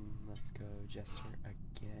 Let's go Jester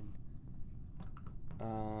again.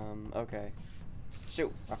 Okay.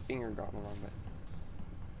 Shoot, my finger got in the wrong button.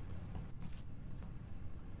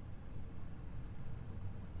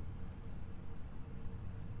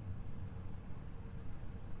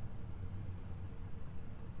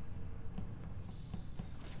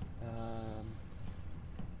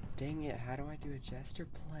 Dang it, how do I do a Jester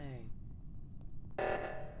play?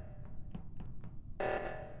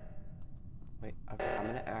 Wait, okay, I'm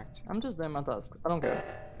gonna act. I'm just doing my task. I don't care.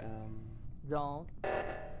 Don't.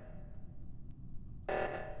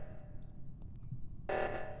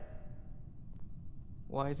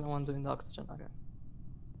 Why is no one doing the oxygen? Okay.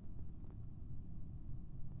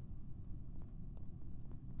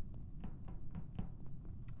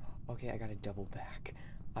 Okay, I gotta double back.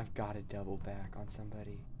 I've gotta double back on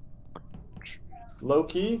somebody. Low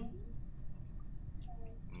key?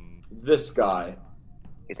 This guy.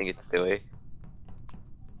 You think it's Stewie?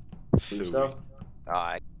 So?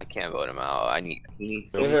 I can't vote him out. He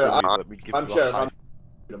needs to. Here, I'm sheriff.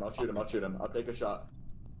 I'll shoot him. I'll take a shot.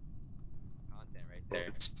 There.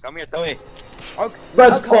 Come here, Stewie. Okay,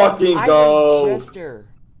 Let's fucking go.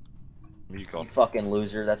 You fucking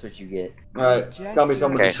loser. That's what you get. Alright, got me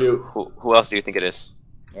someone to shoot. Who else do you think it is?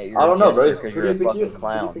 Yeah, you're I don't know, bro. Because you're a fucking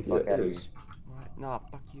clown. Fuck out of here. Nah,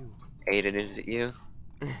 fuck you. Aiden, is it you?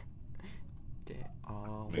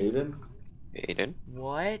 Aiden? Aiden?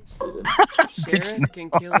 What? It's Sheriff can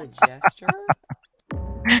kill a jester?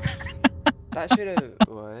 That should have.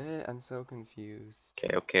 What? I'm so confused.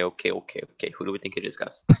 Okay. Who do we think it is,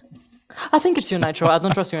 guys? I think it's you, Nitro. I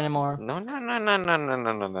don't trust you anymore. No.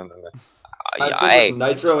 I think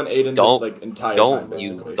Nitro and Aiden this like entire time,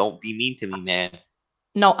 basically. Don't be mean to me, man.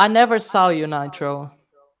 No, I never saw you, Nitro.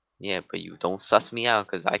 Yeah, but you don't suss me out,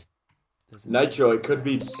 cause Nitro, it could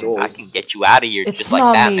be Souls. I can get you out of here It's just like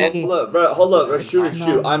not that, me. man. Hold up, bro.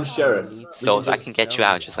 Shoot. I'm Sheriff. Souls, I can get you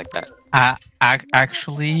out just like that.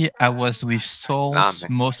 Actually, I was with Souls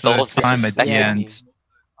man. most Souls of the time at the disrespected end.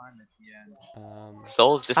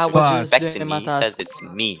 Souls I was just disrespected doing me. my He says tasks. it's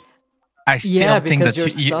me. I still Yeah, think because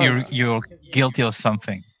that you're sus. you're guilty of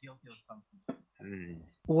something.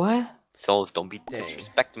 What? Souls, don't be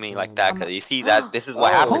disrespecting me like that, cause you see that this is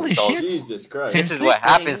what happens, Holy Souls. shit. Jesus Christ. This is what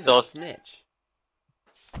happens, Souls. Snitch.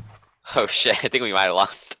 Oh shit, I think we might have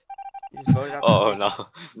lost. You just voted out Oh the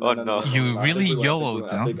no. No, You I really think we- YOLO'd,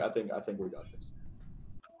 huh? I think we got this.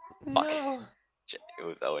 No. Shit, it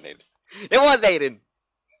was Owen Aiden. It was Aiden!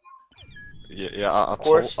 Yeah, I Of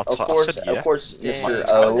course, said yeah. of course, Damn. Mr.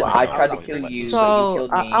 O. I tried to kill you, but you So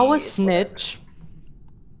killed me. I was It's whatever. snitch.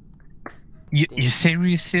 You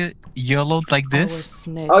seriously YOLO'd like I was this?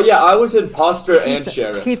 snitch. Oh yeah, I was imposter and Ethan,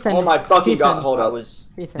 sheriff. Ethan, Oh my fucking god, Ethan. hold I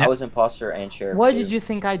up. was imposter and sheriff. What too. did you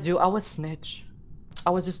think I do? I was snitch. I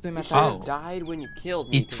was just doing my You should have tasks. died when you killed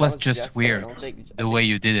me. It 'cause I was just Jester. weird, I don't think- the way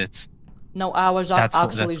you did it. No, I was That's what-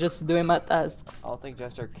 actually just doing my tasks. I don't think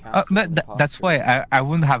Jester counts. But that's why I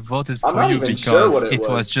wouldn't have voted I'm for not you even because sure what it was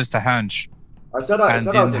was. just a hunch. I said I and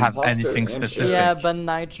was didn't have imposter anything and specific. Yeah, but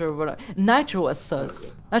Nitro was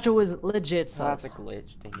sus. Nitro was legit Oh, that's a sus.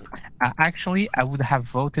 glitch. Dang it. Actually, I would have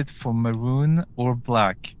voted for Maroon or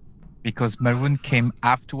Black, because Maroon came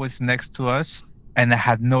afterwards next to us, and I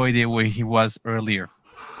had no idea where he was earlier.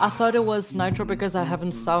 I thought it was Nitro because I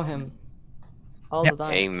haven't saw him all the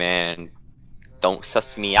time. Hey man, don't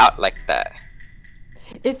suss me out like that.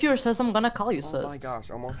 If you're sus, I'm gonna call you sus. Oh my gosh,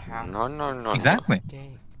 almost half. No. Exactly.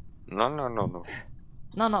 Dang. No.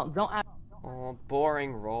 No, don't ask. Oh,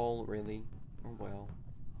 boring roll, really. Oh well.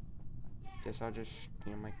 Guess I'll just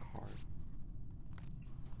steal my card.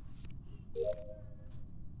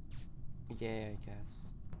 Yeah, I guess.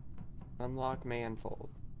 Unlock may unfold.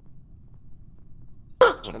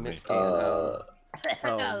 The mixed Well,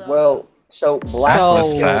 So Black So-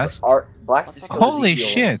 just killed Black just killed Holy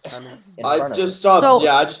Ezekiel shit! in I front of just us. saw So,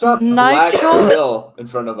 I just saw Black Nitro- kill in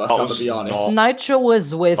front of us, That I'm was gonna be honest. not- Nitro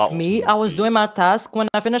was with That was me. not I was me. doing my task. When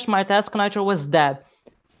I finished my task, Nitro was dead.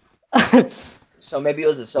 So maybe it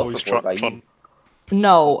was a Always self-report by try- you.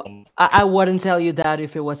 No, I wouldn't tell you that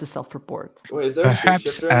if it was a self-report. Wait, is there a Perhaps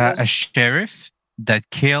shapeshifter in a this? sheriff that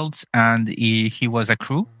killed and he was a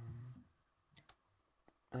crew?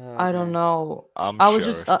 I don't know. I'm I was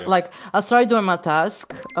sheriff, just yeah. like I started doing my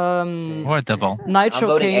task. Or a double? I'm Nitro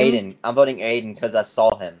voting came. Aiden. I'm voting Aiden because I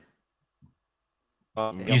saw him.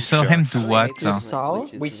 You saw him do what? You saw?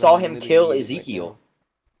 We saw him kill Ezekiel.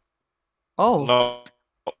 Oh. No.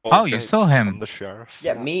 Oh, you saw him. I'm the sheriff.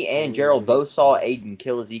 Yeah, me and Gerald both saw Aiden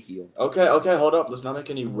kill Ezekiel. Okay, hold up. Let's not make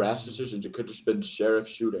any rash decisions. It could just been sheriff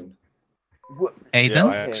shooting.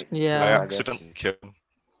 Aiden? Yeah. I accidentally killed him.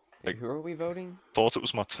 Like, who are we voting? thought it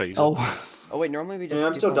was my taser. Oh wait, normally we just. Yeah,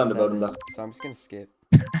 I'm skip still on down to vote 7, though. So I'm just gonna skip.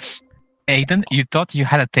 Aiden, you thought you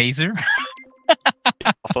had a taser?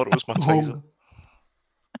 I thought it was my taser.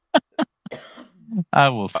 I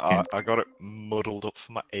will skip. I got it muddled up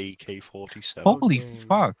for my AK-47. Holy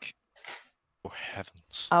fuck. Oh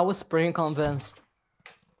heavens. I was pretty convinced.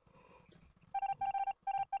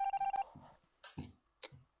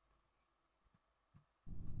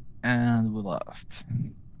 And we lost.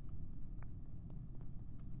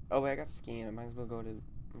 Oh wait, I got scanned. I might as well go to.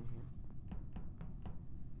 Mhm.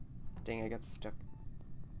 Dang, I got stuck.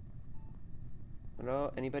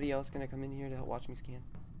 Hello, anybody else gonna come in here to help watch me scan?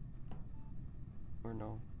 Or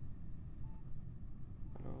no?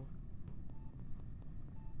 Hello?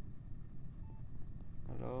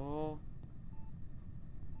 Hello?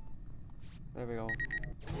 There we go.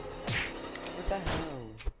 What the hell?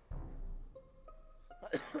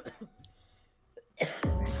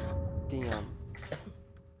 Damn.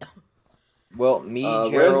 Well, me, Where's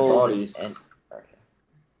Gerald, Body? and okay.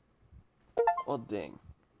 Oh dang.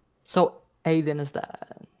 So Aiden is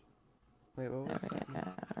dead. Wait, what was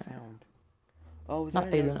that sound? Oh, was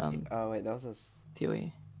Not that a Aiden, notification? Oh wait, that was a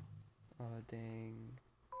Theory. oh dang.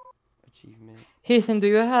 Achievement. Ethan, do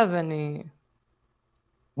you have any?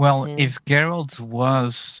 Well, Yeah. if Geralt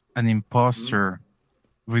was an imposter,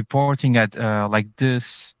 reporting at like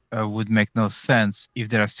this would make no sense if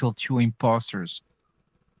there are still 2 imposters.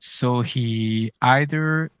 So he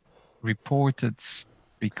either reported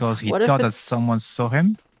because he What if thought that it's someone saw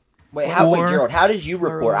him. Wait, Or- Gerald, how did you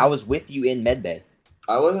report? Maroon. I was with you in medbay.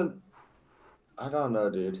 I wasn't. I don't know,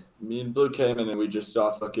 dude. Me and Blue came in and we just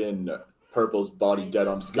saw fucking Purple's body dead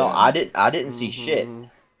on scan. No, I didn't see shit.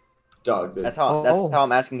 Dog, That's how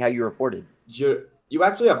I'm asking how you reported. You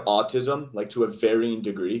actually have autism, like to a varying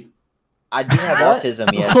degree. I do have autism,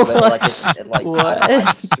 yes, but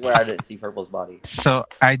I swear I didn't see Purple's body. So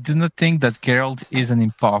I do not think that Gerald is an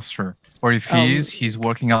imposter, or if he is, he's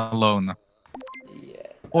working alone.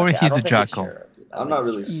 Or Okay, I he's don't the think it's jackal. Gerald. I'm not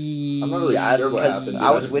really sure what happened.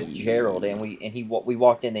 I was with Gerald and we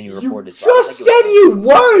walked in and he reported. Just said you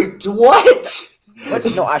weren't. What? But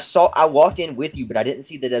no, I walked in with you, but I didn't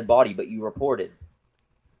see the dead body. But you reported.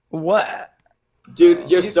 What?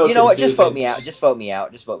 Dude, you're so. You know what? Just vote me out. Just vote me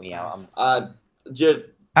out. Just vote me out.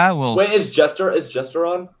 I will. Wait, is Jester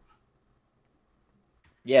on?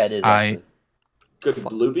 Yeah, it is. Actually. Could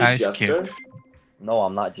Blue be I Jester? skip. No,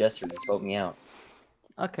 I'm not Jester. Just vote me out.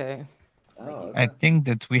 Okay. Oh, I think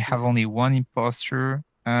that we have only one imposter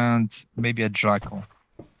and maybe a jackal.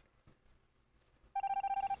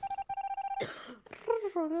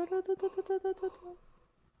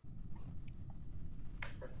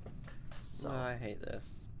 Oh, I hate this.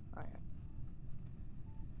 Got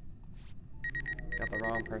the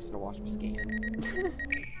wrong person to watch me scan.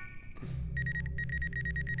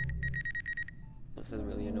 This is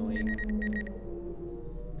really annoying.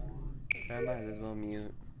 I might as well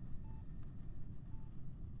mute.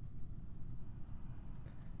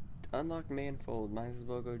 Unlock manifold, might as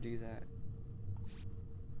well go do that.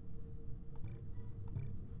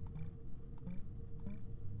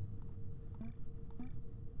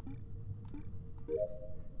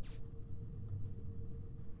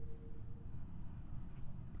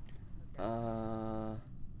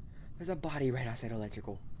 There's a body right outside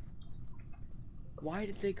electrical. Why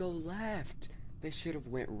did they go left? They should have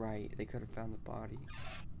went right. They could have found the body.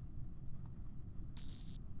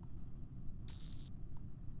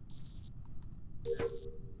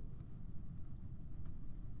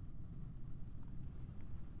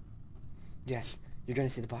 Yes, you're gonna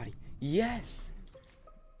see the body. Yes!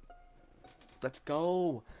 Let's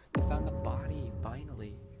go! They found the body,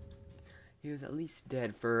 finally. He was at least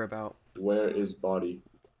dead for about... Where is body?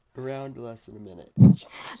 Around less than a minute.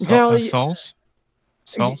 Souls?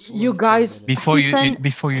 You guys... Before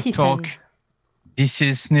you talk, this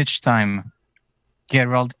is snitch time.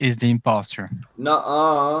 Gerald is the imposter.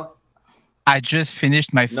 Nuh-uh. I just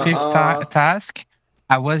finished my fifth task.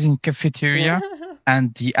 I was in cafeteria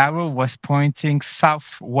and the arrow was pointing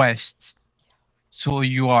southwest. So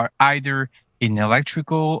you are either in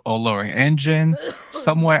electrical or lower engine,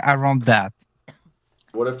 somewhere around that.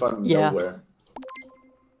 What if I'm nowhere?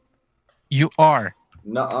 You are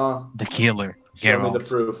the killer, Show Gerald. me the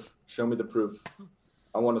proof. Show me the proof.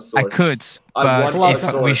 I want a source. I could, but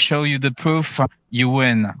if we show you the proof, you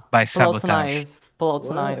win by sabotage. Pull out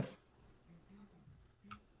the knife.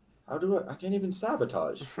 How do I can't even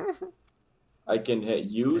sabotage. I can hit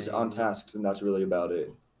use on tasks and that's really about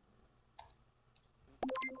it.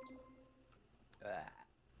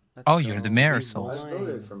 Oh, you're the mayor, Souls. I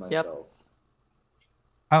voted for myself.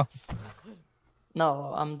 Oh.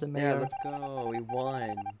 No, I'm the mayor. Yeah, let's go. We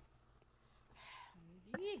won.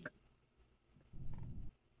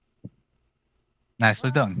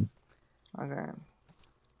 Nicely done. Okay.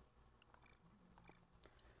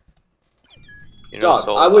 You know, Dog,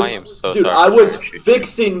 Soul, I am so dude, sorry. I was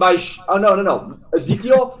fixing my oh no.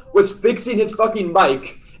 Ezekiel was fixing his fucking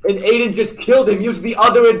mic and Aiden just killed him using the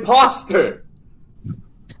other imposter.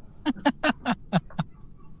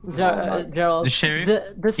 Gerald, The sheriff? the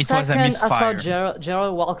It was a second I saw misfire.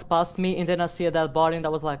 Gerald walk past me and then I see that body and I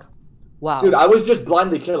was like, wow. Dude, I was just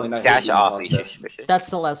blindly killing. I Dash hate off, the you imposter. suspicious. That's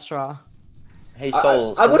the last straw. Hey,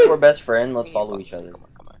 Soul, I since would've- we're best friends, let's follow each other.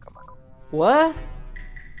 What?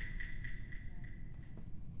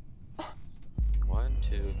 1,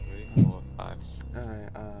 2, 3, 4, 5, 6. Alright,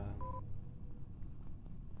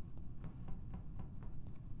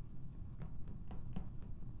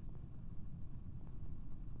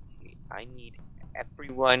 I need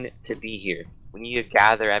everyone to be here. We need to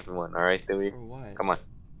gather everyone, alright, Billy? For what? Come on.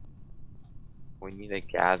 We need to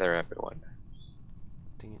gather everyone.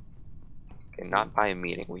 Dang it. Okay, not by a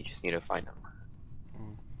meeting, we just need to find them.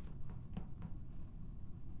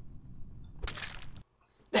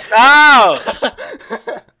 No!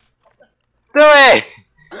 Do it!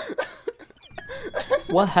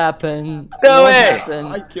 What happened? No What way! happened?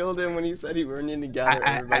 I killed him when he said we were needing to gather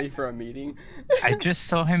everybody for a meeting. I just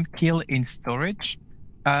saw him kill in storage.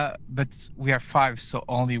 But we are 5, so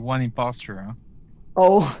only 1 imposter. Huh?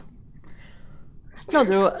 Oh. No,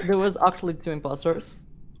 there was actually 2 imposters.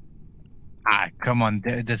 Ah, come on,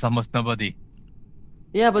 there's almost nobody.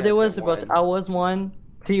 Yeah, but there was so supposed. one. I was one.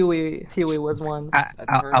 Tiwi was one.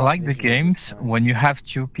 I like the games when you have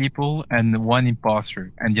 2 people and 1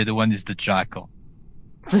 imposter, and the other one is the jackal.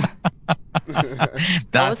 I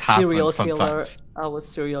was serial happens killer. sometimes. I was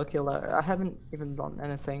serial killer. I haven't even done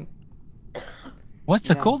anything. What's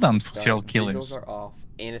the cooldown for serial Vigils killers? are off,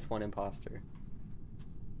 and it's 1 imposter.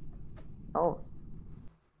 Oh,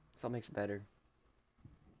 So it makes it better.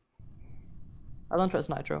 I don't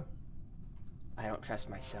trust Nitro. I don't trust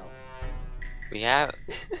myself. Yeah.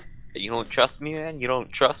 You don't trust me, man? You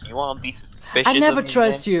don't trust me? You want to be suspicious I never of me,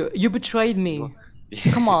 trust man? you. You betrayed me.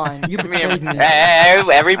 Come on, you Come here, betrayed me. Hey,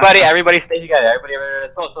 everybody stay together. Everybody,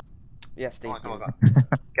 so. Yeah, stay Come on.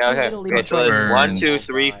 together. Okay, so there's 1, 2,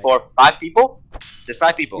 3, 4, 5 people? There's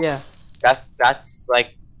 5 people. Yeah. That's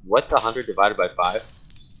like, what's 100 divided by 5?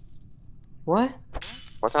 What?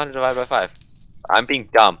 What's 100 divided by 5? I'm being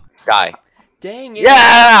dumb. Die. Dang it!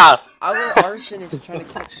 Yeah! Our arson is trying to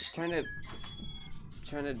put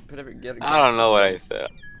I don't know what I said.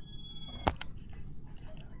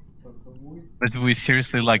 But we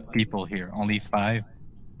seriously like people here, only 5.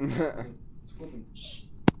 Time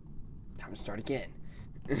to start again.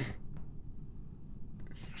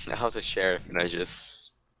 I was a sheriff and I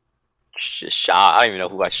just shot. I don't even know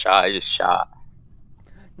who I shot. I just shot.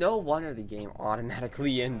 No wonder the game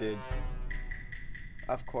automatically ended.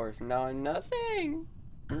 Of course, no, nothing.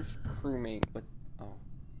 Where's crewmate? What? Oh,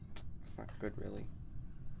 that's not good, really.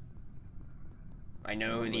 I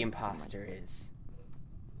know who the imposter is.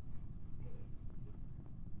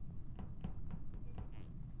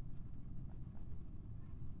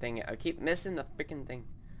 Dang it! I keep missing the freaking thing.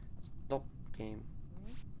 Stop game.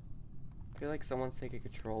 I feel like someone's taking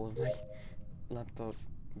control of my laptop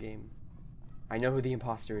game. I know who the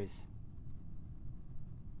imposter is.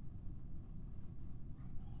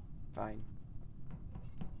 Fine.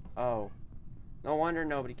 Oh. No wonder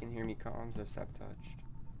nobody can hear me. Comms are sabotaged.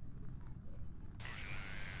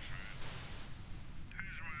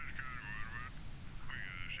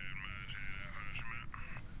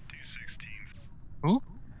 Who?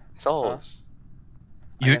 Souls.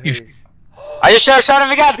 You I just shot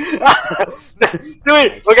him again! Do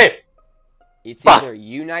it! Okay! It's either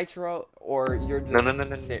you, Nitro, or you're just No.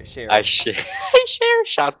 Sheriff. I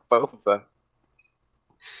shot both of them.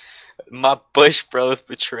 My bush bros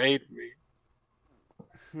betrayed me.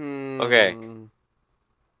 Okay.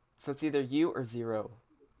 So it's either you or Zero,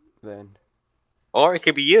 then. Or it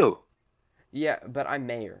could be you. Yeah, but I'm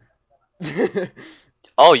mayor.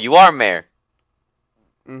 Oh, you are mayor.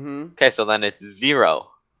 Mm-hmm. Okay, so then it's 0.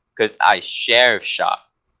 Because I sheriff shot.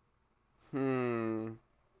 Hmm.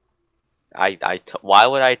 Why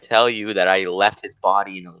would I tell you that I left his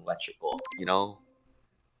body in electrical, you know?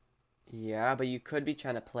 Yeah, but you could be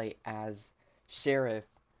trying to play as Sheriff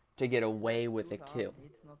to get away with a kill.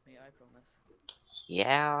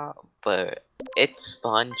 Yeah, but it's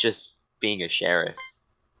fun just being a sheriff.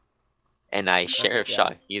 And I sheriff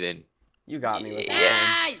shot Heathen. You got me with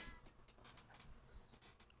that.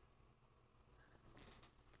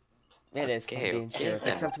 Yeah. It is fun being Sheriff,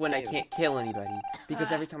 except when I can't kill anybody.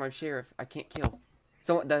 Because every time I'm Sheriff, I can't kill.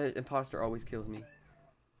 So the imposter always kills me.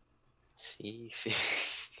 See.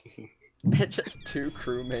 It's just 2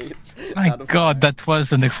 crewmates. My God, that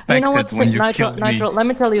was unexpected. You know what, when you Nitro, killed me. Nitro, let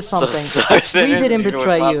me tell you something. We didn't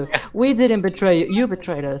betray you. We didn't betray you. You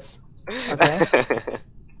betrayed us. Okay?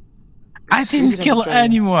 I didn't kill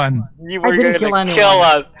anyone. You were gonna kill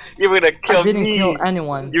us. You were gonna kill me. I didn't kill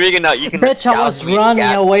anyone. You were gonna Bitch, I was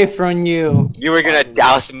running away from you. You were gonna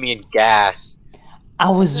douse me in gas. I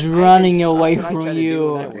was running away from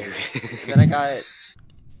you. Then I got it.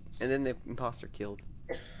 And then the imposter killed.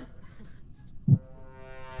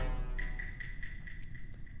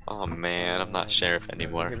 Oh man, I'm not sheriff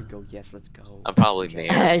anymore. Here we go. Yes, let's go. I'm probably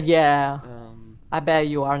mayor. Yeah. I bet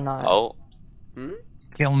you are not. Oh.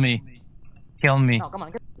 Kill me. Kill me. No, come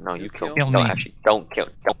on. No, you kill me. No, actually, don't kill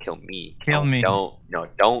me. Kill me. Don't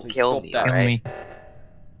kill me. Kill right? me.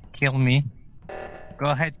 Kill me. Go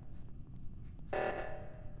ahead.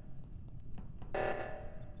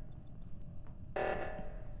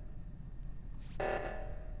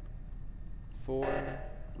 Four,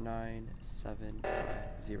 9, 7, 5,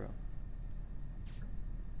 0.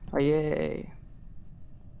 Oh, yay.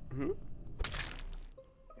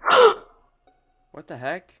 What the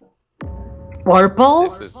heck? Purple?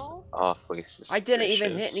 This is Awfully suspicious. I didn't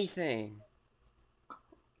even hit anything.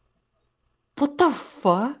 What the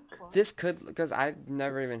fuck? This could, because I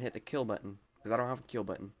never even hit the kill button, because I don't have a kill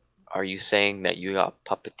button. Are you saying that you got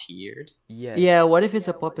puppeteered? Yes. Yeah, what if it's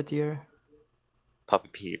a puppeteer?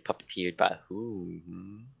 Puppeteered by who?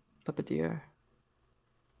 Puppeteer.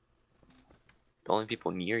 The only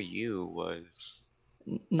people near you was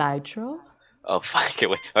Nitro? Oh fuck it!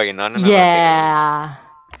 Wait. Okay, no. Yeah.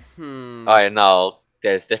 Alright, no.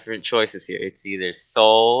 There's different choices here. It's either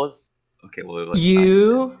souls. Okay, wait.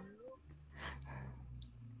 You?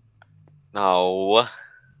 No.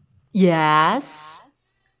 Yes.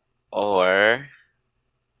 Or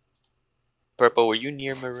Purple. Were you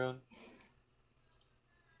near Maroon?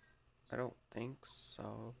 I don't think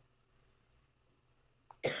so.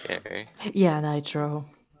 Okay. Yeah, Nitro.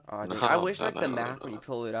 Dude, I wish like the map when you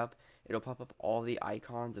pull it up, it'll pop up all the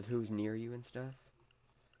icons of who's near you and stuff.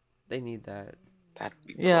 They need that. That'd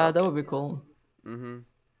be Yeah, that would be cool.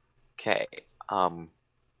 Okay.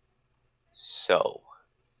 So.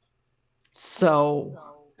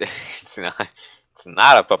 it's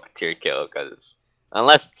not a puppeteer kill because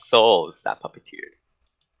unless it's souls that puppeteered.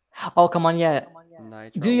 Oh, come on, yeah.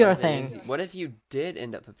 Nitro, Do your thing. What if you did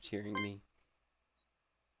end up puppeteering me?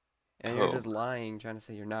 And you're just lying, trying to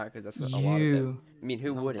say you're not, because that's what a lot of them. I mean,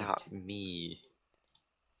 who wouldn't? Not me.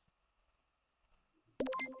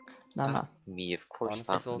 No. Me, of course.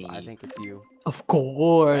 Honestly, not Souls, me. I think it's you. Of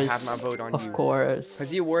course. I have my vote on you. Of course.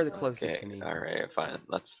 Because you were the closest to me. All right, fine.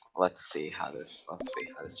 Let's see how this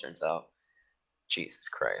turns out. Jesus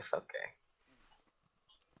Christ. Okay.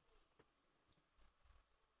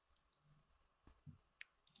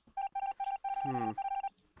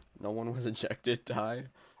 No one was ejected. Die.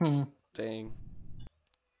 Dang.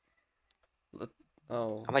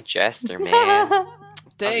 Oh. I'm a jester, man.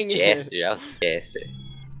 Dang I was a jester.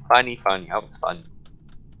 Funny. I was funny.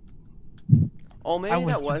 Oh, maybe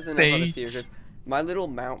that wasn't a puppeteer, because my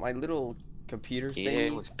little computer thing.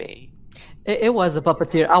 It was bait. It was a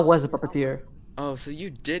puppeteer. I was a puppeteer. Oh, so you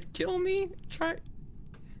did kill me?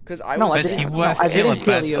 Because I I didn't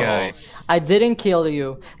kill you. I didn't kill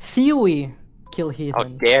you. Theory kill Heathen. How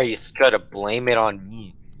dare you try to blame it on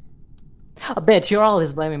me? I bet you're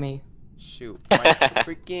always blaming me. Shoot, my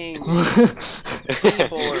freaking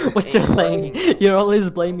keyboard. What you're saying? You're always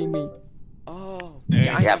blaming me. Oh.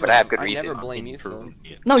 Yeah, but I have good reason. I never blame you, so.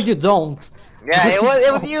 No, you don't. Yeah, it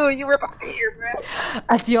was you. You were here, man.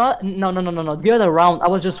 At the no. The other round, I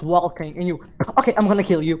was just walking, and you. Okay, I'm gonna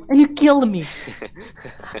kill you, and you killed me.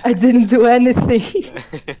 I didn't do anything.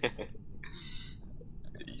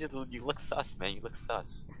 You look sus, man. You look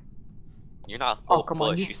sus. You're not full come push.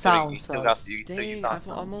 on, you still sound got sus.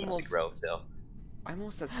 I'm almost growth still. I'm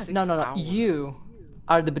almost at 6 No. hours. You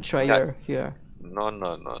are the betrayer here. No.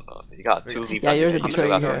 You got 2 leaves. Yeah, you're the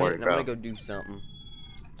betrayer betrayer. I'm gonna go do something.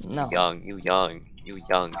 No. You young.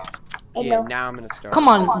 Yeah, now I'm gonna start. Come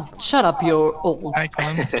on, shut up, you're old. I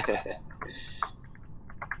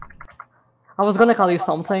was gonna call you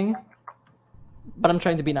something, but I'm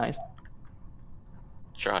trying to be nice.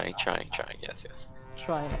 Trying. Yes.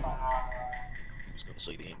 Trying. I'm just gonna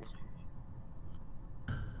see the angle.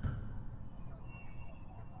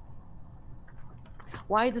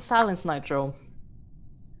 Why the silence, Nitro?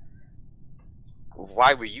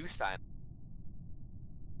 Why were you silent?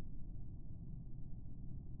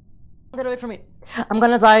 Get away from me. I'm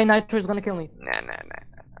gonna die. Nitro's gonna kill me. Nah.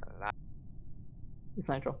 It's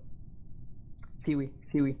Nitro. Seaweed.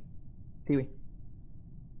 It's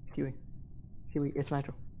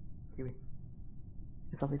Nitro. Seaweed.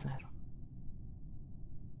 It's always Nitro.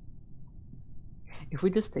 If we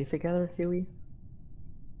just stay together, Seaweed.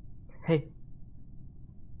 Hey.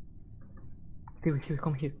 Seaweed,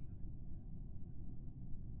 come here.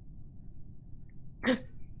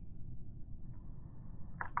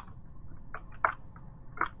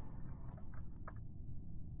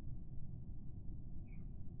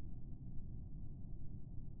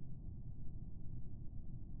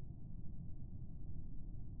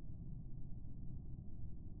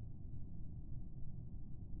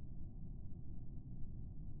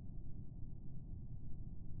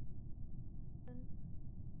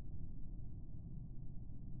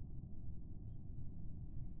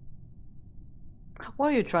 What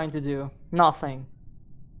are you trying to do? Nothing.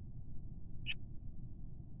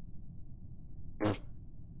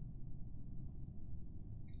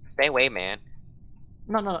 Stay away, man.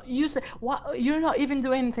 No. You say what? You're not even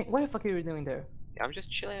doing anything. What the fuck are you doing there? I'm just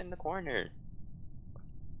chilling in the corner.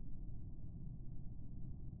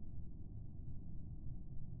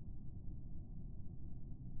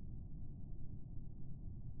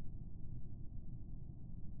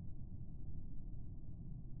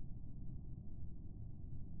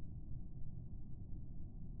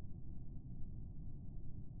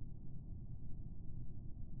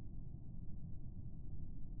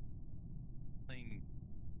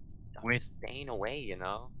 I'm just staying away, you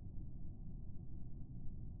know.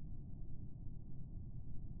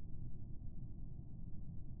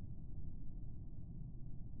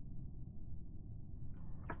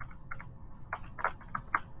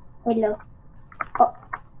 Hello. Oh.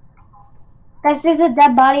 Guys, there's a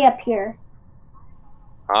dead body up here.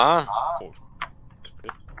 Huh?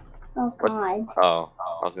 Oh What's? god. Oh,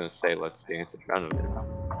 I was gonna say let's dance in front of it.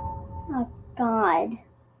 Oh god.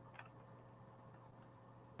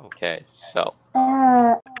 Okay, so.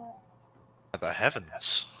 The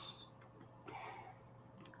heavens.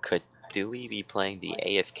 Could Dewey be playing the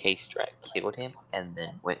AFK strat, killed him, and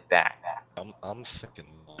then went back? I'm thinking.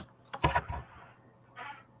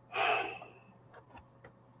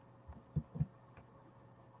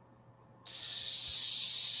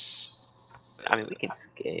 I mean, we can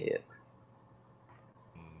skip.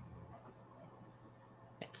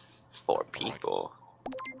 It's 4 people.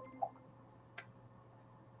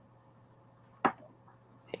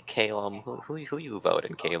 Hey, Calum, who you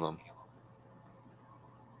voting, Calum?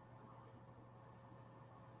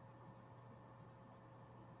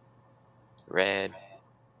 Red.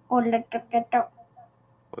 Who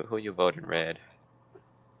you voting, Red?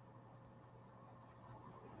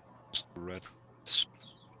 Red.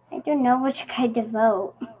 I don't know which guy to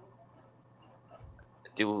vote.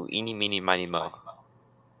 Do eeny, meeny, miny, mo.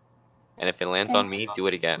 And if it lands Okay. on me, do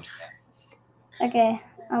it again. Okay.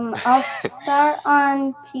 I'll start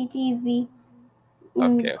on TTV.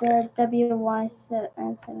 Okay, The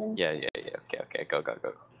WY7. Yeah. Okay. Go.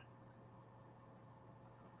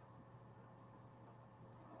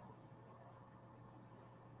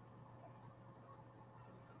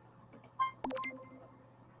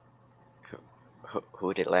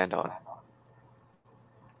 Who did it land on?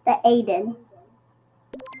 The Aiden.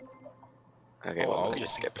 Okay, well, Oh, I you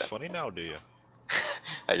just think skipped it's it. funny now, do you?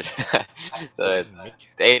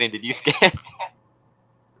 Aiden, did you scan?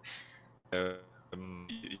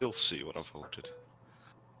 You'll see what I voted.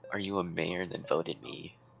 Are you a mayor that voted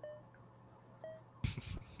me?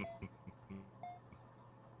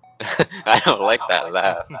 I don't like that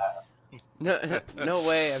laugh. No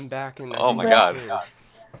way, I'm back in the Oh my god.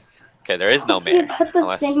 Okay, there is no mayor.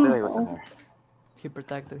 Unless there was a mayor. He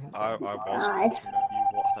protected himself. I was voting you.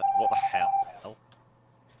 What the hell?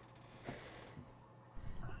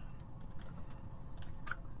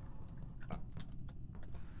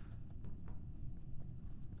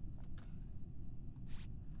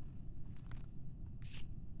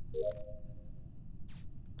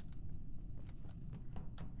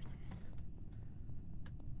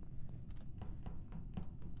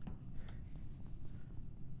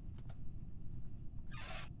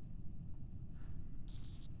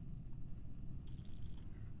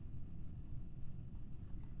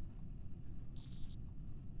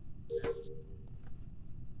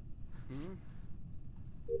 Hmm?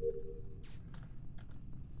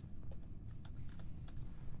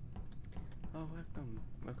 Oh, welcome.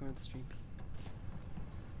 Welcome to the stream.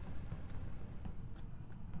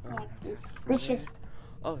 Suspicious.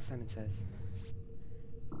 Oh, Simon Says.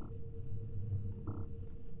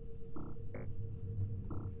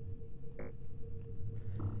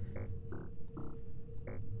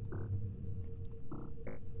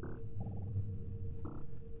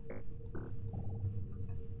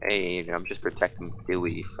 Hey, I'm just protecting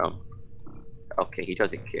Dewey from... Okay, he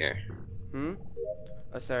doesn't care. Hmm?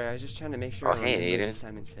 Oh, sorry, I was just trying to make sure Oh, I hey, remembered Aiden. what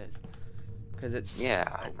Simon Says. Because it's... Yeah,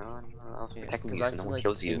 I know, I was protecting you I so just no one like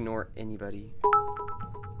kills you. ignore anybody.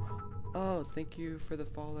 Oh, thank you for the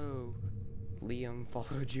follow. Liam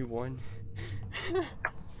followed you one.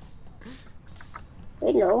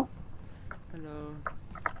 Hello. Hello.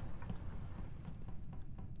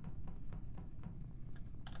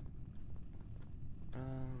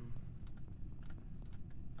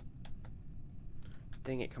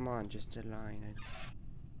 Dang it, come on, just a line.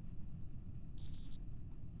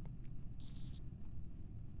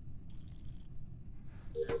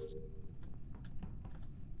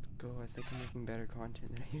 Go, I think I'm making better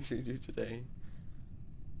content than I usually do today.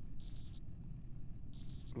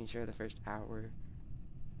 I mean, sure, the first hour,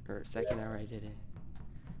 or second hour I did it.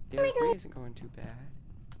 The other 3 isn't going too bad.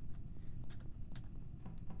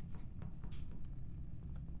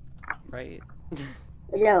 Right?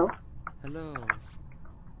 Hello. Hello.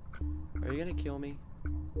 Are you gonna kill me?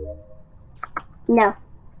 No.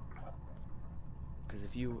 Because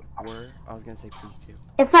if you were, I was gonna say please do.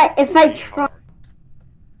 If I try,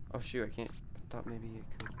 Oh shoot, I can't. I thought maybe it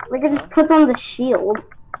could. we could just put on the shield.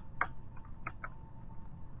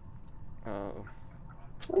 Oh.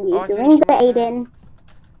 What are you doing, Aiden?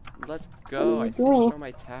 Let's What go. are I you finished doing? all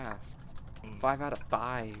my tasks. 5 out of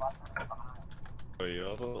 5. Oh,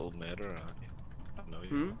 you're the little murderer, aren't you? I know you.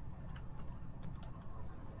 Hmm?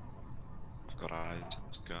 I've got eyes in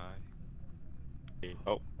the sky.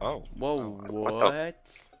 Oh. Whoa, Oh, what?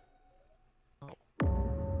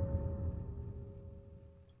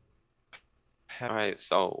 Alright,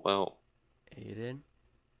 so, well. Aiden?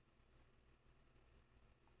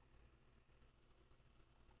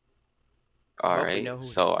 Alright,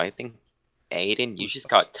 so I think, Aiden, you just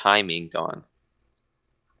got timinged on.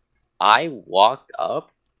 I walked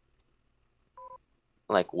up,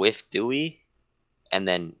 like, with Dewey, and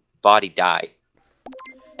then Body died.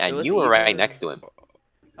 And you were right next to him.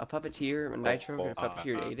 A puppeteer, Nitro could have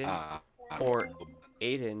puppeteered Aiden, or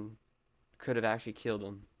Aiden could have actually killed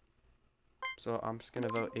him. So I'm just gonna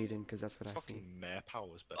vote Aiden because that's what I see. mayor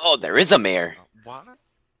powers, but Oh, there is a mayor. what?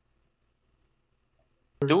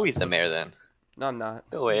 Dewey's the mayor then. No, I'm not.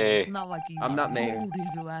 No way. It's not like you I'm not mayor. voted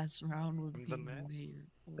the last round with the mayor.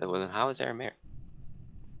 Well, then how is there a mayor?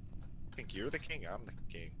 I think you're the king, I'm the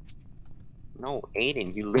king. No,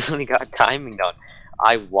 Aiden, you literally got timinged on.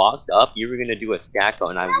 I walked up, you were gonna do a stack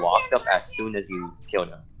and I walked up as soon as you killed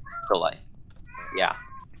him. So like, yeah.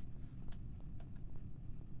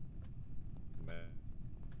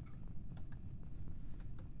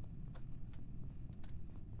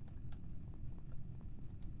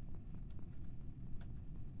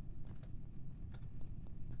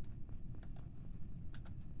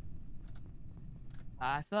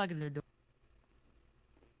 I feel like they're doing.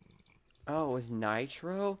 Oh, it was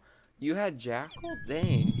Nitro? You had Jackal?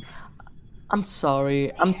 Dang. I'm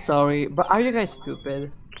sorry, but are you guys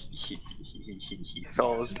stupid?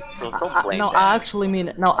 So don't blame No, that. I actually mean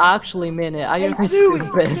it. No, I actually mean it. Are you guys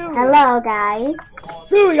stupid? Hello, guys.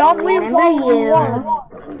 Suey, I'm I leaving remember you. you.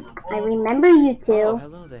 I remember you two. Oh,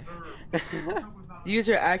 hello there. These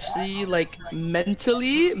are actually like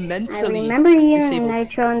mentally. I remember you and disabled.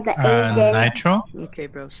 Nitro and the AJ. Nitro? Okay,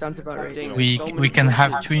 bro, sounds about right. We can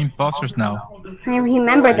have 2 imposters now. I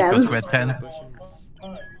remember Because them. we're 10.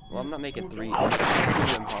 Well, I'm not making 3. I'm making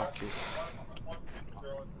 2 imposters.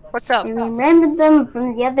 What's up? I remember them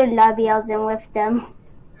from the other lobby I was in with them.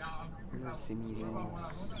 Emergency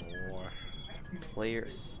meetings. Player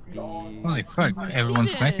speed. Holy fuck,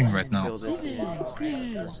 everyone's fighting right now.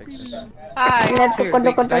 Hi. Here, wait,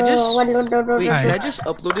 can I just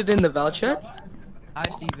upload it in the Val chat? Hi,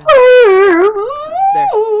 Steven.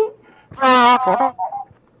 There.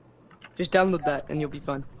 Just download that and you'll be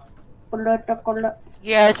fine.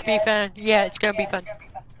 Yeah, it's be fun. Yeah, it's gonna be fun.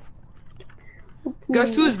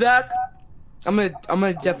 Guys, who's back? I'm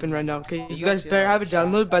gonna deafen right now, okay? You guys better have it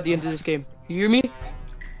downloaded by the end of this game. You hear me?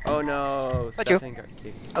 Oh no, Stefan got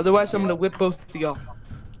kicked. Otherwise, I'm gonna whip both of y'all.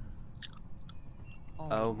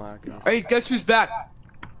 Oh my god. Alright, guess who's back?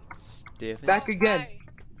 Stefan? Back again.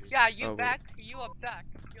 Yeah, you back. You are back.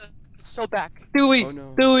 You're so back. Dewey, Oh,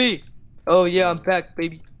 no. Dewey. Oh yeah, I'm back,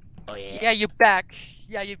 baby. Oh yeah. Yeah, you back.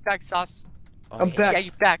 Yeah, you back, sauce. I'm back. Yeah,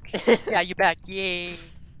 you back. Yeah, you back. Yay.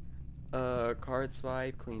 Card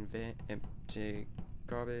swipe, clean vent, empty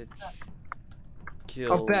garbage.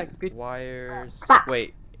 Kill back, bitch. wires.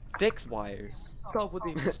 Wait, fix wires. Stop with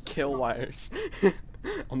it. Kill wires.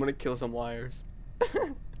 I'm gonna kill some wires.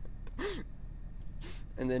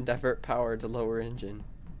 And then divert power to lower engine.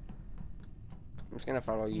 I'm just gonna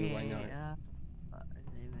follow you, why not?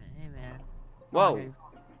 Hey man. Whoa!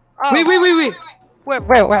 Oh. Wait. Where?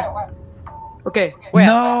 Okay. Where?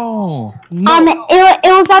 No!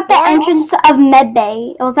 It was at the entrance of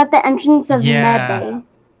Medbay. It was at the entrance of Medbay.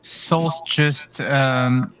 Souls just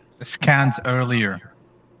scanned earlier.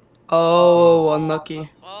 Oh, unlucky.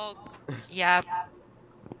 Oh, yeah.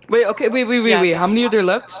 Wait, okay, wait. How many are there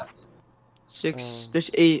left? 6.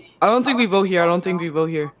 There's 8. I don't think we vote here.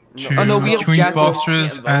 Two, Oh no, we have two Jackal.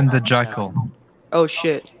 imposters and the Jackal. Oh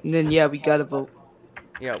shit. And then yeah, we gotta vote.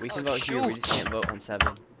 Yeah, we can vote here, we just can't vote on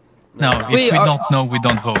 7. No, if we don't know, we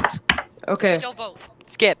don't vote. Okay. We don't vote.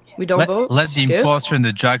 Skip. We don't vote? Let the Skip? imposter and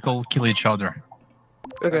the Jackal kill each other.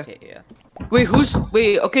 Okay. Yeah. Wait,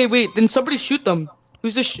 then somebody shoot them.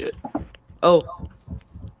 Who's this shit? Oh.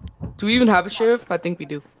 Do we even have a sheriff? I think we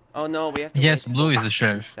do. Oh no, we have to Yes, Blue is the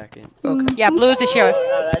sheriff. Okay. Yeah, Blue's the sheriff.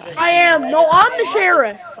 I am. No, I'm the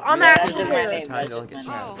sheriff. I'm actually the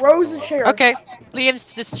sheriff. Rose is sheriff. Okay,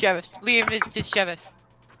 Liam's the sheriff. Liam is the sheriff.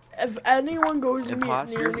 If anyone goes near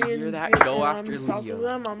Imposters, me you hear and that? get, Go after south of Leo.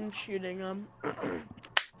 them, I'm shooting them.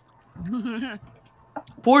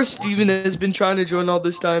 Poor Steven has been trying to join all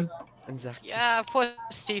this time. Exactly. Yeah, poor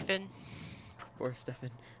Stephen. Poor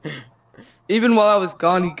Stefan. Even while I was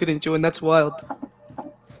gone, he couldn't join. That's wild.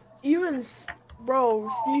 Even, bro,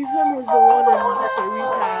 Stephen was the one in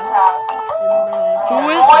Harry's task. Who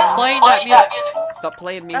is playing that music? Stop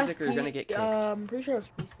playing music or you're gonna get kicked. I'm pretty sure it's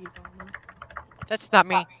PC. That's not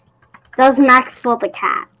me. That was Maxwell the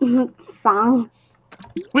cat song.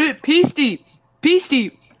 Wait, Peasty!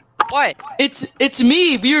 Peasty! What? It's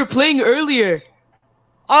me! We were playing earlier!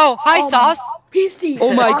 Oh, hi, Sauce! PC!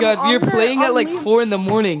 Oh my god, we were playing at like 4 in the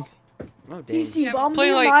morning. Oh, dang. PC, but I'm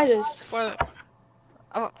Playing being like... Midas.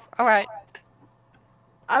 Oh, alright.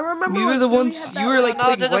 I remember We were when the Billy ones, had you that were like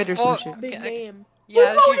no, playing white or some shit. big name.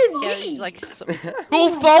 Yeah, Who voted yeah, me? he's like...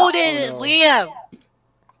 Who voted Liam?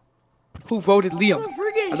 Who voted Liam?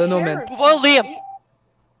 I don't know, man. Who voted Liam?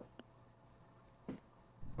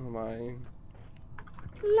 Oh my.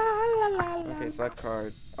 La, la, la, la. Okay, swipe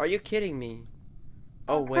card. Are you kidding me?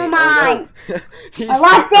 Oh wait. Come Oh, no. He's I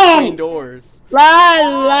want between them. doors. La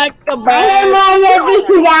like a I don't want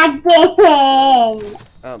to be that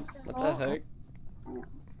What the heck?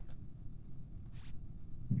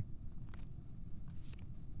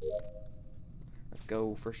 Let's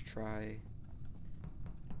go, first try.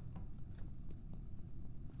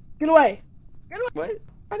 Get away. What?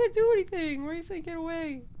 I didn't do anything. Why are you saying get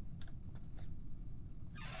away?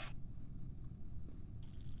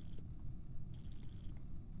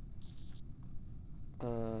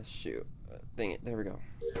 Shoot. Dang it. There we go.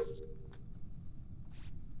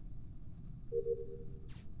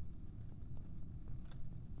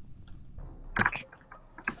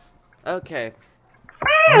 Okay.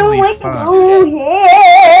 Holy fuck.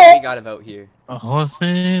 We gotta vote here.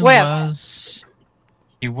 Jose Where?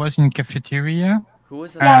 he was in cafeteria. Who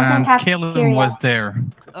was Yeah, I was in and cafeteria. Caleb was there.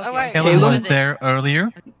 Alright. Caleb was there earlier.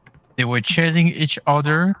 They were chasing each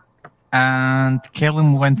other, and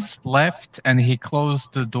Caleb went left and he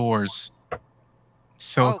closed the doors.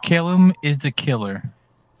 So Caleb is the killer.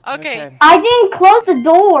 Okay. I didn't close the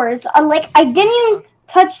doors. I didn't even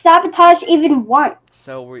touch sabotage even once.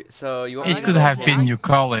 So you want me It to could vote have him? been your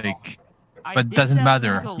colleague, but doesn't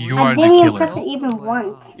matter. You I are the didn't even killer. press it even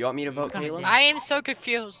once. You want me to vote Caleb? I am so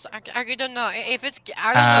confused. I don't know if it's.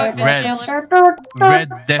 I don't know Red. if it's Caleb. Red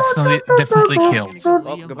definitely killed.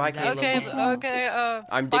 Oh, goodbye, Caleb. Okay.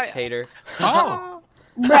 I'm dictator. Oh.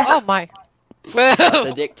 Oh my.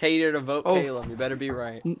 The dictator to vote Caleb. You better be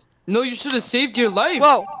right. No, you should have saved your life.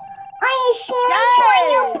 Whoa.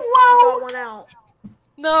 Got one out.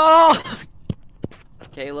 No.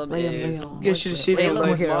 Caleb Liam, is. Liam. You should have saved your Caleb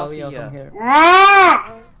life. is Leo, Mafia. come here.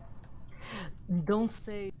 Don't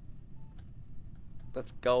say.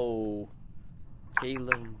 Let's go.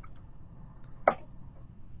 Caleb.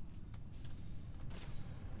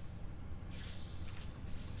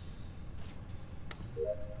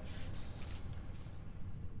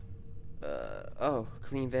 Oh,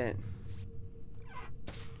 clean vent.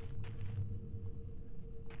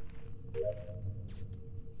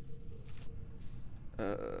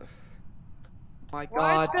 My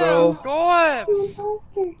god, What bro.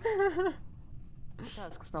 the God.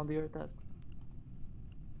 Tasks now, do your tasks.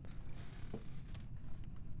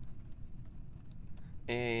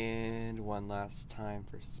 And one last time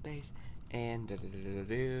for space. And do do do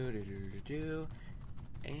do do do do.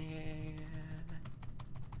 And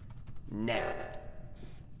now.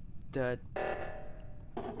 Da da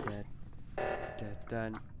da da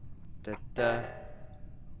da da.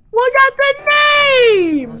 Look at the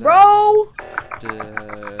name, bro.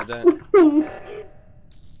 Da da.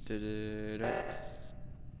 Da.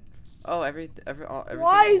 Oh, everything.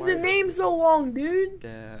 Why is the name so long, dude?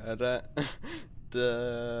 Da da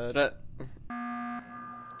da da.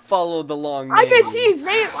 Follow the long name. I can see his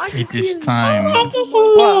name. I can It see is his time. What?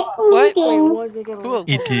 Wait,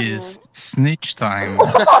 It is snitch time.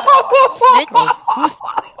 Snitch?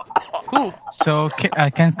 Who? So I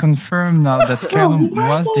can confirm now that Caleb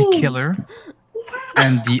was the killer,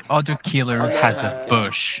 and the other killer has a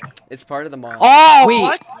bush. It's part of the mob. Oh, Wait.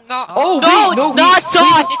 what? No. Oh, no, wait, it's no, not wait,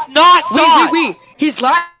 sauce. wait. It's not sauce. Wait. He's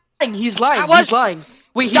lying. He's lying. I was- He's lying.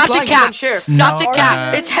 Wait, Stop he's the lying. cap. He's on sheriff. Stop the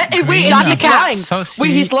cap. It's wait, Stop he's the cap. lying. Saucy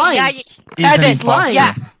Wait, he's lying. Yeah, is Heaven. an He's lying.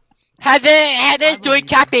 imposter. Yeah. Heaven's doing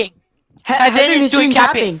capping. Heaven is doing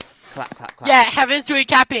capping. Clap, clap, clap. Yeah, Heaven's doing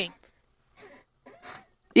capping.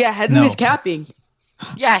 Yeah, Heaven No. is capping.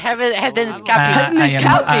 Yeah, Heaven is capping. Heaven is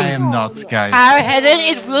capping. I am not, guys. Heaven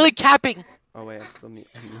is really capping. Oh wait, I still need.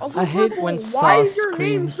 Also, I hate Purple, when why sauce is your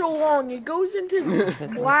name screams. so long? It goes into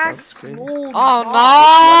black scroll.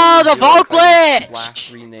 Oh no, the vote glitch.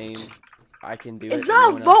 Flash rename. I can do It's it. not no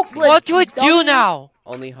a one else vote can. glitch. What do we do now?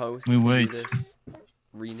 Only host. We can do wait. this.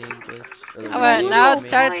 Rename glitch. Or the Alright, rename now it's glitch.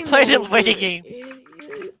 time to play the waiting game.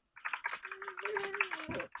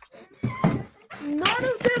 None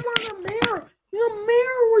of them are the mayor. The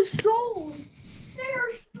mayor was sold.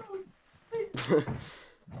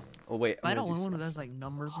 Oh wait. I I'm don't gonna want do one that has like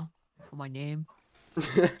numbers on my name.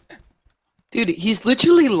 Dude, he's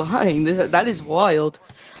literally lying. That is wild.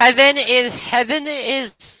 Heaven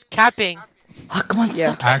is capping. Oh, come on,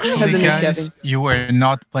 Yeah. Actually, Heaven is guys, capping. you were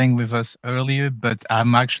not playing with us earlier, but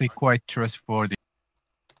I'm actually quite trustworthy.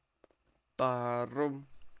 Barum.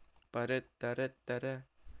 Ba-da-da-da-da-da.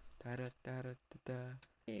 Da-da-da-da-da-da.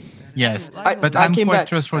 Yes, I but I'm came quite back.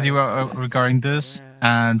 trustworthy regarding this,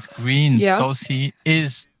 and Green Yeah. Saucy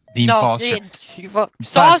is the No, imposter.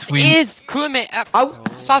 Sauce we- is crewmate.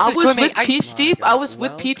 Sauce I is was crewmate. with Peep Steep. I was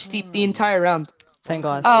with Peep Steep the entire round. Thank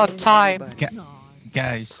God. Oh, time.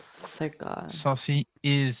 Guys, Thank God. Saucy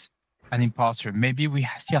is an imposter. Maybe we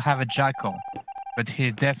still have a Jackal, but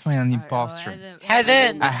he's definitely an imposter.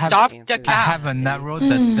 Heaven, stop the cap. I have an arrow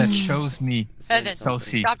that shows me Heaven,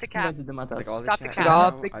 Saucy. stop the cap. Like all the Stop the chat cap.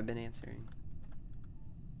 now, I've been answering.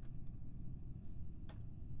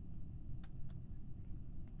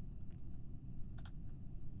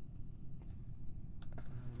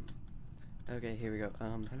 Okay, here we go.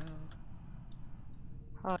 Hello.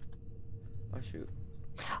 Hi. Oh shoot.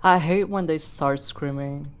 I hate when they start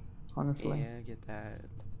screaming, honestly. Yeah, I get that.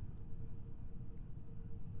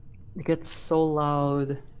 It gets so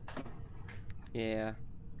loud. Yeah.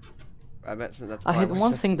 I bet so that's I why hate we're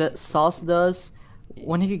one so- thing that Sauce does.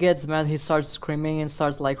 When he gets mad, he starts screaming and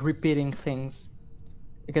starts like repeating things.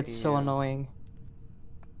 It gets so Yeah. annoying.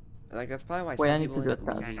 Like that's probably why Wait, some I need people to end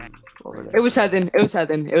do up a task leaving over right there. It was Heaven. It was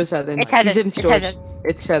Heaven. It was Heaven. It's Heaven. He's in It's storage. Heaven.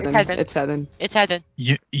 It's Heaven. Heaven. It's Heaven. It's Heaven.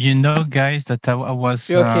 You know, guys, that I was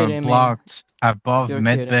You're kidding me. blocked above You're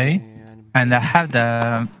Med kidding Bay, me. and I had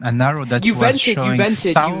an arrow that You was vented. showing You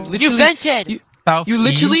vented. south. You vented. You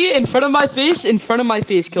literally in front of my face. In front of my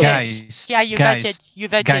face. Killed me. Guys, Yeah, you guys, vented. You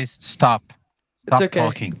vented. guys, stop. It's Stop okay.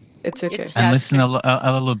 talking It's okay. and listen a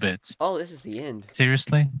little bit. Oh, this is the end.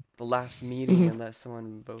 Seriously? The last meeting, unless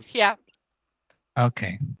someone votes. Yeah.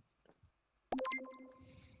 Okay.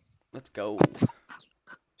 Let's go.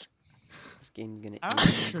 This game's gonna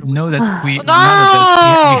end. Know that we No! now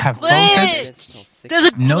that we have Glitch! voted. There's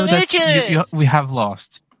a Know that glitch! we have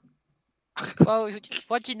lost. Well,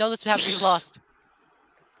 once you know this, we lost.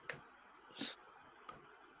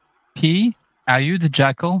 P, are you the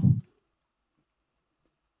Jackal?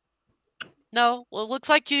 No. Well, it looks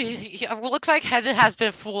like looks like Heaven has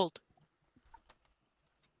been fooled.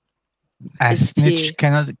 A snitch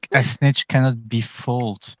cannot be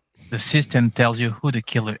fooled. The system tells you who the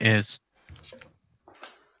killer is.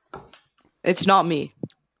 It's not me.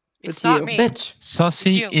 It's not you. me. Bitch.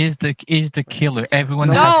 Saucy is the killer. Everyone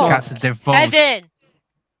No, has it's not. casted their votes. Heaven.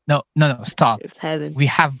 No, stop. It's Heaven. We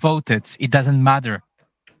have voted. It doesn't matter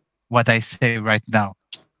what I say right now.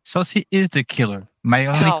 Saucy is the killer. My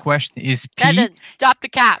only No. question is P. Heaven, stop the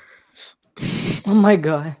cap. Oh my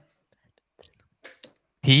God.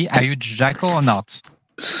 P, are you Jackal or not?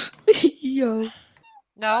 Yo.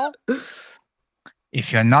 No.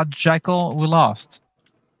 If you're not Jackal, we lost.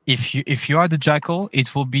 If you are the Jackal,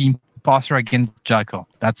 it will be imposter against Jackal.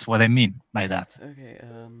 That's what I mean by that. Okay,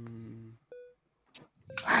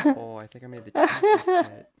 oh, I think I made the cheat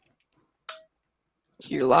set.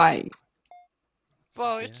 You're lying.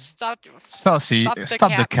 Bro, stop. Saucy,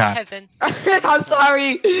 stop the cap. Heaven. I'm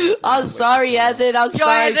sorry. I'm sorry, Evan. I'm Yo,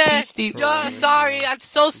 sorry, Heaven. Peace Deep. Yo, sorry. I'm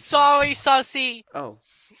so sorry, Saucy. Oh.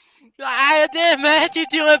 I didn't mean to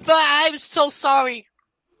do it, but I'm so sorry.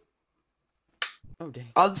 Oh dang.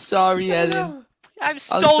 I'm sorry, Evan. I'm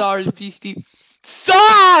so sorry, Peace Deep.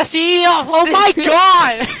 Saucy! Oh my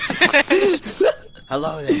god!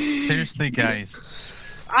 Hello there. Seriously, guys.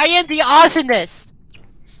 I am the awesomeness.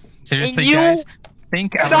 Seriously, And you- guys.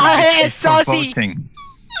 Think Sorry, about it Saucy. voting.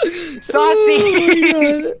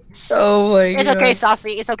 Saucy! Oh my god. It's okay,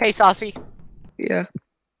 Saucy. It's okay, Saucy. Yeah.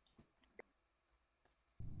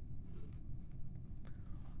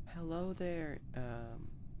 Hello there,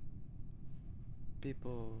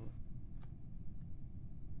 people.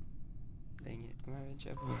 Dang it, I'm having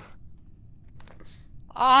trouble.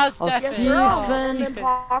 Ah, Oh, Stefan. Stephen.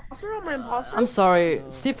 Imposter? I'm an imposter. I'm sorry.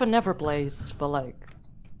 Stephen never plays, but like.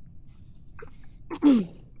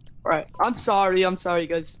 Right. I'm sorry,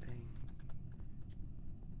 guys.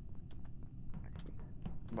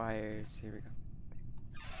 Wires, here we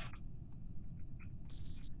go.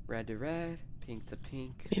 Red to red, pink to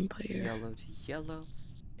pink, Vampire. yellow to yellow,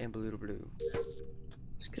 and blue to blue.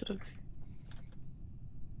 Let's get a...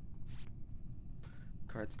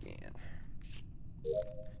 Card scan.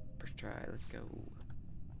 First try, let's go.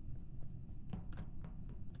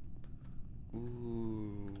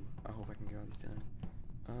 Ooh, I hope I can get all these done.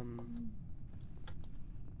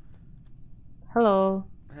 Hello.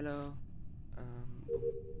 Hello.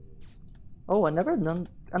 Oh, I never done.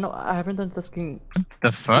 I know I haven't done tasking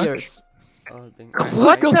The fuck? years. Oh, dang.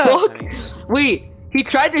 What the fuck? Wait, he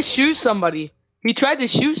tried to shoot somebody. He tried to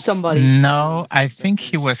shoot somebody. No, I think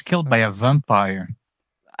he was killed by a vampire.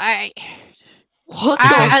 What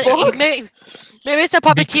the fuck? Maybe it's a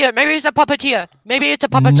puppeteer. Maybe it's a puppeteer. Maybe it's a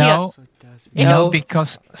puppeteer. No,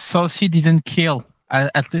 because Saucy didn't kill.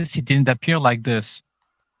 At least he didn't appear like this.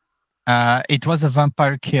 It was a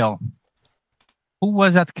vampire kill. Who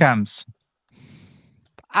was at cams?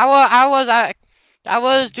 I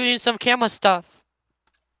was doing some camera stuff.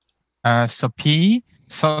 So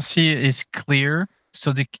Saucy is clear.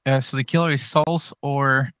 So the killer is Souls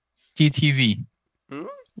or TTV.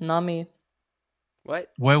 Not me. What?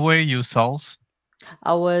 Where were you, Souls?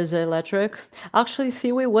 I was electric. Actually,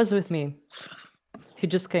 Thiwi was with me. He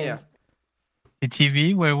just came. Yeah.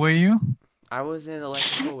 TTV, where were you? I was in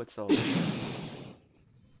electrical with Soul.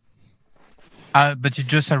 But you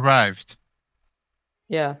just arrived.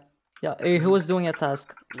 Yeah. Yeah, he was doing a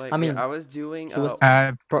task. Like, I mean, I was doing. he was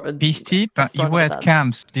Beast Tip, front you of were the at task.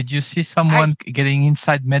 camps. Did you see someone getting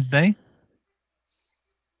inside medbay?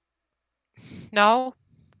 No.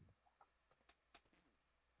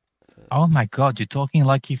 Oh my god, you're talking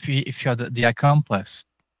like if you're the accomplice.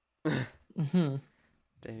 Mm-hmm.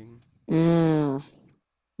 Dang. Mm.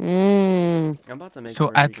 I'm about to make.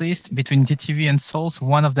 So at least between TTV and Souls,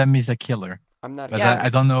 one of them is a killer. I'm not. But I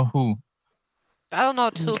don't know who. I don't know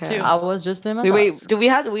who Okay. too. I was just in my Wait, task. do we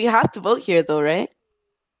have to vote here though, right?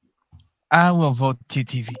 I will vote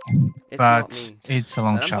TTV, but it's a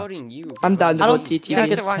long I'm shot. voting you. I'm down to I vote don't TTV. Yeah,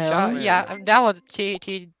 it's a it's one him. shot. Yeah, I'm down with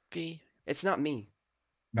TTV. It's not me.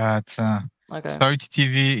 But Okay. sorry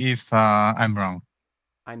TTV if I'm wrong.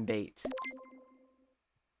 I'm bait.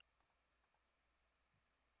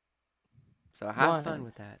 So have fun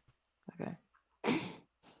with that. Okay.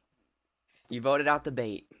 You voted out the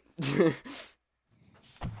bait.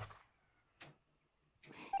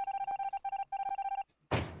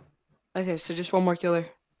 Okay, so just one more killer.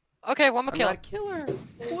 Okay, one more I'm kill. not a killer.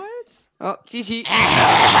 What? Oh, GG.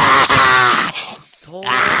 Told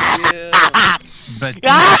you. But the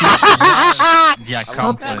Stop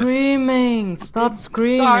accomplice. screaming! Stop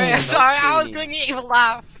screaming! Sorry, I was doing an evil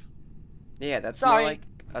laugh. Yeah, that's Sorry. more like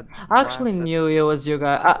a I actually laugh knew it was you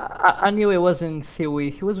guy. I knew it wasn't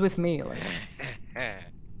Thiwi. He was with me. Like,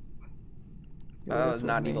 that was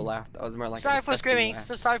not an evil laugh. That was more like. Sorry a for disgusting screaming. laugh.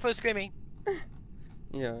 So sorry for screaming.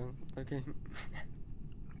 Yeah. Okay.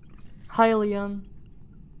 Hi, Liam.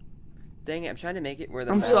 Dang it! I'm trying to make it where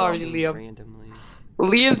the I'm map sorry, changes Liam. randomly.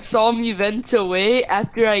 Liam saw me vent away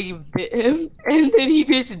after I bit him, and then he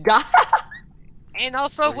just died. And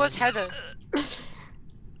also was Heather.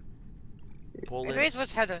 Bullet, Anyways,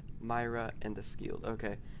 was Heather. Myra, and the Skilled.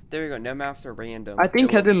 Okay. There we go. No maps are random. I think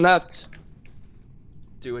It will Hedden left.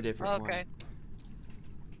 do a different Okay.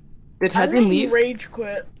 Did I Hedden think leave? Rage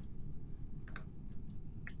quit.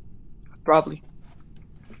 Probably.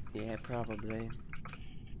 one. Yeah, probably.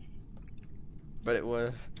 But it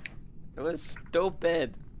was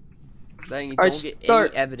stupid. Dang, you Alright, don't get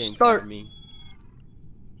start, any evidence start. on me.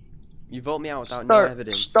 You vote me out without Start, no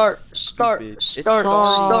evidence. start, It's start, stupid. It's start,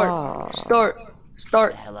 starting. start.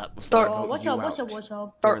 Shut the hell up before I Oh, vote what's you up? out What's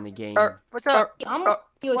up? during the game. What's up? I'm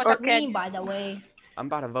your What's up, screen, kid? by the way. I'm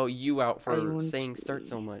about to vote you out for saying start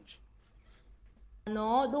so much.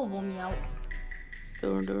 No, don't vote me out.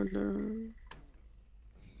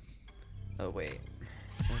 Oh wait.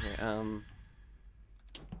 Okay.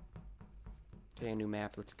 Okay, a new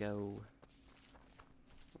map. Let's go.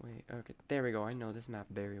 Wait. Okay. There we go. I know this map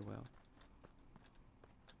very well.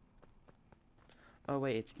 Oh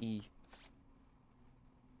wait, it's E.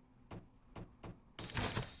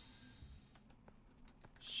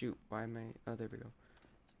 Shoot, why am I... Oh, there we go.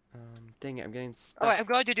 Dang it, I'm getting stuck. Alright, I'm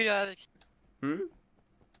going to do the other. Hmm?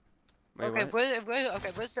 Wait, Okay, what?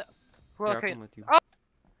 where's the... Yeah, I'll Okay. come with you. Oh,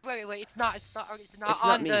 wait, it's not It's on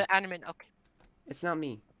not me. the admin. Okay. It's not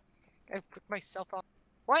me. I put myself off.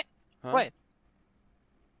 What? Huh? What?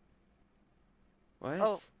 What?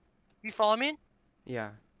 Oh, you follow me? Yeah.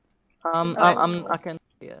 I can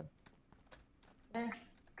see it.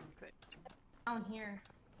 Down here.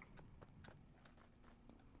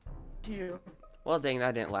 You. Well, dang,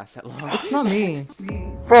 that didn't last that long. It's not me.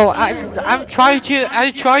 Bro, I'm trying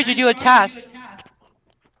to do a task.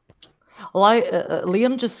 Like,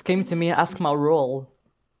 Liam just came to me and asked my role.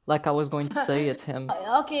 Like I was going to say it to him.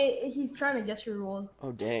 Okay, he's trying to guess your role.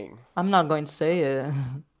 Oh, dang. I'm not going to say it.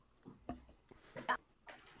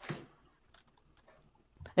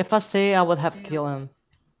 If I say it, I would have to kill him.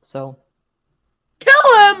 So.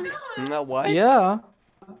 Kill him! No, what? Yeah.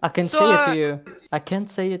 I can So, say it to you. I can't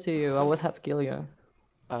say it to you. I would have to kill you.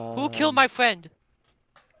 Who killed my friend?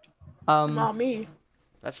 Not me.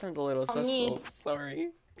 That sounds a little I mean- sus.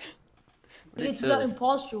 Sorry. It's the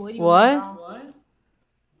imposter. What do you What? mean now?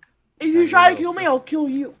 If you try to kill me, I'll kill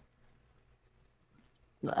you.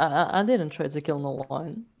 I didn't try to kill no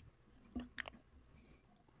one.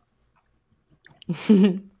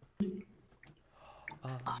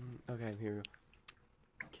 Okay, here we go.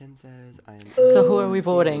 Ken says I am. So who are we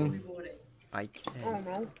voting? I can. I don't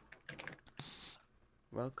know.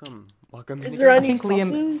 Welcome. Welcome. Is there I any think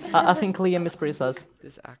Liam. sauces? I think Liam is pretty sus.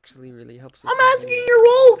 This actually really helps. I'm asking your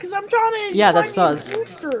role because I'm trying to Yeah, find that's the us.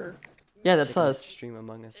 imposter. Yeah, that's us. Stream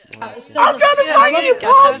Among Us. I'm trying to find the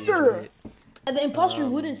imposter. The imposter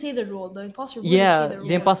wouldn't say their role. The imposter wouldn't Yeah, say their role.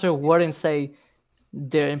 the imposter wouldn't say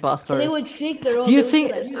they're imposter. They would fake their role. Do you They would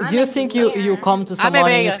say think? that, Do you think you come to I'm a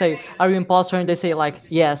someone and you mayor. say, "Are you imposter?" and they say like,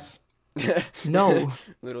 "Yes." No.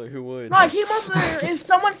 Literally, who would? No, I came up with if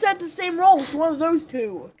someone said the same role, it's one of those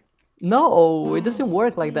two. No, it doesn't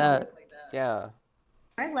work like that. Yeah.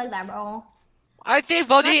 I like that, bro. I think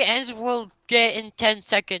voting ends will get in 10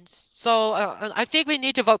 seconds. So I think we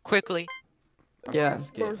need to vote quickly. Yeah.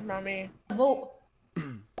 Where's mommy? Vote.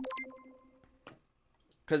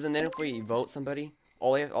 Because then if we vote somebody,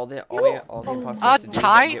 all the imposters A have to do is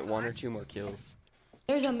tie? get 1 or 2 more kills.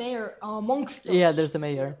 There's a mayor amongst us. Yeah, there's the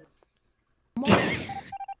mayor.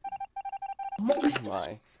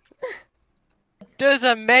 My. There's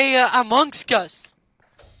a mayor amongst us.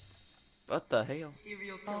 What the hell?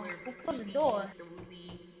 Open the door.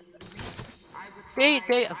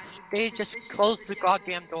 They just closed the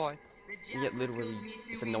goddamn door. Yeah, literally,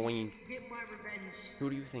 it's annoying. Who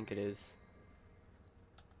do you think it is?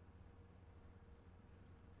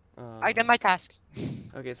 I did my tasks.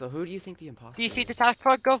 Okay, so who do you think the imposter Do you see is? the task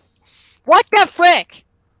bar go? What the frick?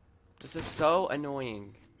 This is so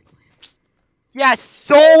annoying. Yeah,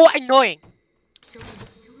 so annoying.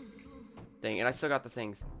 Dang, and I still got the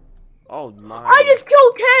things. Oh my. I just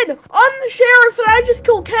killed Ken. I'm the sheriff, and I just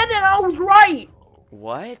killed Ken, and I was right.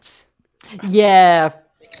 What? Yeah.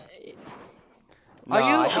 No, Are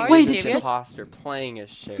you- I think are it's you just serious? imposter playing as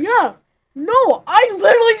sheriff. Yeah. No, I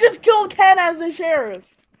literally just killed Ken as the sheriff.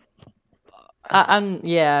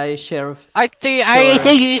 Yeah, sheriff. I think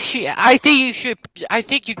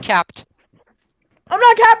you capped. I'm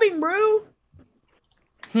not capping, bro.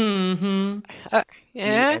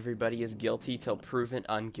 Yeah. Everybody is guilty till proven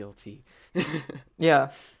unguilty.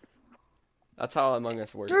 Yeah. That's how Among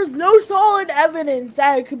Us works. There's no solid evidence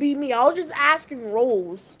that it could be me. I was just asking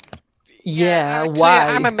roles. Yeah, Actually, why?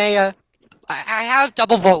 I'm a mayor. I have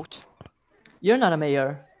double vote. You're not a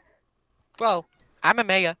mayor. Bro, I'm a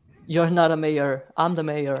mayor. You're not a mayor. I'm the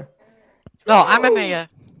mayor. No, I'm a mayor.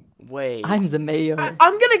 Wait. I'm the mayor.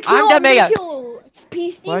 I'm gonna kill. I'm the mayor. Kill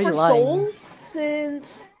PC Why are you for lying? souls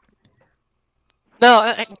since.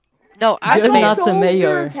 No, no, I'm You're the mayor. not the souls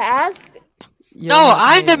mayor. tasked. You're No, not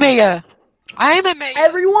I'm the mayor. I'm a mayor.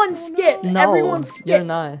 Everyone skip. No, Everyone skip. you're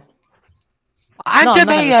not. I'm No, the I'm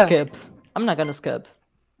not mayor. gonna skip. I'm not gonna skip.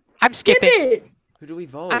 I'm skipping. Skip it. Who do we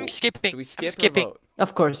vote? I'm skipping. Do we skip I'm or skipping. vote?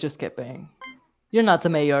 Of course you're skipping. You're not the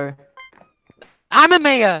mayor. I'm a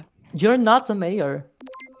mayor. You're not the mayor.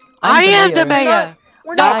 I I'm am the mayor.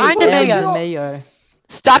 We're No, not I'm the supposed to mayor. the kill- mayor.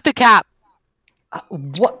 Stop the cap.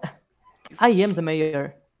 What? I am the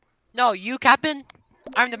mayor. No, you capping.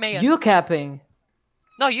 I'm the mayor. You capping.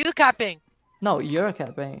 No, you capping. No, you're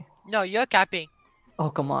capping. No, you're capping. Oh,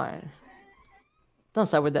 come on. Don't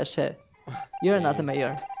start with that shit. You're not the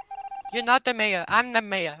mayor. You're not the mayor. I'm the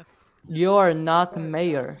mayor. You're not the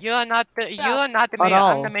mayor. You're not the At mayor. I'm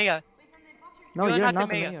all. the mayor. No, You're you're not not the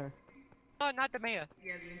the mayor. mayor. No, not the mayor.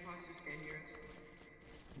 Yeah, the imposters can hear us.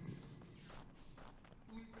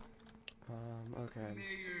 Okay.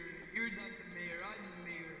 Mayor, you're not the mayor. I'm the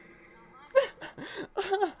mayor. No,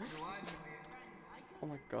 I'm the mayor. Oh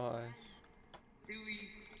my gosh. Dewey,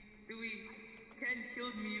 Ken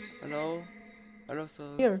killed me. It was Hello? Hello,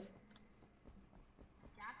 sus. Here.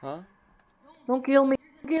 Huh? Don't kill me.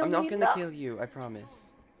 Kill I'm not me, gonna no. kill you, I promise.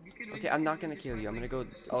 Okay, I'm not gonna kill you.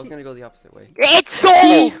 I was gonna go the opposite way. It's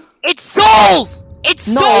souls. It's souls. It's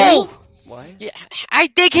No. souls. What? Yeah, I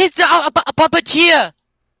think he's a puppeteer.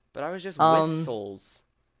 But I was just with souls.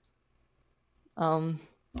 I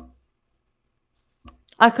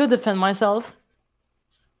could defend myself.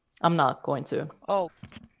 I'm not going to. Oh.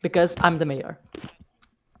 Because I'm the mayor.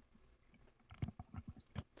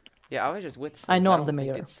 Yeah, I was just with souls. I know I'm don't the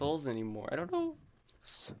think mayor. It's souls anymore. I don't know.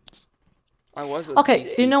 I was with Okay,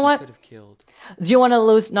 Beast you know Beast, he what? could have killed. Do you want to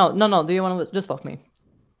lose? No. Do you want to lose? Just vote me.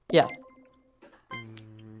 Yeah.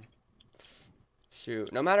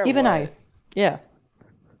 Shoot, no matter Even what. I. Yeah.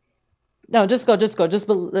 No, just go. Just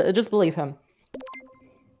believe him.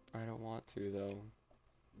 I don't want to though.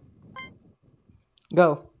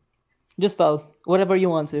 Go. Just vote. Whatever you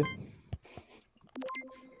want to.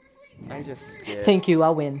 I just skipped. Thank you,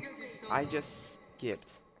 I win. I just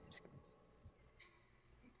skipped.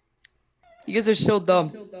 You guys are so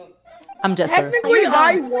dumb. I'm Jester. Technically,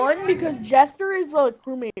 I won because Jester is a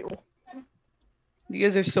crewmate. You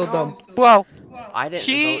guys are so dumb. Bro, I didn't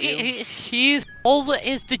vote you. She's Souls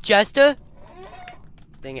is the Jester.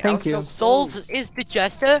 Dang it, Thank I you. was so Souls close. is the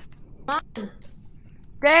Jester.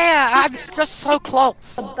 Damn, I'm just so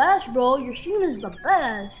close. The best, bro. Your stream is the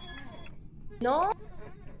best. No?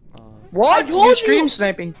 What? told You're stream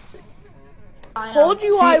sniping. Told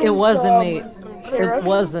you I was. See, it wasn't me. Sheriff. It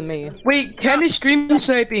wasn't me. Wait, Ken is stream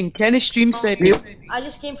sniping. Ken is stream sniping. I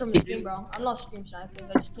just came from a stream, bro. I'm not stream sniping.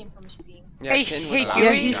 I just came from a stream. Yeah, Hey, Ken hey, was Siri.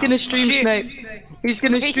 Yeah, he's gonna stream snipe. He's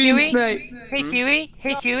gonna Hey, stream Siri? snipe. Hey Siri.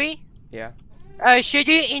 Hey Siri. Yeah. Should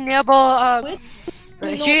you enable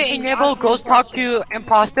should you enable ghost talk to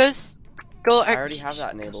imposters? Go. I already have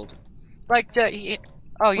that enabled. Like the.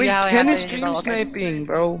 Oh Wait, yeah. Ken I is have it stream enabled, okay. sniping,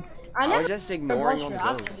 bro. I was just ignoring all the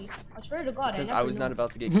Actually, ghosts. I swear to God, Because I was not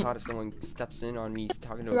about to get caught if someone steps in on me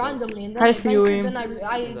talking to a randomly, and then, Hi, Fury. then I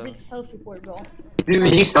did self-report, bro. Dude,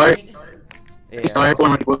 he start. Yeah. He start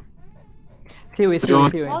for people. Theory.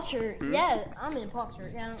 Imposter, yeah, I'm an imposter.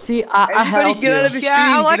 Yeah. See, I Everybody help get out of you. his Yeah,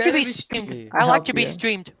 I stream, like get to out be of his stream. streamed. I I like help to be you.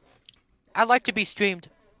 streamed. I like to be streamed.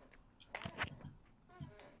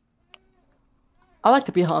 I like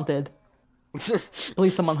to be haunted.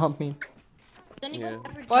 Please, someone hunt me. Then you Yeah.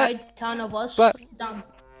 ever tried Town of Us? But- Dumb.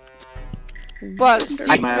 But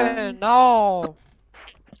Stephen, no.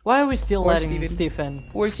 Why are we still Poor letting Steven. Stephen?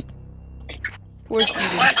 Poor Steven.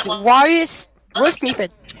 Why is where's Stephen?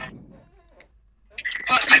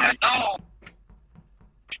 No.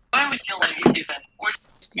 Why are we still letting Stephen? Where's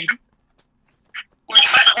Stephen?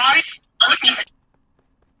 Where's Stephen?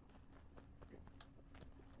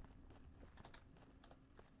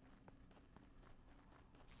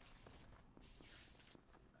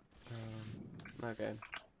 Okay.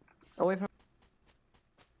 Away from.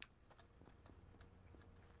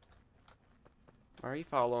 Why are you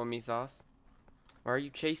following me, Sauce? Why are you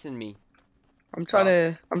chasing me? I'm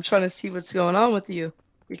trying to see what's going on with you.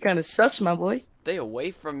 You're kind of sus, my boy. Stay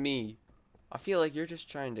away from me. I feel like you're just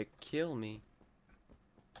trying to kill me.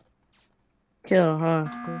 Kill, huh?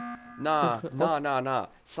 Nah.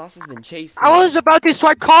 Sauce has been chasing I was about to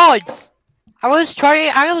swipe cards. I was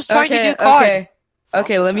trying to do cards.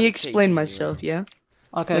 Okay, let me Sauce is explain chasing myself, yeah?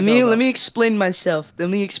 Okay. Let me explain myself.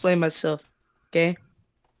 Okay?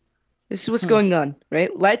 This is what's going on,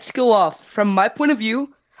 right? Lights go off. From my point of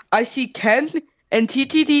view, I see Ken and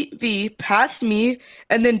TTV pass me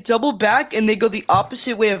and then double back and they go the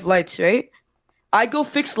opposite way of lights, right? I go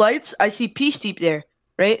fix lights, I see P-Steep there,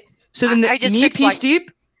 right? So then I just me, fixed lights.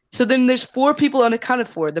 P-Steep, so then there's 4 people unaccounted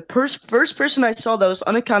for. The first person I saw that was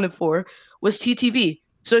unaccounted for was TTV.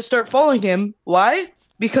 So I start following him. Why?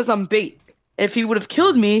 Because I'm bait. If he would have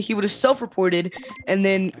killed me, he would have self-reported, and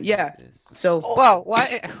then, yeah. So, Well,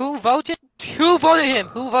 why? Who voted? Who voted him?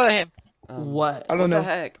 Who voted him? What? I don't what know. the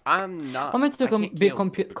heck? I'm not. I'm going to I can't be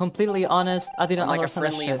kill. completely honest. I didn't I'm like a understand that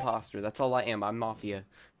friendly shit. imposter. That's all I am. I'm mafia.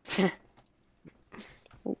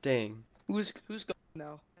 Dang. who's going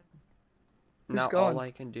now? Now gone? all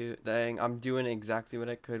I can do. Dang, I'm doing exactly what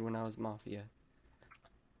I could when I was mafia.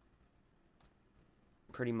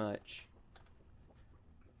 Pretty much.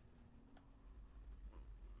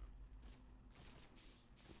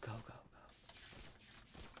 Go.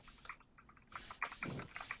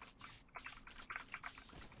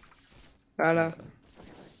 I know.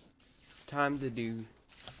 Time to do.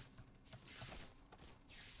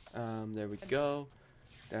 There we go.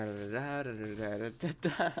 Wait,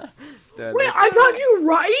 I got you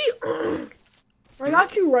right. I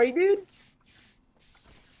got you right, dude.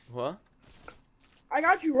 What? I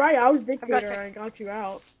got you right. I was dictator. And I got you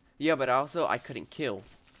out. Yeah, but also I couldn't kill.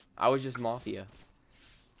 I was just mafia.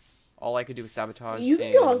 All I could do was sabotage You can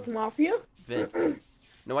and kill us, mafia. vent.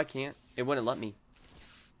 No, I can't. It wouldn't let me.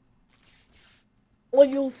 Well,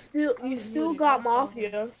 you still got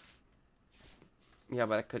mafia. Yeah,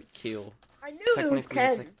 but I couldn't kill. I knew it was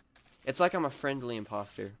Ken. It's like I'm a friendly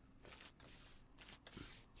imposter.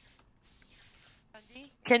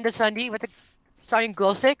 Ken the Sunday with the starting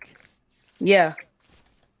glow stick. Yeah.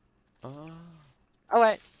 Oh. Oh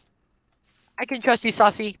wait. I can trust you,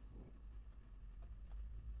 Saucy.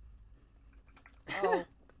 Oh.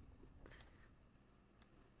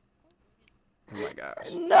 Oh my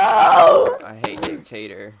gosh. No! I hate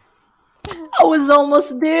dictator. I was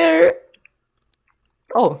almost there.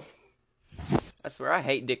 Oh. I swear I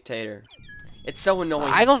hate dictator. It's so annoying.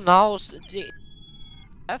 I don't know.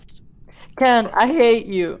 Left. Ken, I hate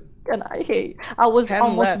you. And I hate. I was 10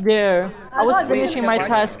 almost left. there. I was got finishing Wait, my why-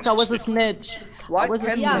 tasks. I was a snitch. Why I was a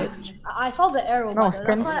 10 Yeah, snitch. I saw the arrow. No, by the way.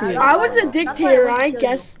 That's why confused. I was a that's why dictator. went to I kill you.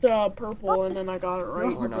 guessed purple, and then I got it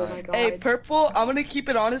right. Or and then not. I died. Hey, Purple, I'm gonna keep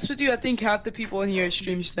it honest with you. I think half the people in here are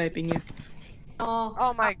stream sniping you.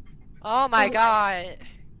 Oh my god.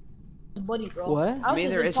 Buddy, bro. What? I mean,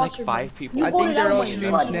 there is like 5 people. I think they're all stream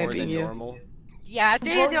stream more sniping than you. normal. Yeah, I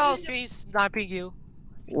think they're all stream sniping you.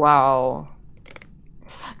 Wow.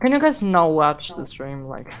 Can you guys now watch the stream?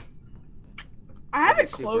 Like, I have it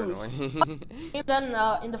Super closed. annoying. Then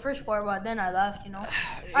in the first part, but then I left. You know.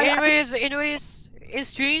 Anyways, is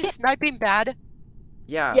stream sniping bad?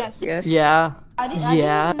 Yeah. Yes. Yes. yeah, I didn't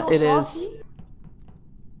yeah, know it Saucy. is.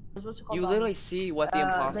 What's it called, You literally see what the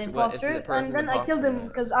imposter, what if the and person's then I killed imposter him is.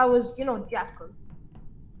 because I was, Jackal.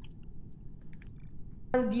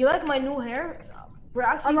 And do you like my new hair? We're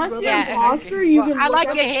actually Unless brothers. you're an imposter, you can. I look like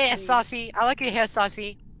up your the hair, stream. Saucy. I like your hair,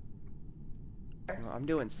 Saucy. No, I'm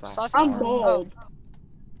doing slash. Saucy. I'm R. bald.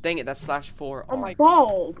 Dang it, that's slash 4 R. I'm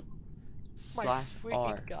bald. Slash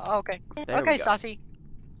R. Okay. There we Okay, go. Saucy.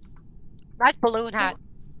 Nice balloon hat.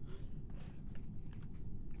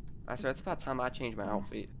 I swear, it's about time I change my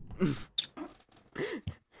outfit.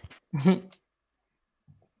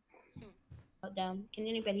 Damn, can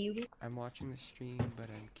anybody hear me? I'm watching the stream, but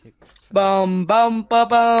I'm kicked. So Bum bum ba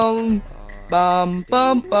bum. Bum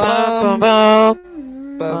bum bum. Bum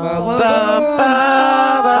bum. Bum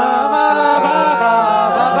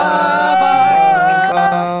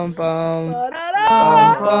bum.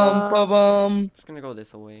 Just gonna go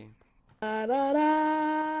this way.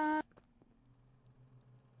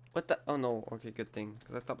 What the? Oh no. Okay, good thing.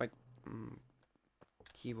 Because I thought my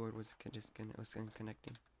keyboard was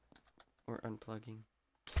unconnecting or unplugging.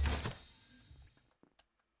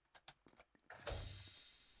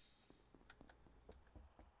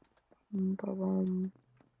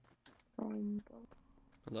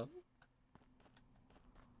 Hello?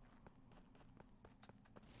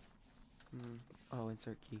 Oh,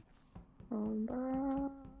 insert key.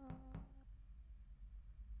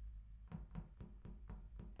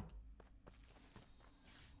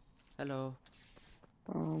 Hello.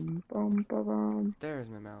 There's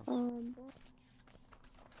my mouse.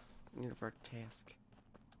 Need it for a task.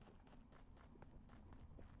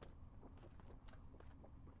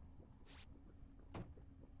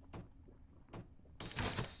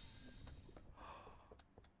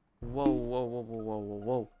 Whoa, whoa, whoa, whoa, whoa, whoa,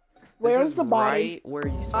 whoa. Where's the body? Right where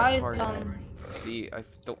you start hard I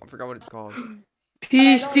forgot what it's called.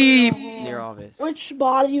 Peace deep. Near Obvious. Which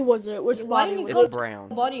body was it? Which body was It's it? brown.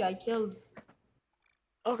 The body I killed.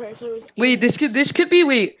 Okay, so it was. Wait, this could be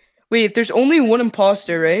wait. There's only one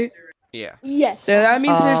imposter, right? Yeah. Yes. Then that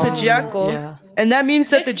means there's a jackal, yeah. and that means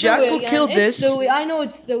that the jackal killed It's this. Stewie. I know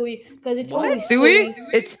it's Stewie because it's always Stewie?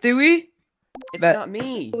 It's Stewie? It's not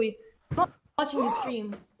me. Stewie. I'm not watching the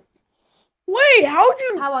stream. Wait, how'd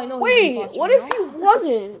you? How I know? he's Wait, the imposter, what you if know? he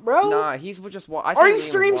wasn't, bro? Nah, he's just I Are think you he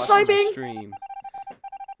stream was watching the sniping? Stream.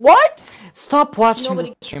 What? Stop watching Nobody-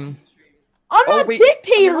 the stream. I'm Oh, not wait.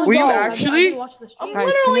 dictator. Were you though. actually? I'm Guys, can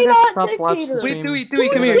literally you guys not stop watching dictator. the Wait, stream? Dewey,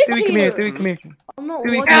 come here. Dewey, come here. Dewey, come here. I'm not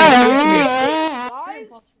Dewey, watching. come here.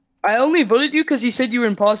 I only voted you because he said you were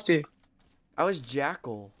imposter. I was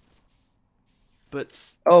Jackal. But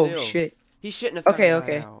still, Oh shit. he shouldn't have found Okay, that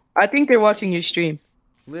okay. out. I think they're watching your stream.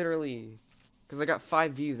 Literally. Because I got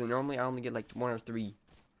 5 views and normally I only get like 1 or 3.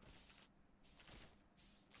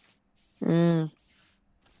 Mm.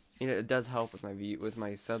 You know, it does help with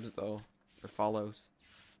my subs though. Or follows.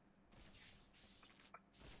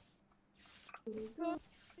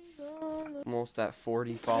 Almost at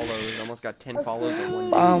 40 follows. Almost got 10 follows in one day.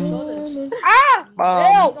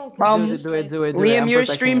 Do it. Liam, I'm you're a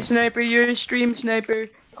protecting stream you. sniper. You're a stream sniper.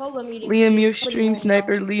 Call the meeting. Liam, you're a stream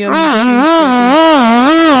sniper. Liam.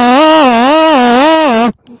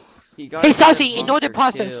 He got Hey, an Saucy, ignore the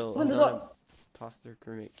imposter imposters. kill. Open the Not door. imposter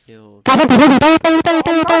commit killed.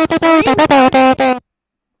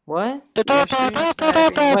 What? You're stream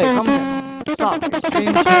sniping. Wait, come here. Stop.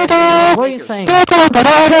 Stream sniping. What are you saying?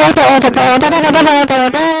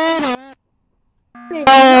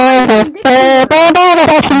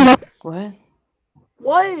 What?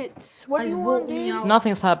 What? What do Guys, you vote want, me dude? out.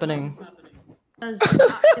 Nothing's happening. Because,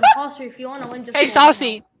 imposter, if you wanna win, just Hey, vote me out.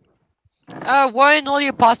 Saucy. Weren't all the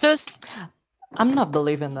imposters? I'm not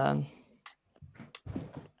believing that. Hey,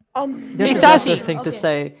 That's a Sassy. suggestive thing to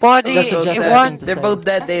say. Buddy, That's a They're both suggestive dead. thing to They're say. both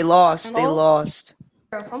dead. They lost. They lost.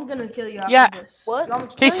 I'm gonna kill you after Yeah. this. What? You want me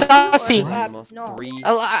to Hey, kill you or- Saucy. Almost No. 3.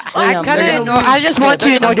 I Liam, kind they're of gonna know. I lose. just want you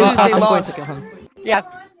to know the They're gonna lose. They I'm going to lost. kill him. Yeah.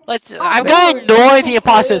 I'm gonna annoy the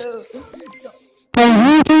imposters.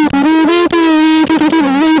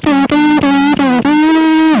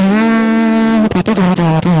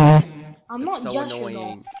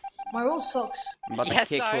 sucks. I'm about to Yes,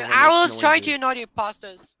 kick sorry. whoever I makes was trying to noises. ignore the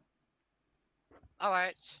imposters.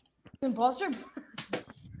 Alright. Imposter?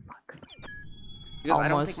 Because I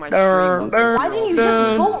don't take my Dun, stream once Why a didn't you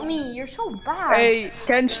just vote me? You're so bad. Hey,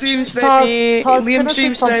 Ken stream Sauce, sniping. Sauce, Liam can I say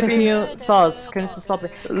stream something to sniping. you? Sauce, can you say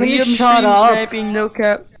something? Can you Liam shut stream up? sniping. No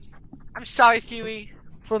cap. I'm sorry, Fury,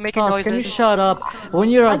 for making Sauce, noises. can you shut up? When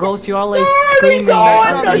you're a goat, you're always He's screaming.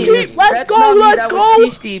 on the jeep. Let's That's go. not me. Let's That go. was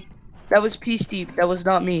P Steve. That was P Steve. That was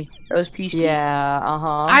not me. That was P Steve. Yeah,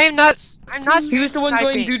 uh-huh. I'm not. I'm not. He was the one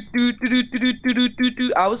going sniping.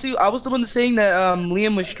 do. I was the one saying that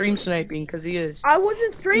Liam was stream sniping because he is. I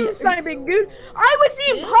wasn't stream sniping, dude. I was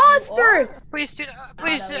the imposter. Please, dude,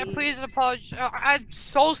 please apologize. I'm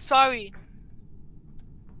so sorry.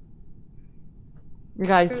 You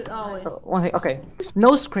guys, one thing, okay.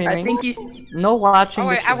 No screaming. I think he's. No watching. Oh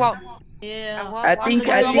the wait, I stream. won't. Yeah. I think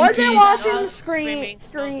wasn't he's. watching the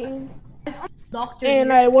stream.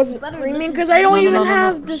 And I wasn't streaming because I don't even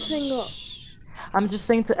have the thing up. I'm just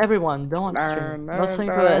saying to everyone, don't stream. Not saying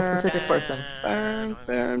to a specific person.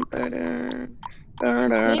 Maybe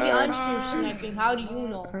I'm stream sniping. How do you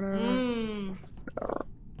know?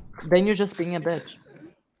 Then you're just being a bitch.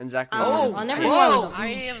 Exactly. I never Whoa! I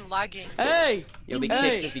am lagging. Hey! You'll be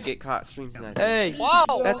kicked if you get caught stream sniping. Hey!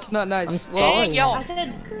 Whoa! That's not nice. Hey, yo! I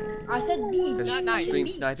said beach. Because Not nice. stream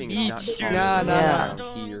sniping is not Beach. common Nah. around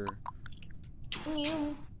here.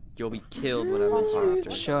 You'll be killed when I'm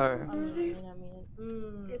imposter. Sure.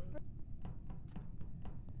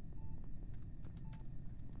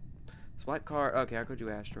 Swipe car. Okay, I'll go do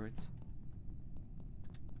asteroids.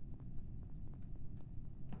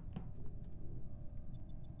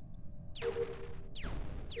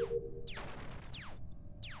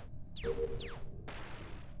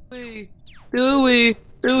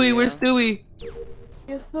 Stewie, where's Stewie?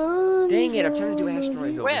 Dang it! I'm trying to do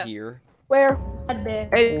asteroids over Where? here. Where?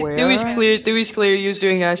 Hey, Where? Dewey's clear. He was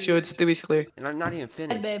doing asteroids. Dewey's clear. And I'm not even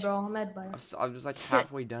finished. Medbay, bro. Medbay. I was like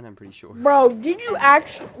halfway done, I'm pretty sure. Bro, did you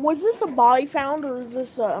actually? Was this a body found or is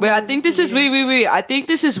this a? Wait, I think this is wait. I think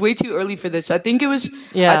this is way too early for this. I think it was.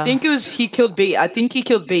 Yeah. I think it was he killed bait. I think he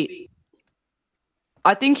killed bait.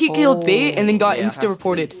 I think he killed bait and then got Yeah, it has to be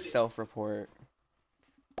insta-reported. Self-report.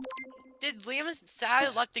 Did Liam say I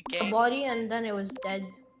left the A game? body and then it was dead.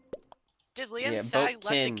 Did Liam Yeah, say I vote left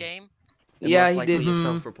the Ken. game? And Yeah, most he likely did. a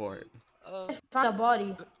self-report. Found a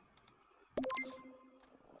body.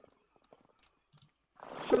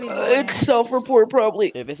 It's self-report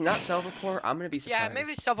probably. If it's not self-report, I'm gonna be surprised. Yeah,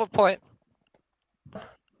 maybe self-report.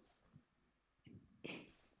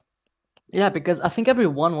 Yeah, because I think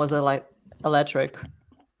everyone was like electric.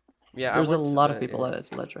 Yeah, There's I a went to lot the- of people that is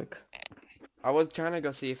electric. I was trying to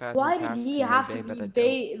go see if I had Why any did tasks he in my have day, to but I be don't.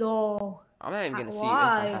 bait though? I'm not even gonna see if I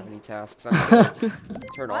Why? have any tasks. I'm gonna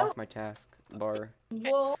turn off my task bar.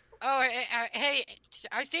 Well, Oh, hey,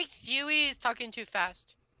 I think Huey is talking too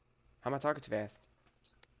fast. How am I talking too fast?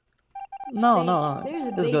 No, no, there's a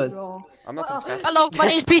it's bait, good. bro. I'm not talking fast. Hello, my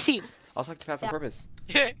name is PC. I'll talk too fast on purpose.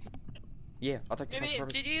 Yeah, I'll talk too fast on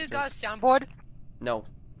purpose. Did you Sure. guys soundboard? No.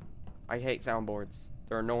 I hate soundboards.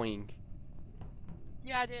 They're annoying.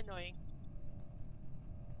 Yeah, they're annoying.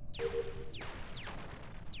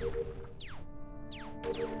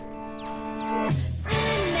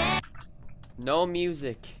 No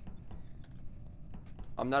music.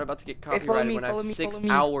 I'm not about to get Hey, follow copyrighted me, when I have follow me, 6 follow me.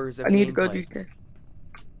 hours of I need to go do gameplay.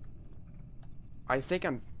 that. I think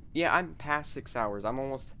I'm past 6 hours. I'm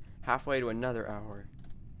almost halfway to another hour.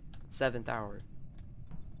 7th hour.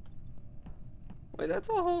 Wait, that's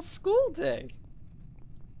a whole school day.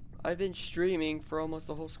 I've been streaming for almost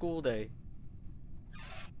the whole school day.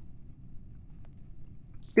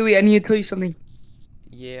 Dewey, I need to tell you something.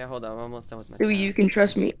 Yeah, hold on. I'm almost done with my Dewey, you can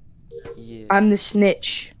trust me. Yeah. I'm the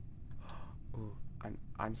snitch. Ooh,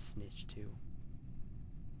 I'm snitch too.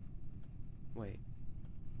 Wait.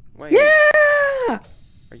 Yeah!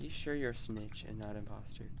 Are you sure you're a snitch and not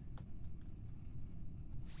imposter?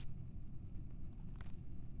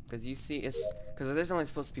 Because you see, because there's only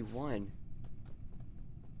supposed to be one.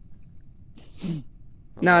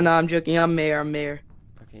 No, I'm joking. I'm mayor.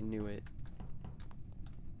 Okay, knew it.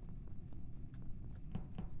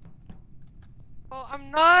 Well,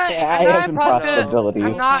 I'm not. Yeah, I'm I not have imposter. imposter abilities.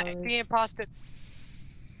 I'm not being imposter.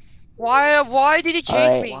 Why did he chase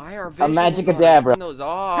Alright. me? Why are A visuals magicadabra. on? Turn those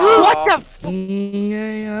off. What the f-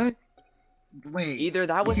 Yeah. Wait. Either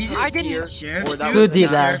that was he I did here, sheriff or that dude? Who was did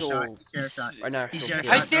an that? actual, an actual sheriff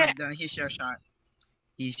kill. shot. He sheriff shot.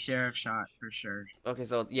 He sheriff shot for sure. Okay,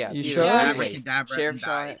 so yeah, You it's sure? either wait, Abracadabra sheriff and shot.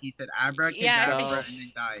 died. He said abracadabra and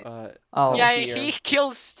then died. Oh. Yeah, here, he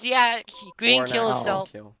kills. Yeah, Green or an kills actual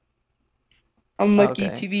himself. kill. Unlucky,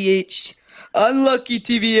 Okay. TBH. Unlucky,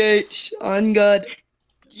 TBH. On God.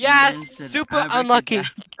 Yes, super unlucky.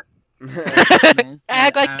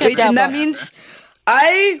 Act like Wait, then that Kadabra. means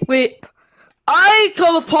I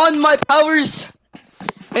call upon my powers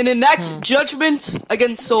and enact judgment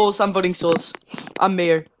against souls. I'm voting souls. I'm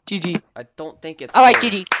mayor. GG. I don't think it's. Alright,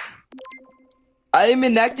 GG. I am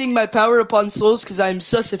enacting my power upon souls because I am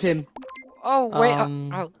sus of him. Oh, wait.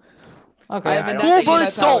 Okay. I am Who enacting my voted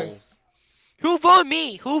powers. souls? Who voted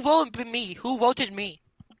me? Who voted me? Who voted me?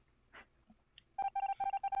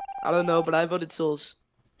 I don't know, but I voted souls.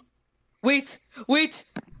 Wait. Dewey,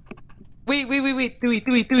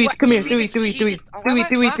 come here, Dewey, come here,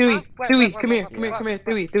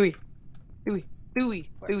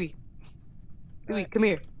 Dewey, come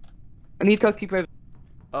here. I need to talk to you private.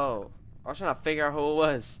 Oh, I was trying to figure out who it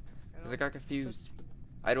was. Because I got confused.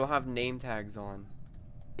 I don't have name tags on.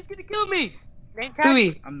 He's gonna kill me! Name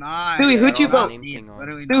Dewey! I'm not. Dewey, who'd you I don't have vote? a name thing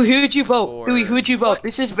on. Dewey, who'd you vote? Dewey, who'd you vote?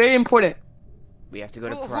 This is very important. We have to go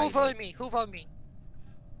to Who private. voted me? Who voted me?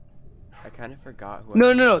 I kind of forgot who.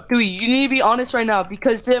 No, Dewey, you need to be honest right now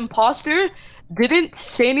because the imposter didn't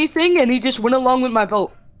say anything and he just went along with my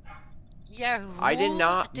vote. Yeah, I did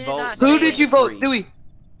not vote. Who did you vote, Dewey?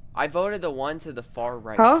 I voted the one to the far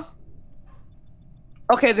right. Huh?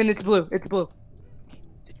 Okay, then it's blue. It's blue.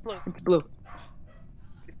 It's blue.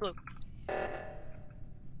 It's blue.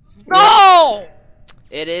 No!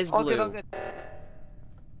 It is blue. All good.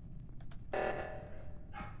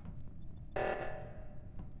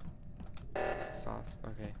 Sauce.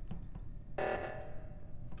 Okay.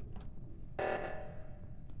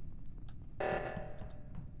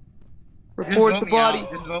 Report the body.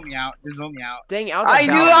 Just vote me out. Just vote me out. Dang, I I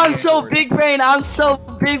knew I'm so big brain. I'm so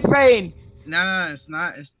big brain. No, it's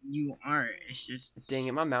not. You aren't. It's just. Dang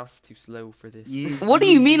it, my mouse is too slow for this. What do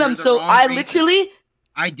you mean I'm so? I literally.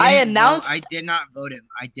 I announced. I did not vote him.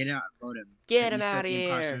 I did not vote him. Get He him said out of the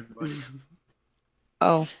here. imposter voted.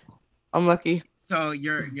 Oh, I'm lucky. So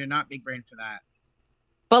you're not big brain for that.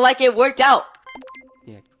 But like it worked out.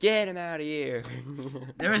 Yeah, get him out of here.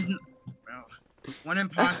 There is, bro. One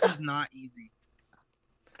imposter's not easy.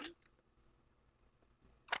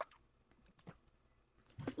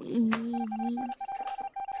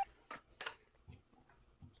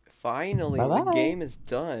 Finally, the Bye-bye. game is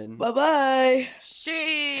done. Bye bye.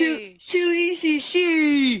 She. Too easy.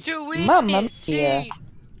 She. Too Mamma easy. mia.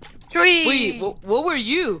 Three. Wait, what were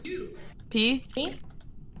you? P.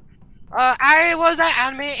 I was an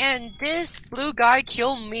enemy, and this blue guy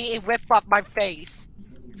killed me and ripped off my face.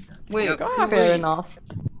 Wait, Fair enough.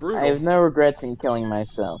 I have no regrets in killing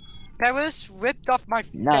myself. That was ripped off my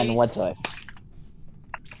None face. whatsoever.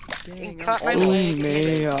 And cut my Oh, leg.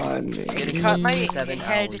 man. And cut my 7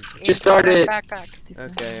 head. hours. and Just cut my started. backpack.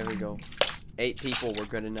 Okay, here we go. 8 people were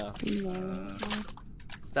good enough.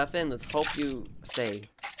 Stefan, let's hope you stay.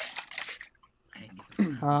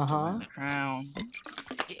 Crown.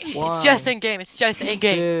 It's just in game. It's just in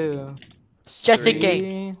game. 2, It's just in 3,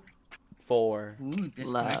 game. 4.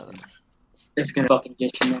 Love. It's gonna fucking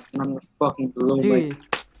disconnect. And I'm gonna fucking blow my. Dude.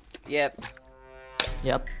 Yep.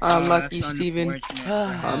 Yep. Unlucky, that's Steven.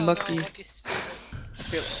 unfortunate. Unlucky. Bro,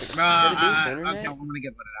 Is okay, it I'm internet? gonna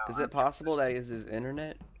get voted out. Is it possible that is his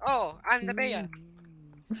internet? Oh, I'm the mayor.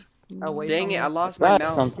 Away Dang from it, me. I lost my That's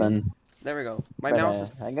mouse. something. There we go. My But, mouse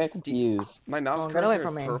is. I got confused. My mouse Oh, cursor get away is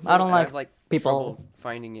from me. purple. I don't and like have, like people. trouble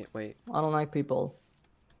finding it. Wait, I don't like people.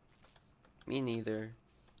 me neither.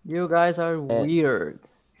 You guys are weird.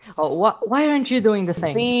 Oh, why aren't you doing the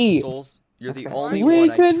thing? See. Souls, you're the only We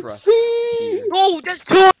one I can trust. see. here. Oh, that's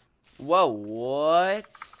too. Whoa, what?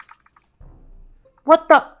 What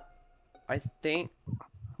the? I think.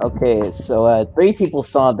 Okay, so 3 people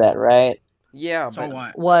saw that, right? Yeah, So but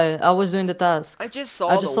what? Why? I was doing the task. I just saw.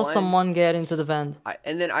 I just the saw one, someone get into the vent.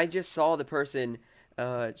 and then I just saw the person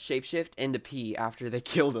shapeshift into P after they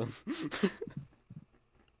killed him.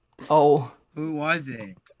 Oh. Who was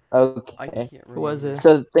it? I Okay. can't remember. Who was it?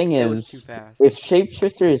 So the thing It was too is, fast. if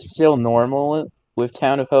Shapeshifter is still normal with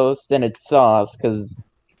Town of Hosts, then it's Sauce, because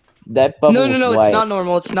that bubble No, was it's white. not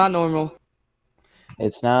normal. It's not normal.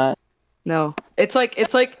 It's not? No, it's like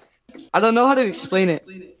I don't know how to explain it.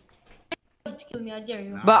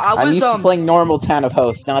 But I'm used to playing normal Town of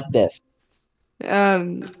Hosts, not this.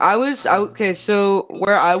 Okay, so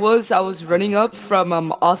where I was running up from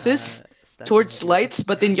office towards lights,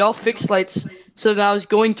 but then y'all fixed lights, so then I was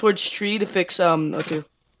going towards tree to fix okay.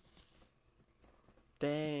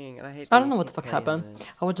 Dang, and I hate. I don't know what the fuck happened.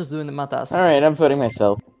 I was just doing my task. Alright, I'm voting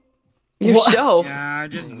myself. Yourself? Yeah, I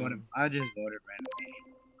just voted randomly.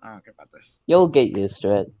 I don't care about this. You'll get used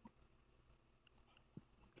to it.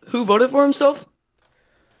 Who voted for himself?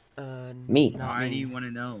 Me. Why do you want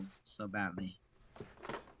to know? so badly.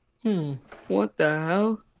 What the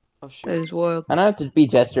hell? Oh shoot. That is wild. I don't have to be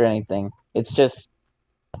Jester or anything. It's just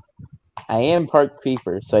I am part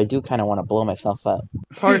creeper, so I do kind of want to blow myself up.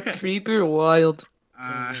 Part creeper, wild.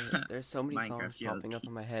 Dang it. There's so many songs popping up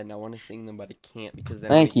in my head, and I want to sing them, but I can't because then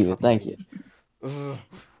Thank we you, thank you. Ugh.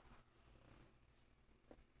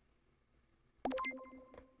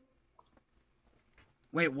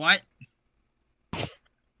 Wait, what?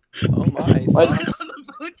 Oh my, What?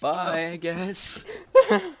 sucks. Bye, I guess.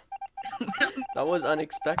 That was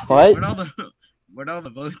unexpected. What? Where'd all the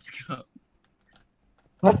votes go?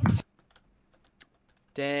 What?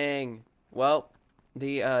 Dang. Well,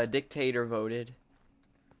 the dictator voted.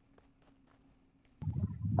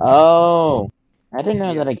 Oh, I didn't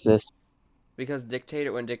know Yeah. that existed. Because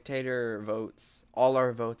when dictator votes, all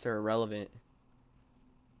our votes are irrelevant.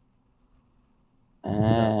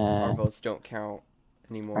 Our votes don't count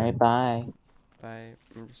anymore. Right, bye. Bye.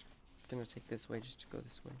 I'm just gonna take this way just to go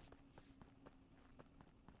this way.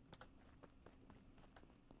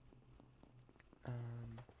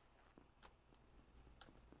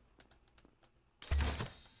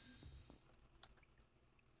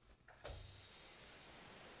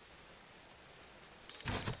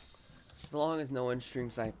 As long as no one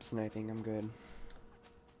streams sniping, I'm good.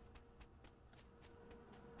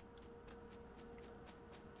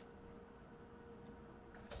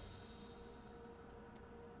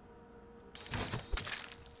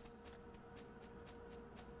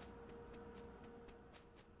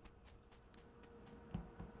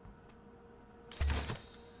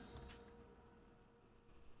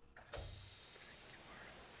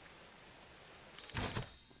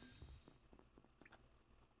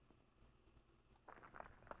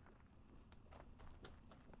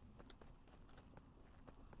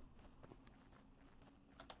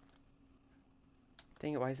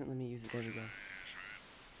 Dang it, why isn't it letting me use it? There we go.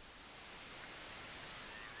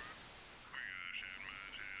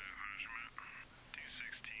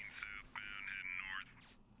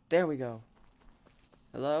 There we go.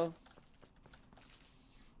 Hello?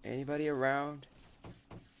 Anybody around?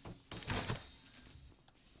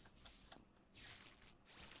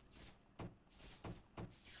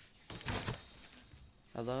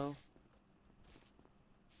 Hello?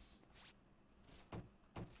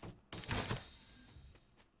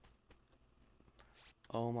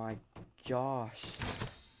 Oh my gosh.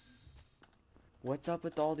 What's up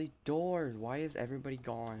with all these doors? Why is everybody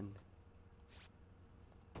gone?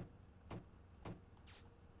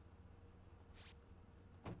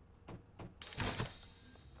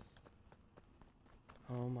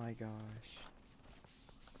 Oh my gosh.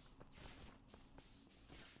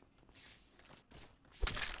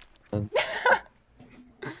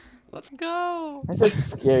 Let's go! I said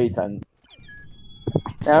scary time.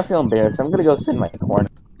 Now I feel embarrassed. I'm gonna go sit in my corner.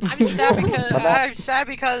 I'm sad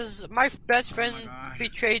because my best friend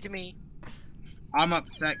betrayed me. I'm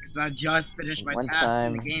upset because I just finished my One task in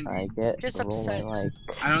time the game. I get Just the role I upset. like.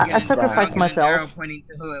 I sacrificed an myself. arrow pointing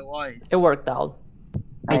to who it was. It worked out.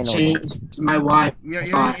 I know. changed my wife. You're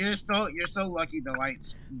so lucky the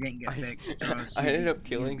lights didn't get fixed. I ended up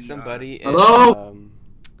killing somebody in Hello?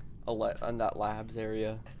 on that labs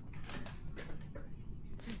area.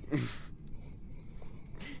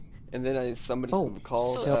 And then somebody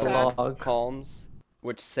called Calms,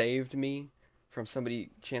 which saved me from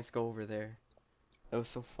somebody chance to go over there. That was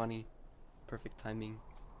so funny. Perfect timing.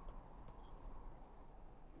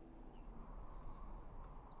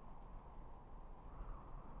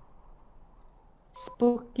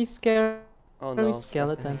 Spooky, scary Oh no,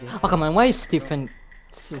 skeletons. Oh come on, why is Stephen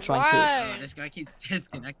still trying Why? This guy keeps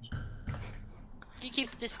disconnecting. He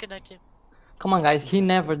keeps disconnecting. Come on, guys, he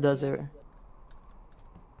never does it.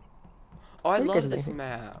 Oh, I Look love at this that.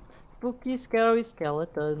 map. Spooky, scary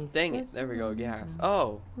skeletons. Dang it, there we go, gas.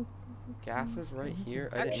 Oh, gas is right here.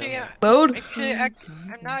 I didn't know that. Load? Actually,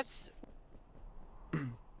 I'm not.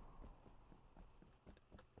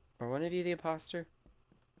 Are one of you the imposter?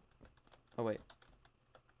 Oh wait.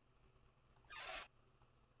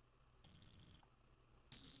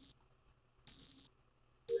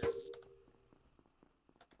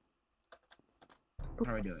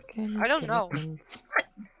 How do I do it? I don't know.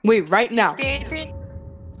 Wait, right now. Do you see anything?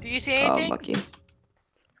 Do you see Oh, anything? lucky.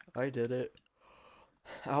 I did it.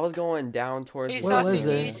 I was going down towards Hey, the Saucy, do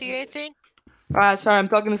you area. see anything? Sorry, I'm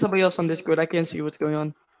talking to somebody else on Discord. I can't see what's going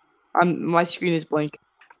on. My screen is blank.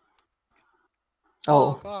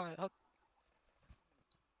 Oh God. Okay.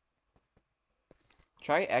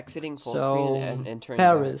 Try exiting full screen and turning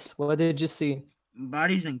back. Paris, what did you see?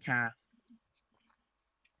 Bodies and calf.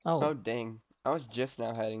 Oh dang. I was just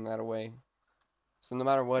now heading that away. So no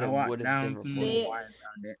matter what, I it walked would have down been from reported. wire and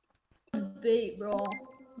found it. bait, bro.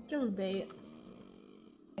 He killed bait.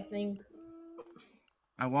 I think.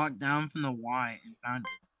 I walked down from the Y and found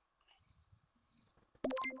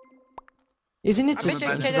Isn't it I'm too a soon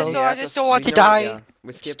to dictator, so vote? I just don't want to you know what, die. yeah,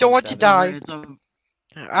 we skip Just don't on want to 7. die. It's over.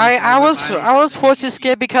 I was forced to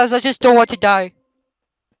skip because I just don't want to die.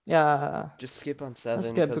 Yeah. Just skip on Let's 7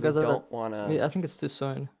 skip because we because don't want to. I think it's too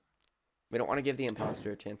soon. We don't want to give the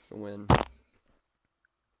imposter a chance to win.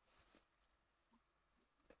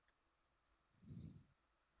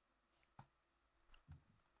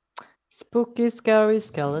 Spooky, scary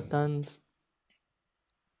skeletons.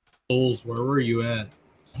 Souls, where were you at?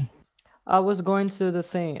 I was going to the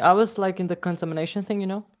thing. I was like in the contamination thing, you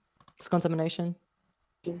know? It's contamination.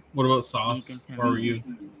 What about Sauce? Where were you?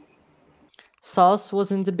 Sauce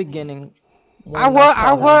was in the beginning. I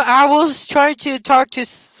was trying to talk to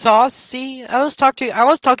Saucy. I was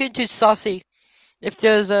talking to Saucy. If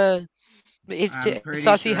there's a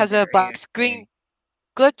Saucy has a black screen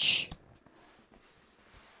glitch.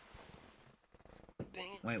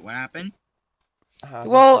 Wait, what happened?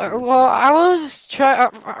 Well, I was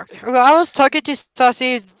talking to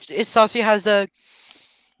Saucy. If Saucy has a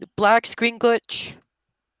black screen glitch.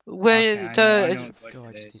 When I know what Go, I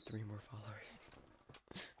it just is. need 3 more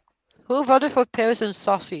followers. Who voted for Paris and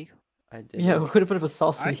Saucy? I did. Yeah, who could have put it for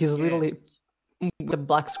Saucy? I He's skipped. literally the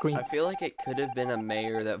black screen. I feel like it could have been a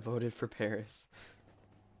mayor that voted for Paris.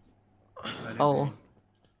 Oh.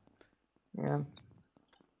 Yeah.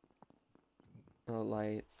 The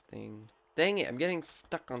lights thing. Dang it, I'm getting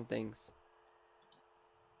stuck on things.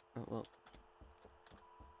 Oh, well.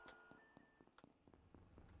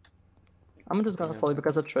 I'm just gonna follow you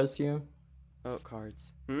because I trust you. Oh,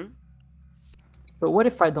 cards. Hmm? But what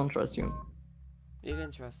if I don't trust you? You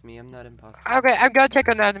can trust me, I'm not imposter. Okay, I'm gonna take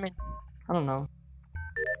an admin. I don't know.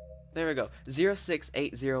 There we go.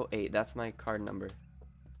 06808, that's my card number.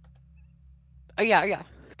 Oh, yeah.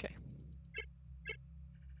 Okay.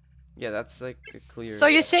 Yeah, that's like a clear. So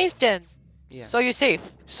you're safe then. Yeah. So you're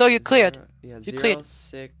safe. So you're cleared. Yeah, you cleared.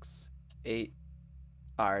 068.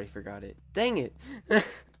 I already forgot it. Dang it.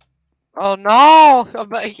 Oh no!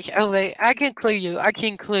 LA, I can clear you. I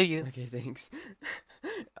can clear you. Okay, thanks.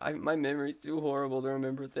 My memory's too horrible to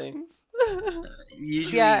remember things.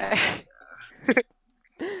 Yeah.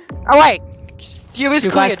 Oh wait, Stu is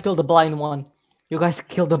You cleared. guys killed the blind one. You guys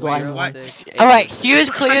killed the blind one. Alright, Stu is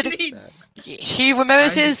cleared. He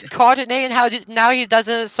remembers his coordinate and now he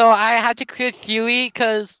doesn't. So I had to clear Huey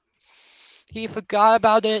because he forgot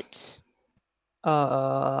about it.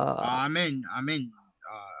 I'm in.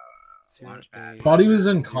 I thought he was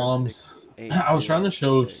in comms. I was trying to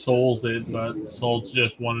show Souls it, but Souls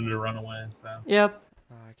just wanted to run away. So. Yep.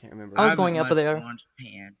 I can't remember. I was going up left there.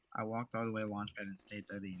 Launchpad. I walked all the way to Launchpad and stayed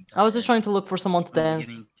there the entire I was just trying to look for someone to dance.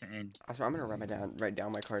 Also, I'm gonna write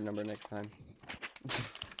down my card number next time.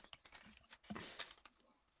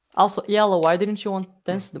 Also, Yellow, why didn't you want to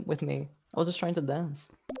dance with me? I was just trying to dance.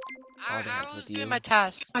 I was doing my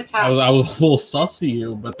task. I was full sus to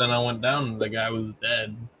you, but then I went down and the guy was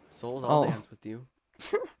dead. Souls, I'll dance with you.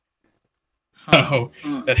 Oh,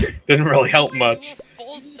 that didn't really help much.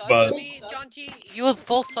 Full sus But of me, John T. You were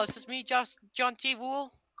full sus of me, John T.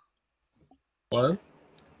 Rule. what?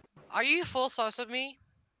 Are you full sus of me?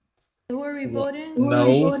 Who are we voting?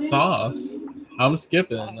 No sauce. I'm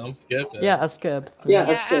skipping. Yeah, I skipped. Yeah,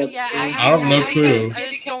 I have no clue. I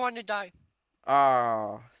just don't want to die.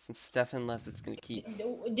 Ah, since Stefan left, it's gonna keep.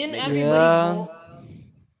 Didn't making- everybody Yeah. vote?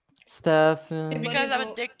 Stefan. Because I'm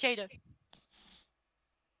a dictator.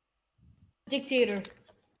 Dictator.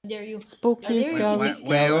 Dare you? Spooky, scary Wait.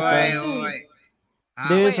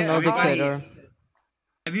 There's Wait, no dictator.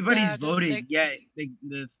 Everybody's voted, yet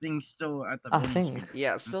the thing's still at the I voting think. screen.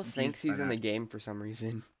 Yeah, it still thinks he's in the that. game for some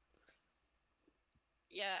reason.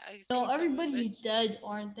 Yeah, I think No, so. everybody's dead,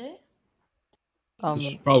 aren't they?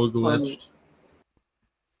 It's probably glitched.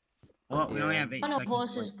 Well, we only have 8 Oh no, seconds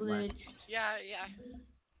pause is left. glitch. Yeah.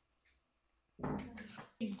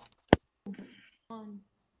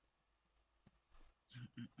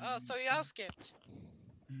 Oh, so y'all skipped.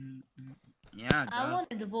 Yeah, I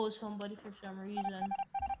wanted to vote somebody for some reason.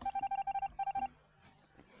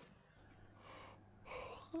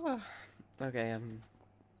 Okay,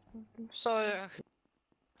 So.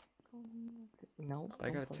 No. I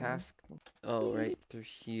got a task. Oh, right through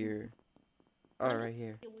here. Oh, right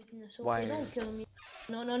here. Wire. Don't kill me.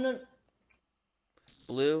 No.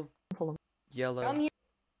 Blue, Come yellow, here.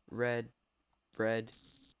 red,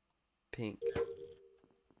 pink.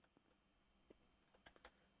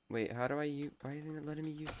 Wait, how do I use? Why isn't it letting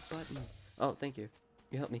me use the button? Oh, thank you.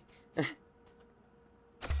 You helped me.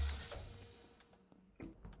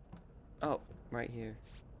 Oh, right here.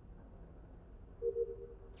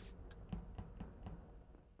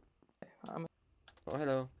 Oh,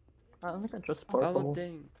 hello. I think I trust Oh, Purple.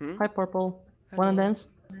 dang. Hmm? Hi, Purple. Hello. Wanna dance?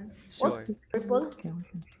 Sure.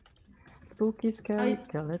 Spooky, scary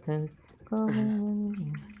skeletons.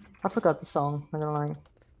 I forgot the song, not gonna lie.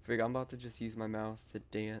 Frig, I'm about to just use my mouse to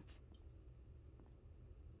dance.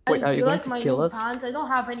 Wait, are you going like to my kill new us? pants? I don't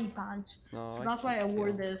have any pants. No, So I that's why I can't wore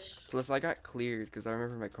kill. this. Plus, I got cleared because I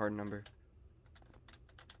remember my card number.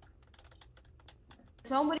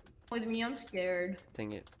 Somebody with me, I'm scared.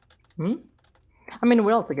 Dang it. Hmm? I mean,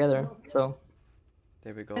 we're all together, so.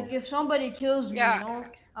 There we go. Like if somebody kills me, you know,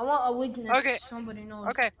 I want a witness. Okay. Somebody knows.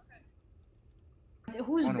 Okay.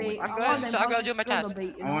 Who's I wanna bait? witness. I'm gonna do my task.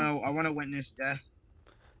 Bait, you I know? wanna witness death.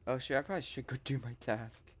 Oh shit, I probably should go do my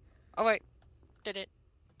task. Oh wait, did it?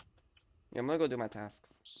 Yeah, I'm gonna go do my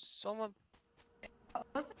tasks. Someone. There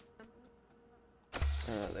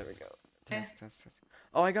we go. Task.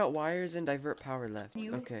 Oh, I got wires and divert power left.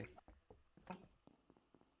 Okay. You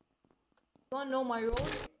wanna know my role?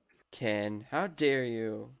 Ken, how dare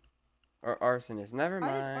you? Or arsonist, never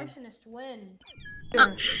mind. Arsonist win.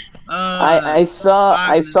 I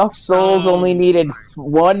saw Souls only needed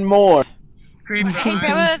one more. Hey,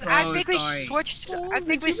 fellas, I think we switched. I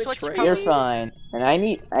think we switched colors. You're fine, and I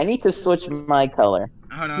need to switch my color.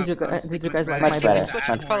 Did you guys like Much my better. dance?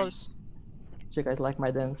 Much colors. Did you guys like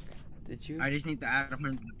my dance? Did you? I just need to add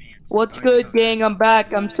horns in the pants. What's good, gang? I'm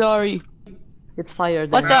back. I'm sorry. It's fire.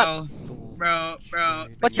 What's up? Bro.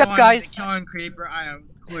 What's up, guys? Killing Creeper, I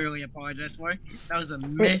clearly apologize for. That was a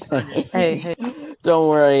misunderstanding. Hey. Don't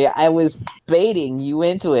worry, I was baiting you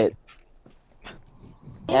into it.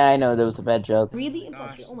 Yeah, I know that was a bad joke. Really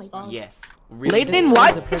impossible. Oh my god. Yes. Really? Layden,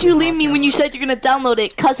 why did you leave me when you said you're gonna download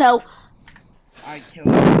it? Cuz how? I killed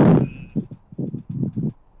him.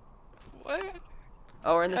 What?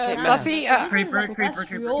 Oh, we're in the same map. Sussy, Creeper.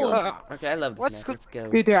 Okay, I love this map. Let's go.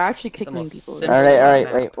 Dude, they're actually The kicking most people. simple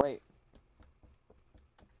Alright, map. wait.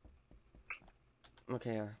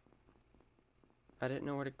 Okay, I didn't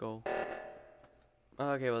know where to go.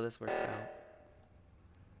 Okay, well this works out.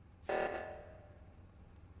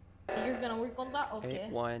 You're gonna work on that? Okay.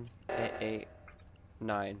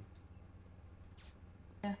 81889.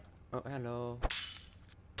 Yeah. Oh, hello.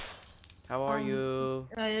 How are you?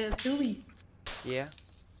 Philly. Yeah.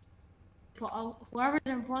 Whoever's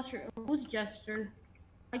imposter, who's Jester?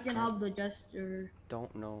 I can help the Jester.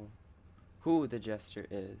 Don't know who the Jester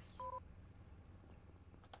is.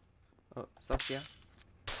 Oh, Saskia?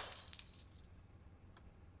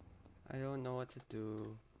 I don't know what to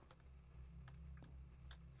do.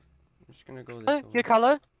 I'm just gonna go this way. Your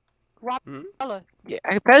color? What Hmm? color? Yeah,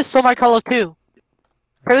 Paris stole my color too.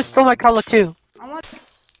 Paris stole my color too. I want to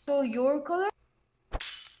show your color.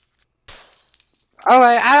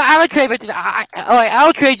 Alright, I'll trade with you. Alright,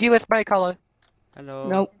 I'll trade you with my color. Hello.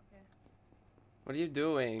 Nope. What are you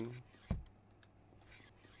doing?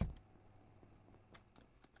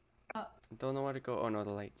 Don't know where to go. Oh no, the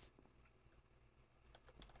lights.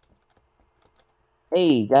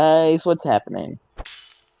 Hey guys, what's happening?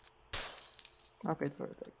 Okay,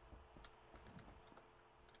 perfect.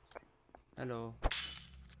 Hello.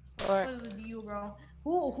 Alright. What is you, bro?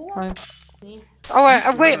 Who Hi.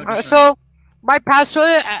 Alright, wait, so my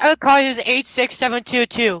password account is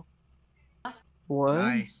 86722. What?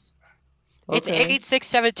 Nice. It's Okay.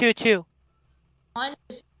 86722. Mine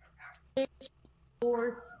is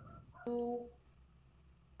 642.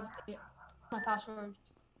 My password.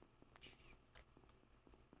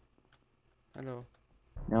 Hello.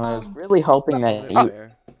 No, I was really hoping that you.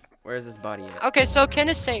 Where is this body at? Okay, so Ken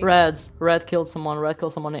is safe. Red killed someone. Red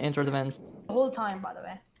killed someone and entered the vents. The whole time, by the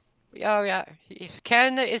way. Oh yeah,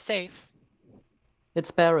 Ken is safe.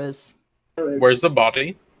 It's Paris. Where's the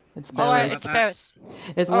body? It's Alright, Paris. it's Paris.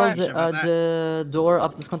 It Alright. was the door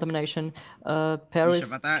of this contamination. Paris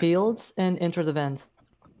about that? killed and entered the vent.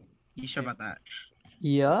 You sure about that?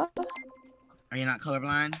 Yeah. Are you not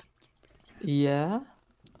colorblind? Yeah.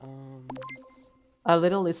 I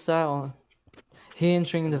literally saw he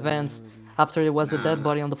entering the vents after there was a dead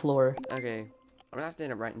body on the floor. Okay. I'm gonna have to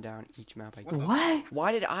end up writing down each map I get. What?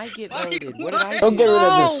 Why did I get voted? What did I do? Don't get rid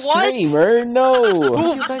of the streamer, no!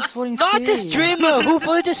 Not the streamer! Who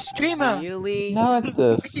voted the streamer? Really? Not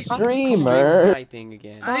the Stream streamer! sniping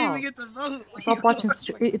again. I didn't even get the vote. Stop watching.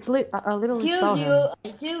 It's lit. I literally saw him. I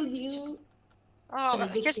killed you. Oh,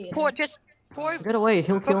 just pour. Get away!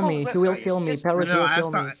 He'll kill me. He will kill me. Paris will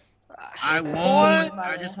kill me. I won't.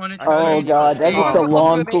 I just wanted to. Oh god, that's just a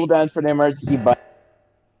long cooldown for the emergency button.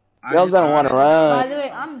 Y'all gonna wanna By run. the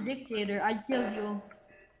way, I'm dictator. I killed you.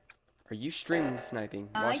 Are you stream sniping?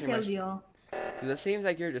 I Watching my killed you. Because it seems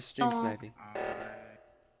like you're just stream sniping.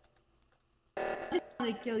 I just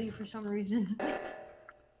want to kill you for some reason.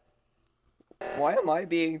 Why am I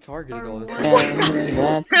being targeted all the time?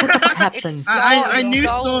 What the fuck happened? I knew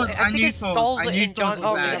Saul- Souls. I I think knew it's Souls. Saul's I knew and John. Souls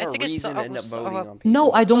was Oh, bad. I think it's reason to end up voting on people.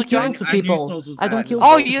 No, I don't kill John- two I knew people. Souls was I don't bad. kill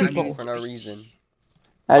Oh, two you- people. For no reason.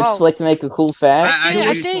 I'd just like to make a cool fact. I There knew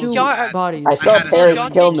was Souls two was bad. bodies. I saw had a Paris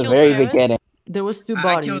feeling. kill in the very beginning. There was two I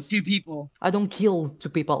bodies. killed 2 people. I don't kill two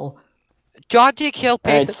people. John T killed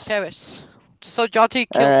Alright. Paris. So John T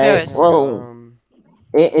killed Alright, Paris. well,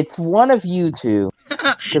 it's one of you two.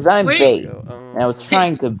 Because I'm Wait. bait. And I was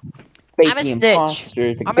trying to bait I'm a the snitch.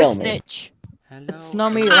 imposter to I'm a kill me. snitch. It's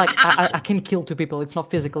not me. Like I can kill two people. It's not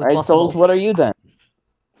physically Alright, possible. Souls, what are you then?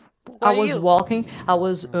 I was walking. I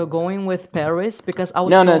was going with Paris because I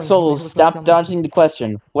was. No, trolling him. He Souls, was gonna stop kill me. dodging the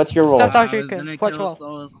question. What's your role? Stop I dodging. was gonna What's kill wrong?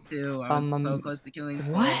 Souls too. I was so close to killing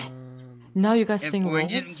Souls. What? Now you guys If sing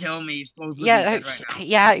Orange roles? didn't kill me, Souls would be Yeah, dead right now.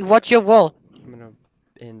 yeah. What's your role? I'm gonna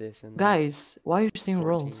end this in Guys, why are you singing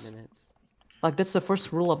 14 roles? minutes. Like that's the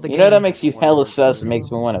first rule of the You game. know that makes you hella sus and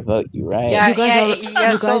makes me want to vote you, right? Yeah, You guys yeah, are.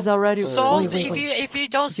 yeah. You guys already. Souls, wait. if you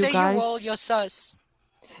don't say your role, you're sus.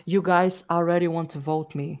 You guys already want to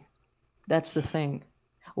vote me. That's the thing.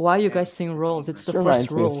 Why you guys sing roles? It's the This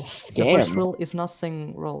first reminds me of rule. The first Scam. rule is not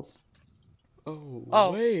sing roles.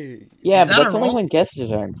 Oh, wait. Yeah, Is but that that's a only role? when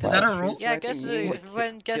guesses are in Is play. that a role? Yeah, guesses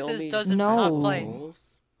when guesses doesn't No. not play.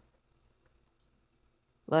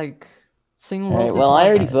 Like sing roles. Alright, is well, I not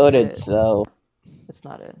already it. voted, so. It's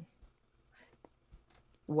not it.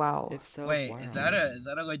 Wow. If so, Wait, is that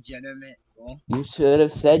a legitimate role? You should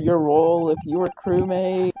have said your role if you were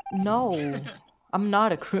crewmate. No, I'm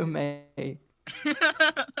not a crewmate.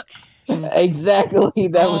 Exactly,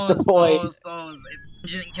 that was the point. Souls.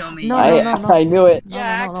 If you didn't kill me, No, I knew it. No, Yeah,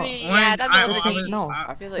 actually, yeah, that's I what was- No,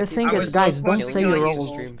 I feel like the thing I is, was so guys, close don't to say your killing you,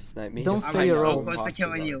 roles. Stream snipe me. Don't I say was your so roles. close to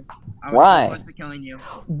killing you. I was Why? so close to killing you.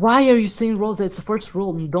 Why are you saying roles? It's the first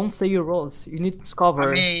rule. Don't say your roles. You need to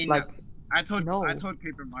discover. I mean, like, I told no.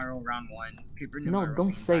 Creeper my role round 1. Creeper knew my no, role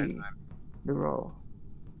don't the say entire time. the role.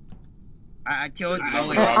 I killed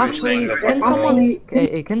Zoe. Actually,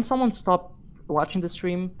 can someone stop watching the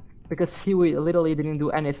stream because he literally didn't do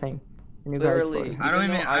anything. And you guys Literally. were.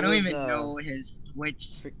 I don't was, even know his Twitch.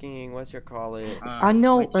 Freaking, what's your call it? I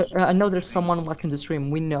know there's someone watching the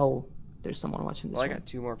stream. We know there's someone watching the Well, I stream. got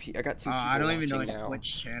 2 more people. I got 2 people I don't even know watching his now.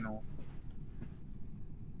 Twitch channel.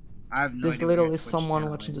 I have no There's idea what your literally Twitch someone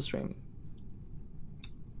channel watching is. the stream.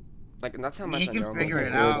 Like, that's how He much I can normally figure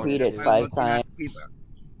it play out. Repeat it by 5 looking at times. people.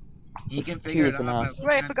 He can 2 figure is it out by enough. looking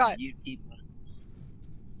Wait, I at forgot. you people.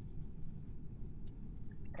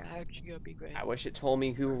 Actually, gonna be great. I wish it told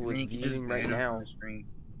me who was You can just viewing right ban him from now. the stream.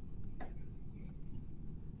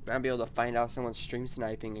 I'd be able to find out someone's stream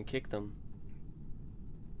sniping and kick them.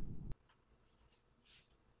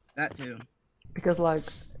 That too. Because like,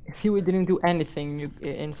 if he didn't do anything,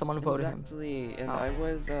 and someone voted him. Exactly, and Oh. I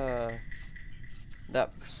was that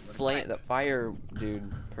fire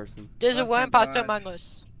dude person. There's a Oh, one thank imposter God. among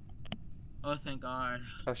us. Oh, thank God.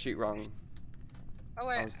 Oh shoot, wrong. Oh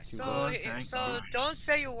I wait, was too so close. so don't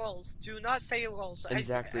say your roles. Do not say your roles.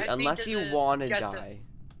 Exactly, I think unless you there's a wanna guesser. die.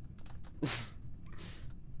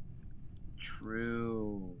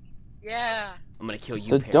 True. Yeah. I'm gonna kill you.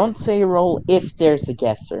 So Paris. don't say your role if there's a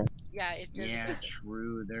guesser. Yeah, if there's a Yeah, guesser.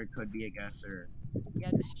 true. There could be a guesser. Yeah,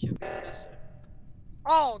 this should be a guesser.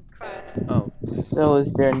 Oh crap. Oh. So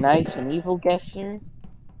is there a nice and evil guesser?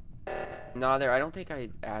 No, I don't think I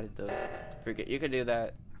added those. Forget, you can do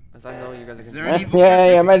that. Cause I know you guys are there gonna. an evil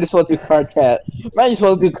Yeah, might as well do card tap. Might as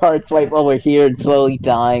well do card swipe while we're here and slowly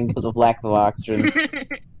dying because of lack of oxygen.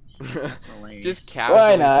 Just casually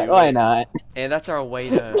Why not? do Why it. not? And that's our way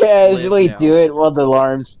to Casually live now. do it while the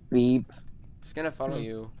alarms beep. Just gonna follow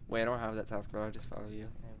you. Wait, I don't have that task, but I'll just follow you.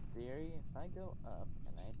 In theory, if I go up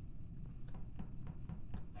and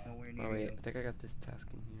Nowhere Oh near wait, you. I think I got this task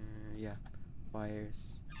in here. Yeah.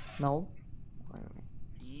 Wires. No.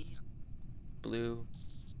 Blue,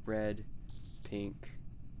 red, pink,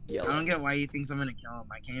 I yellow. don't get why you think I'm gonna kill him.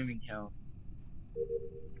 I can't even kill.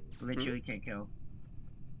 Literally can't kill.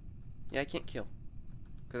 Yeah, I can't kill.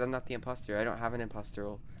 Because I'm not the imposter. I don't have an imposter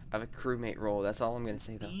role. I have a crewmate role. That's all I'm gonna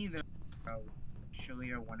say though. Either. Bro, surely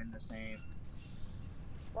you're one and the same.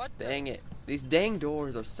 What? Dang it. These dang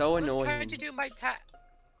doors are so I was annoying. trying to do my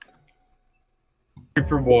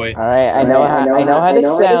Creeper boy. Alright, I know how this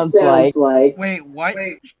sounds like. Wait, what?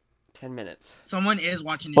 10 minutes. Someone is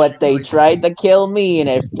watching this. But they tried to kill me and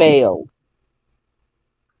it failed.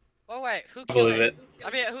 Oh wait, who I killed believe you? it.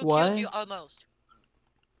 I mean, who What? killed you almost?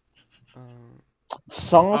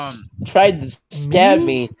 Sauce tried to stab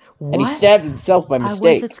me, and he What? stabbed himself by I was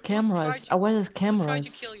mistake. at cameras. I was at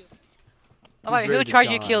cameras. Oh wait, who tried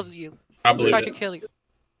to kill you? I Who believe tried to it. kill you?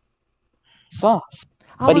 Sauce.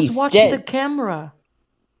 I But was he's watching the dead. camera.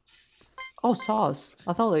 Oh, sauce.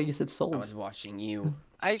 I thought that you said I souls. was watching you.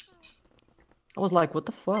 I was like, what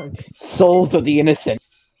the fuck? Souls of the innocent.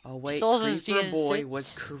 Oh wait, Souls is Creeper the Boy innocent.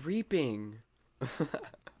 was creeping.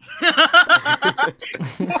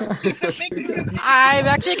 I'm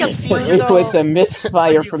actually confused. It was So a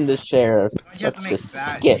misfire from the sheriff. Let's just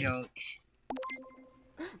skip.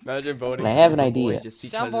 Imagine voting I have an Creeper Boy idea. just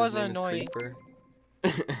because his Soundboards are name is annoying. Creeper.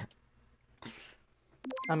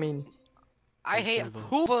 I mean, I hate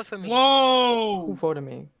who voted for me. who Whoa! voted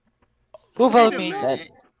me? Who voted me?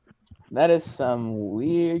 That is some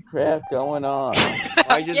weird crap going on.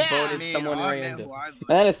 I just voted someone random.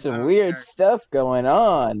 That is some weird stuff going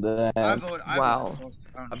on. Wow.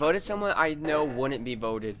 I voted someone I know wouldn't be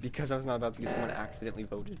voted because I was not about to get someone accidentally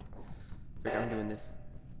voted. Frick, I'm doing this.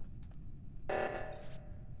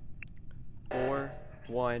 4,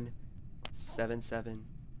 1, 7, 7,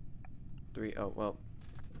 3. Oh well,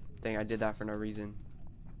 dang! I did that for no reason.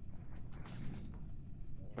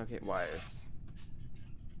 Okay, wires.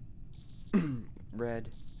 Red.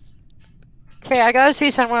 Okay, I gotta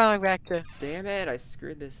see someone on the reactor. Damn it! I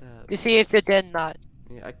screwed this up. You see if you're dead or not.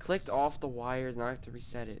 Yeah, I clicked off the wires. Now I have to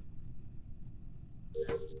reset it.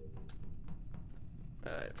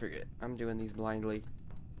 Forget. I'm doing these blindly.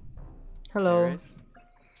 Hello. Paris?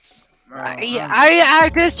 I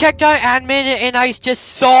just checked out admin and I just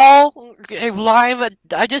saw a lime.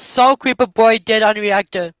 I just saw Creeper Boy dead on the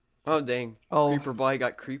reactor. Oh dang! Oh. Creeper Boy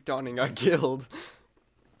got creeped on and got killed.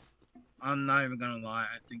 I'm not even gonna lie.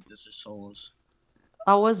 I think this is souls.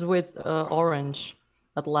 I was with Orange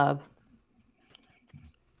at lab.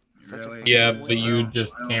 Really? Yeah, but you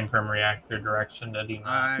just came from reactor direction, did you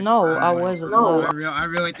not? No, I wasn't. No. I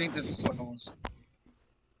really think this is souls.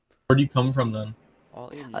 Where'd you come from then? All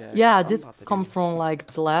ejects. Yeah, I I'm did about to come do- from like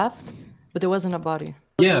the left, but there wasn't a body.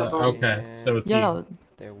 Yeah, okay. So it's Yeah.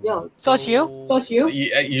 you. So it's you? So it's you?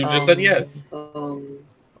 You just said yes.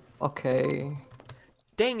 Okay.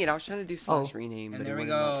 Dang it! I was trying to do slash rename, And but there it we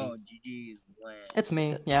wouldn't let go. me. GG's win. It's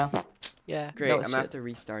me. Yeah. Yeah. Great. That I'm was gonna have shit. to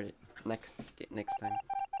restart it next time.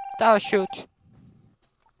 That was shoot.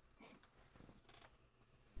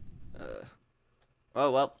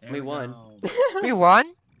 Oh well, There we we won. go. We won?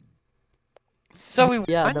 So we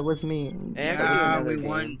Yeah, won? that was me. Hey, I can do Yeah, another we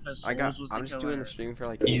won game. because I got. Souls was I'm the just doing the killer. stream for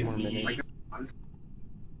like 8 more minutes.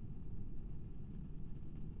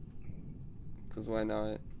 Cause why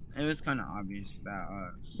not? It was kind of obvious that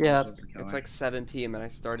Souls Yeah. was the killer. It's like 7 p.m. and I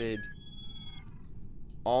started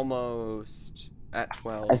almost at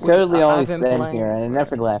 12. I certainly I've always been been playing here and I for-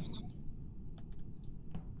 never left.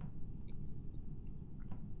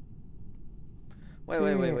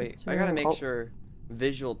 Wait. I gotta make Oh. sure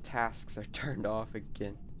visual tasks are turned off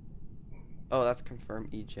again. Oh, that's confirm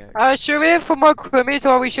eject. Should we have for more crewmates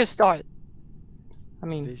or we should start? I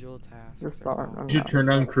mean, Visual tasks. just are start. off. I'm You should not- turn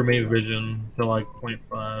on crewmate vision to like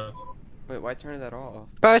 0.5. Wait, why turn that off?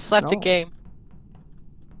 Burst left the No. game.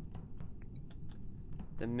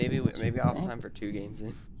 Then maybe I'll have time for 2 games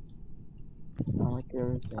in. Oh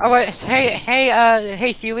wait,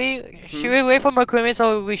 hey Huey, should we wait for more crewmates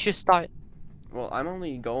or we should start? Well, I'm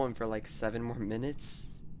only going for like 7 more minutes.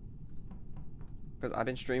 Because I've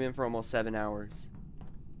been streaming for almost 7 hours.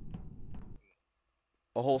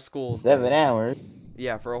 A whole school 7 day. hours.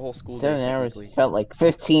 Yeah, for a whole school 7 day. hours technically. felt like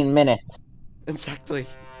 15 minutes. Exactly.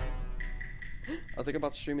 I think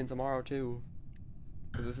about streaming tomorrow too.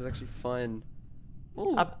 Because this is actually fun.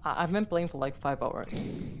 Ooh. I've been playing for like 5 hours.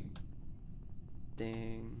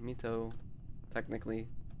 Dang, me too. Technically,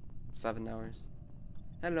 7 hours.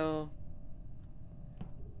 Hello.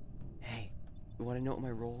 Hey, you want to know what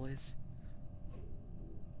my role is?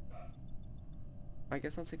 I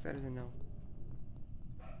guess I'll take that as a no.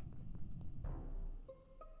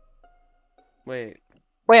 Wait.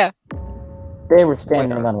 Where? They were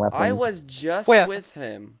standing on weapons. I was just Where? with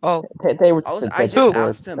him. Oh. They were I just just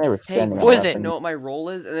asked him, They were hey, standing on Chris, weapons. you know what my role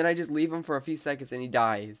is? And then I just leave him for a few seconds and he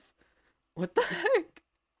dies. What the heck?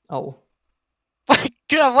 Oh.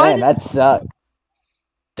 God, what? Man, that sucked.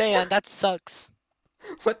 Damn, that sucks.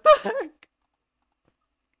 What the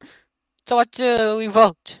heck? So what do we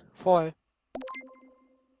vote for?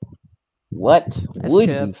 What would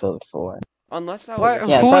skip. you vote for? Unless that What, was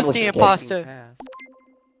Yeah, who's probably the skip. imposter?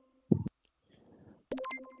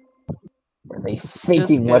 Were they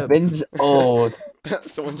faking skip. weapons? Oh,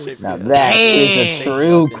 Someone shaped now it. that is a Dang.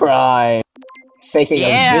 true crime. Faking a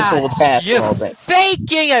Yeah, visual task you're all day.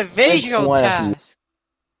 faking a visual one of you? task.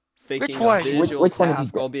 Faking Which a one? visual Which one of you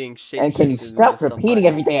task did? while being shapeshifted And can you stop into repeating somebody.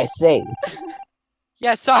 everything I say?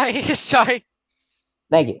 Yeah, sorry, sorry.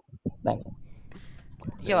 Thank you. Thank you.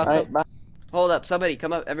 You're All welcome. right, bye. Hold up, somebody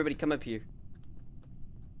come up, everybody come up here.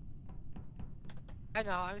 I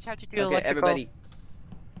know. I'm just have to do Okay, electrical. everybody.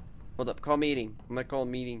 Hold up. Call meeting. I'm gonna call a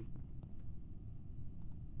meeting.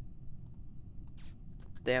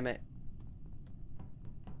 Damn it.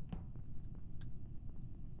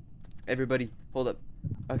 Everybody, hold up.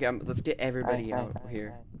 Okay, let's get everybody out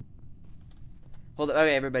here. Hold up.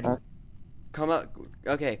 Okay, everybody. Come up.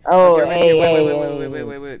 Okay. Oh, okay,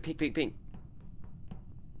 hey, wait. Pink.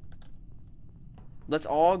 Let's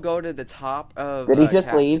all go to the top of Did he just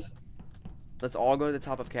CAF. leave? Let's all go to the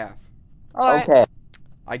top of CAF. Okay.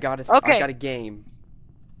 I got a game.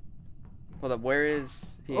 Hold up, where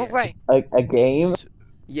is he? Right. A game?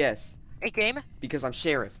 Yes. A game? Because I'm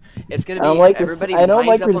sheriff. It's gonna I don't be like everybody I don't lines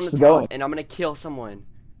like where up on this the is top, going. and I'm gonna kill someone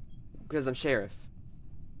because I'm sheriff.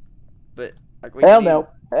 But like, Hell no.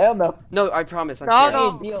 Hell no. No, I promise I'm No,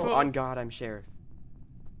 sheriff. no. On God, I'm sheriff.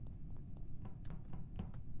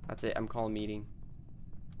 That's it. I'm calling meeting.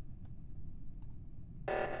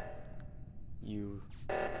 You.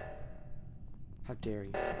 How dare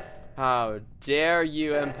you? How dare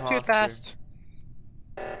you, imposter? Too fast.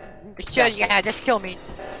 Yeah, just kill me.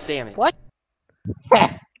 Damn it. What?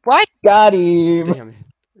 What? Got him. Damn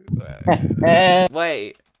it.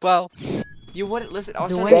 Wait. Well. You wouldn't listen. I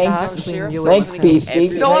was The trying way to I get seen sheriff. you So I was Thanks, trying to get PC, everybody.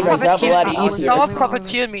 Someone my job a lot easier. Someone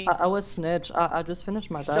puppeteered me. I was snitch. I just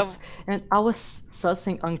finished my task, and I was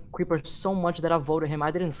sussing on Creeper so much that I voted him.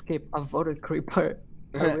 I didn't skip. I voted Creeper.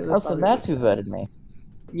 Oh, so that's who voted me.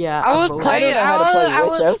 Yeah, I was voted. I don't know how to play Witch. I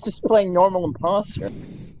I was just playing normal imposter.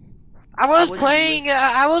 I was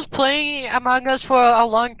playing Among Us for a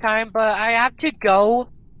long time, but I have to go.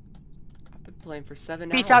 I've been playing for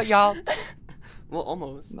 7 hours. Peace out, y'all. Well,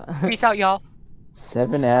 almost. Peace out, y'all.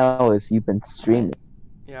 7 hours you've been streaming.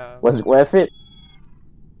 Yeah. Was it worth it?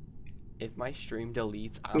 If my stream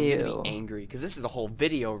deletes, I'm gonna be angry because this is a whole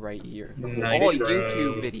video right here. Nice, All bro.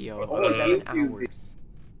 YouTube video of 7 hours.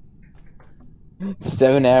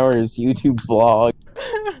 7 hours YouTube vlog.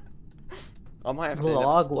 I might have to end up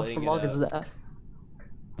Vlog? What splitting vlog it is up. that?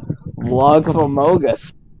 Vlog of Among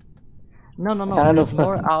Us. No. Kind There's of-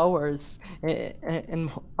 more hours in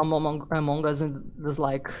Among Us, and there's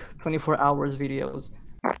like 24 hours videos.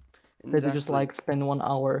 They just Exactly. like spend 1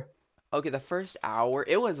 hour. Okay, the first hour,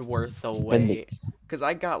 it was worth the Spend wait. Because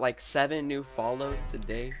I got like 7 new follows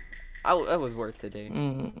today. It was worth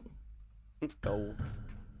today. Let's go.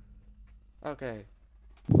 Okay.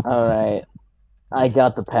 Alright. I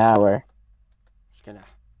got the power. Just gonna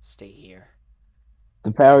stay here.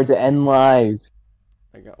 The power to end lives.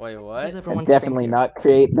 Wait, what? And definitely not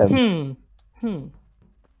create them.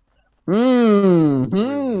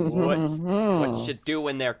 What you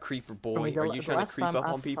doing there, creeper boy? Are you trying to creep up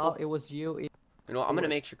on people? It was you. You know, I'm gonna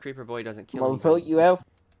make sure creeper boy doesn't kill I'll me. vote you out.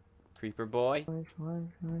 Creeper boy, What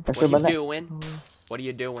what are you doing? What are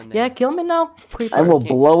you doing there? Yeah, kill me now, creeper. I will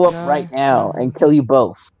blow up right now and kill you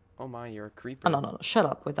both. Oh my, you're a creeper. Oh, no, shut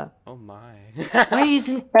up with that. Oh my. Why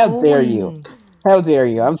isn't How dare you? How dare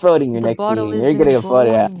you? I'm voting your The next bottle meeting. You're isn't gonna get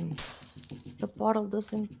voted out. going. The bottle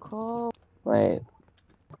doesn't go. Wait.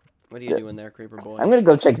 What are you doing there, creeper boy? I'm gonna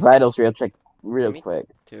go check vitals real Me quick.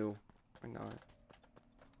 too. I know it.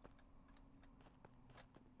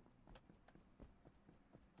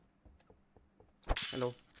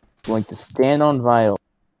 Hello. Going to stand on vital.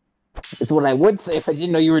 It's what I would say if I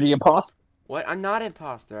didn't know you were the imposter. What? I'm not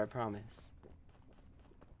imposter, I promise.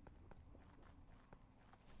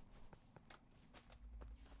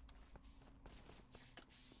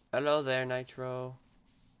 Hello there, Nitro.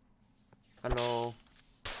 Hello.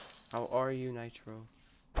 How are you, Nitro?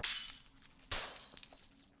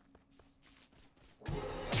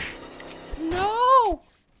 No!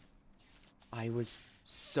 I was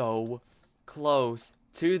so close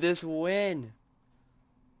to this win.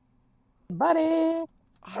 Buddy!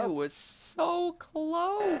 I was so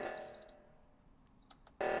close.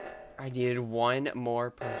 I needed one more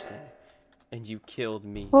person, and you killed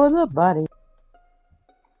me. For the buddy.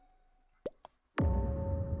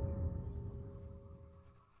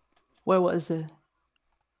 Where was it?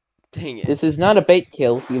 Dang it. This is not a bait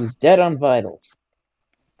kill. He was dead on vitals.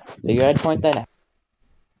 Figured I'd point that out.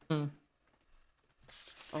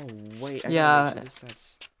 Oh wait, I Yeah. gotta make sure this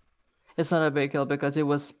sets. It's not a big kill because it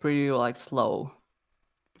was pretty like slow.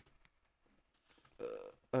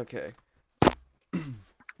 Okay.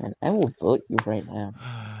 And I will vote you right now.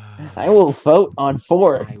 I will vote on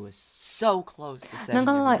 4. I was so close to Not setting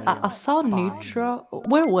gonna lie, everybody I on saw fire. Nitro.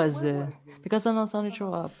 Where was it? Because I know saw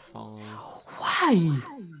Nitro up. Why?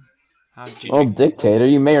 How did you Well, dictator,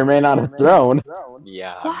 you may or may not have thrown.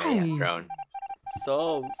 Yeah, I may have Why? thrown.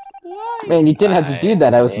 Souls. Why? Man, you didn't have to do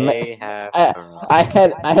that. I was. may have I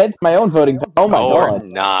had my own voting. Oh my or god.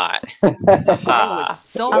 not. I was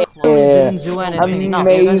so I close. didn't do anything. No,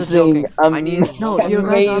 you guys are Amazing. joking. I needed No, one you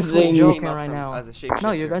more guys are person to actually Amazing. joking stream up right from, now. as a shapeshifter.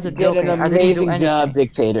 No, you guys are You did an joking. I didn't do amazing job, anything.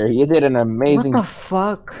 Dictator. You did an What amazing. the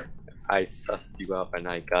fuck? I sussed you up and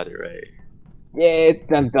I got it right. Yeah,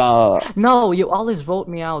 Dunga. No, you always vote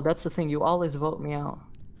me out. That's the thing. You always vote me out.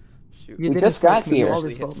 Shoot. You We didn't just got search me. You here.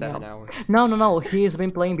 always Hit vote me 7 out. hours. No. He's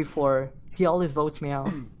been playing before. He always votes me out.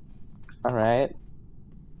 All right.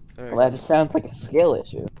 Alright, Well, that just sounds like a skill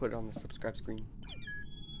issue. put it on the subscribe screen.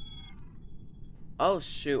 Oh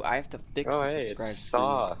shoot, I have to fix Oh, the hey, subscribe it's screen.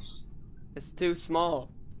 sauce. It's too small.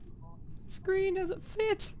 Screen doesn't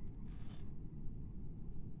fit.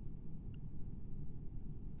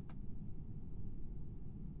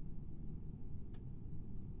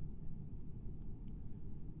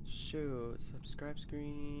 Shoot, subscribe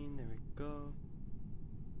screen. There we go.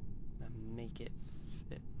 Now make it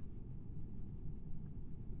fit.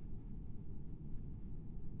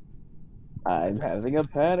 I'm having a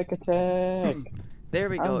panic attack. There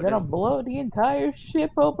we go. I'm gonna blow the entire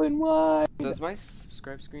ship open wide. Does my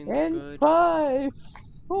subscribe screen look In good? 5,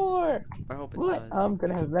 4. I hope it What? does. I'm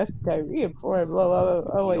gonna have massive diarrhea before I blow.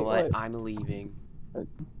 Oh You wait, know what? what? I'm leaving.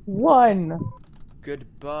 1.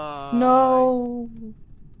 Goodbye. No.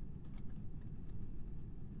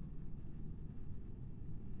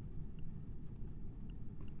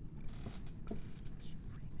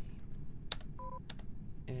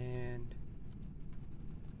 And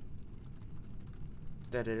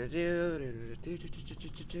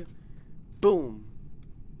boom.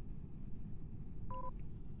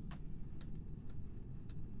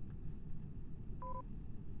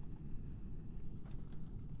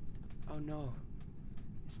 Oh no.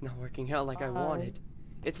 It's not working out like I wanted.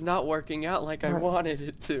 It's not working out like I What? wanted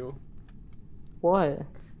it to. What?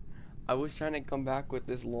 I was trying to come back with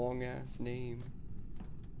this long ass name.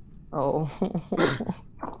 Oh.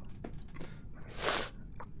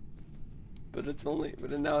 But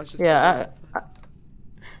now it's just Yeah,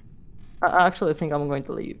 I actually think I'm going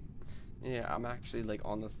to leave. Yeah, I'm actually like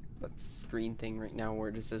on this that screen thing right now where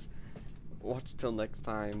it just says watch till next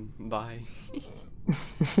time. Bye.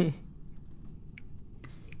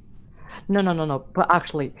 No. But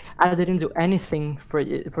actually, I didn't do anything for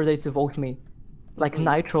they to vote me. Like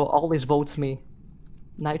Nitro always votes me.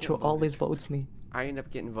 Nitro always votes me. I end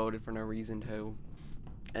up getting voted for no reason too.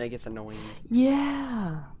 And it gets annoying.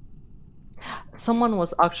 Yeah. Someone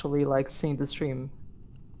was actually like seeing the stream.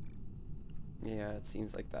 Yeah, it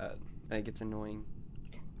seems like that. And it gets annoying.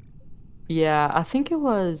 Yeah, I think it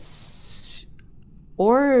was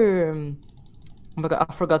or oh my god,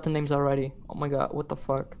 I forgot the names already. Oh my god, what the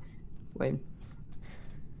fuck? Wait.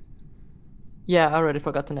 Yeah, I already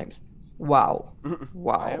forgot the names. Wow.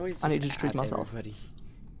 Wow. I need to treat myself. Everybody.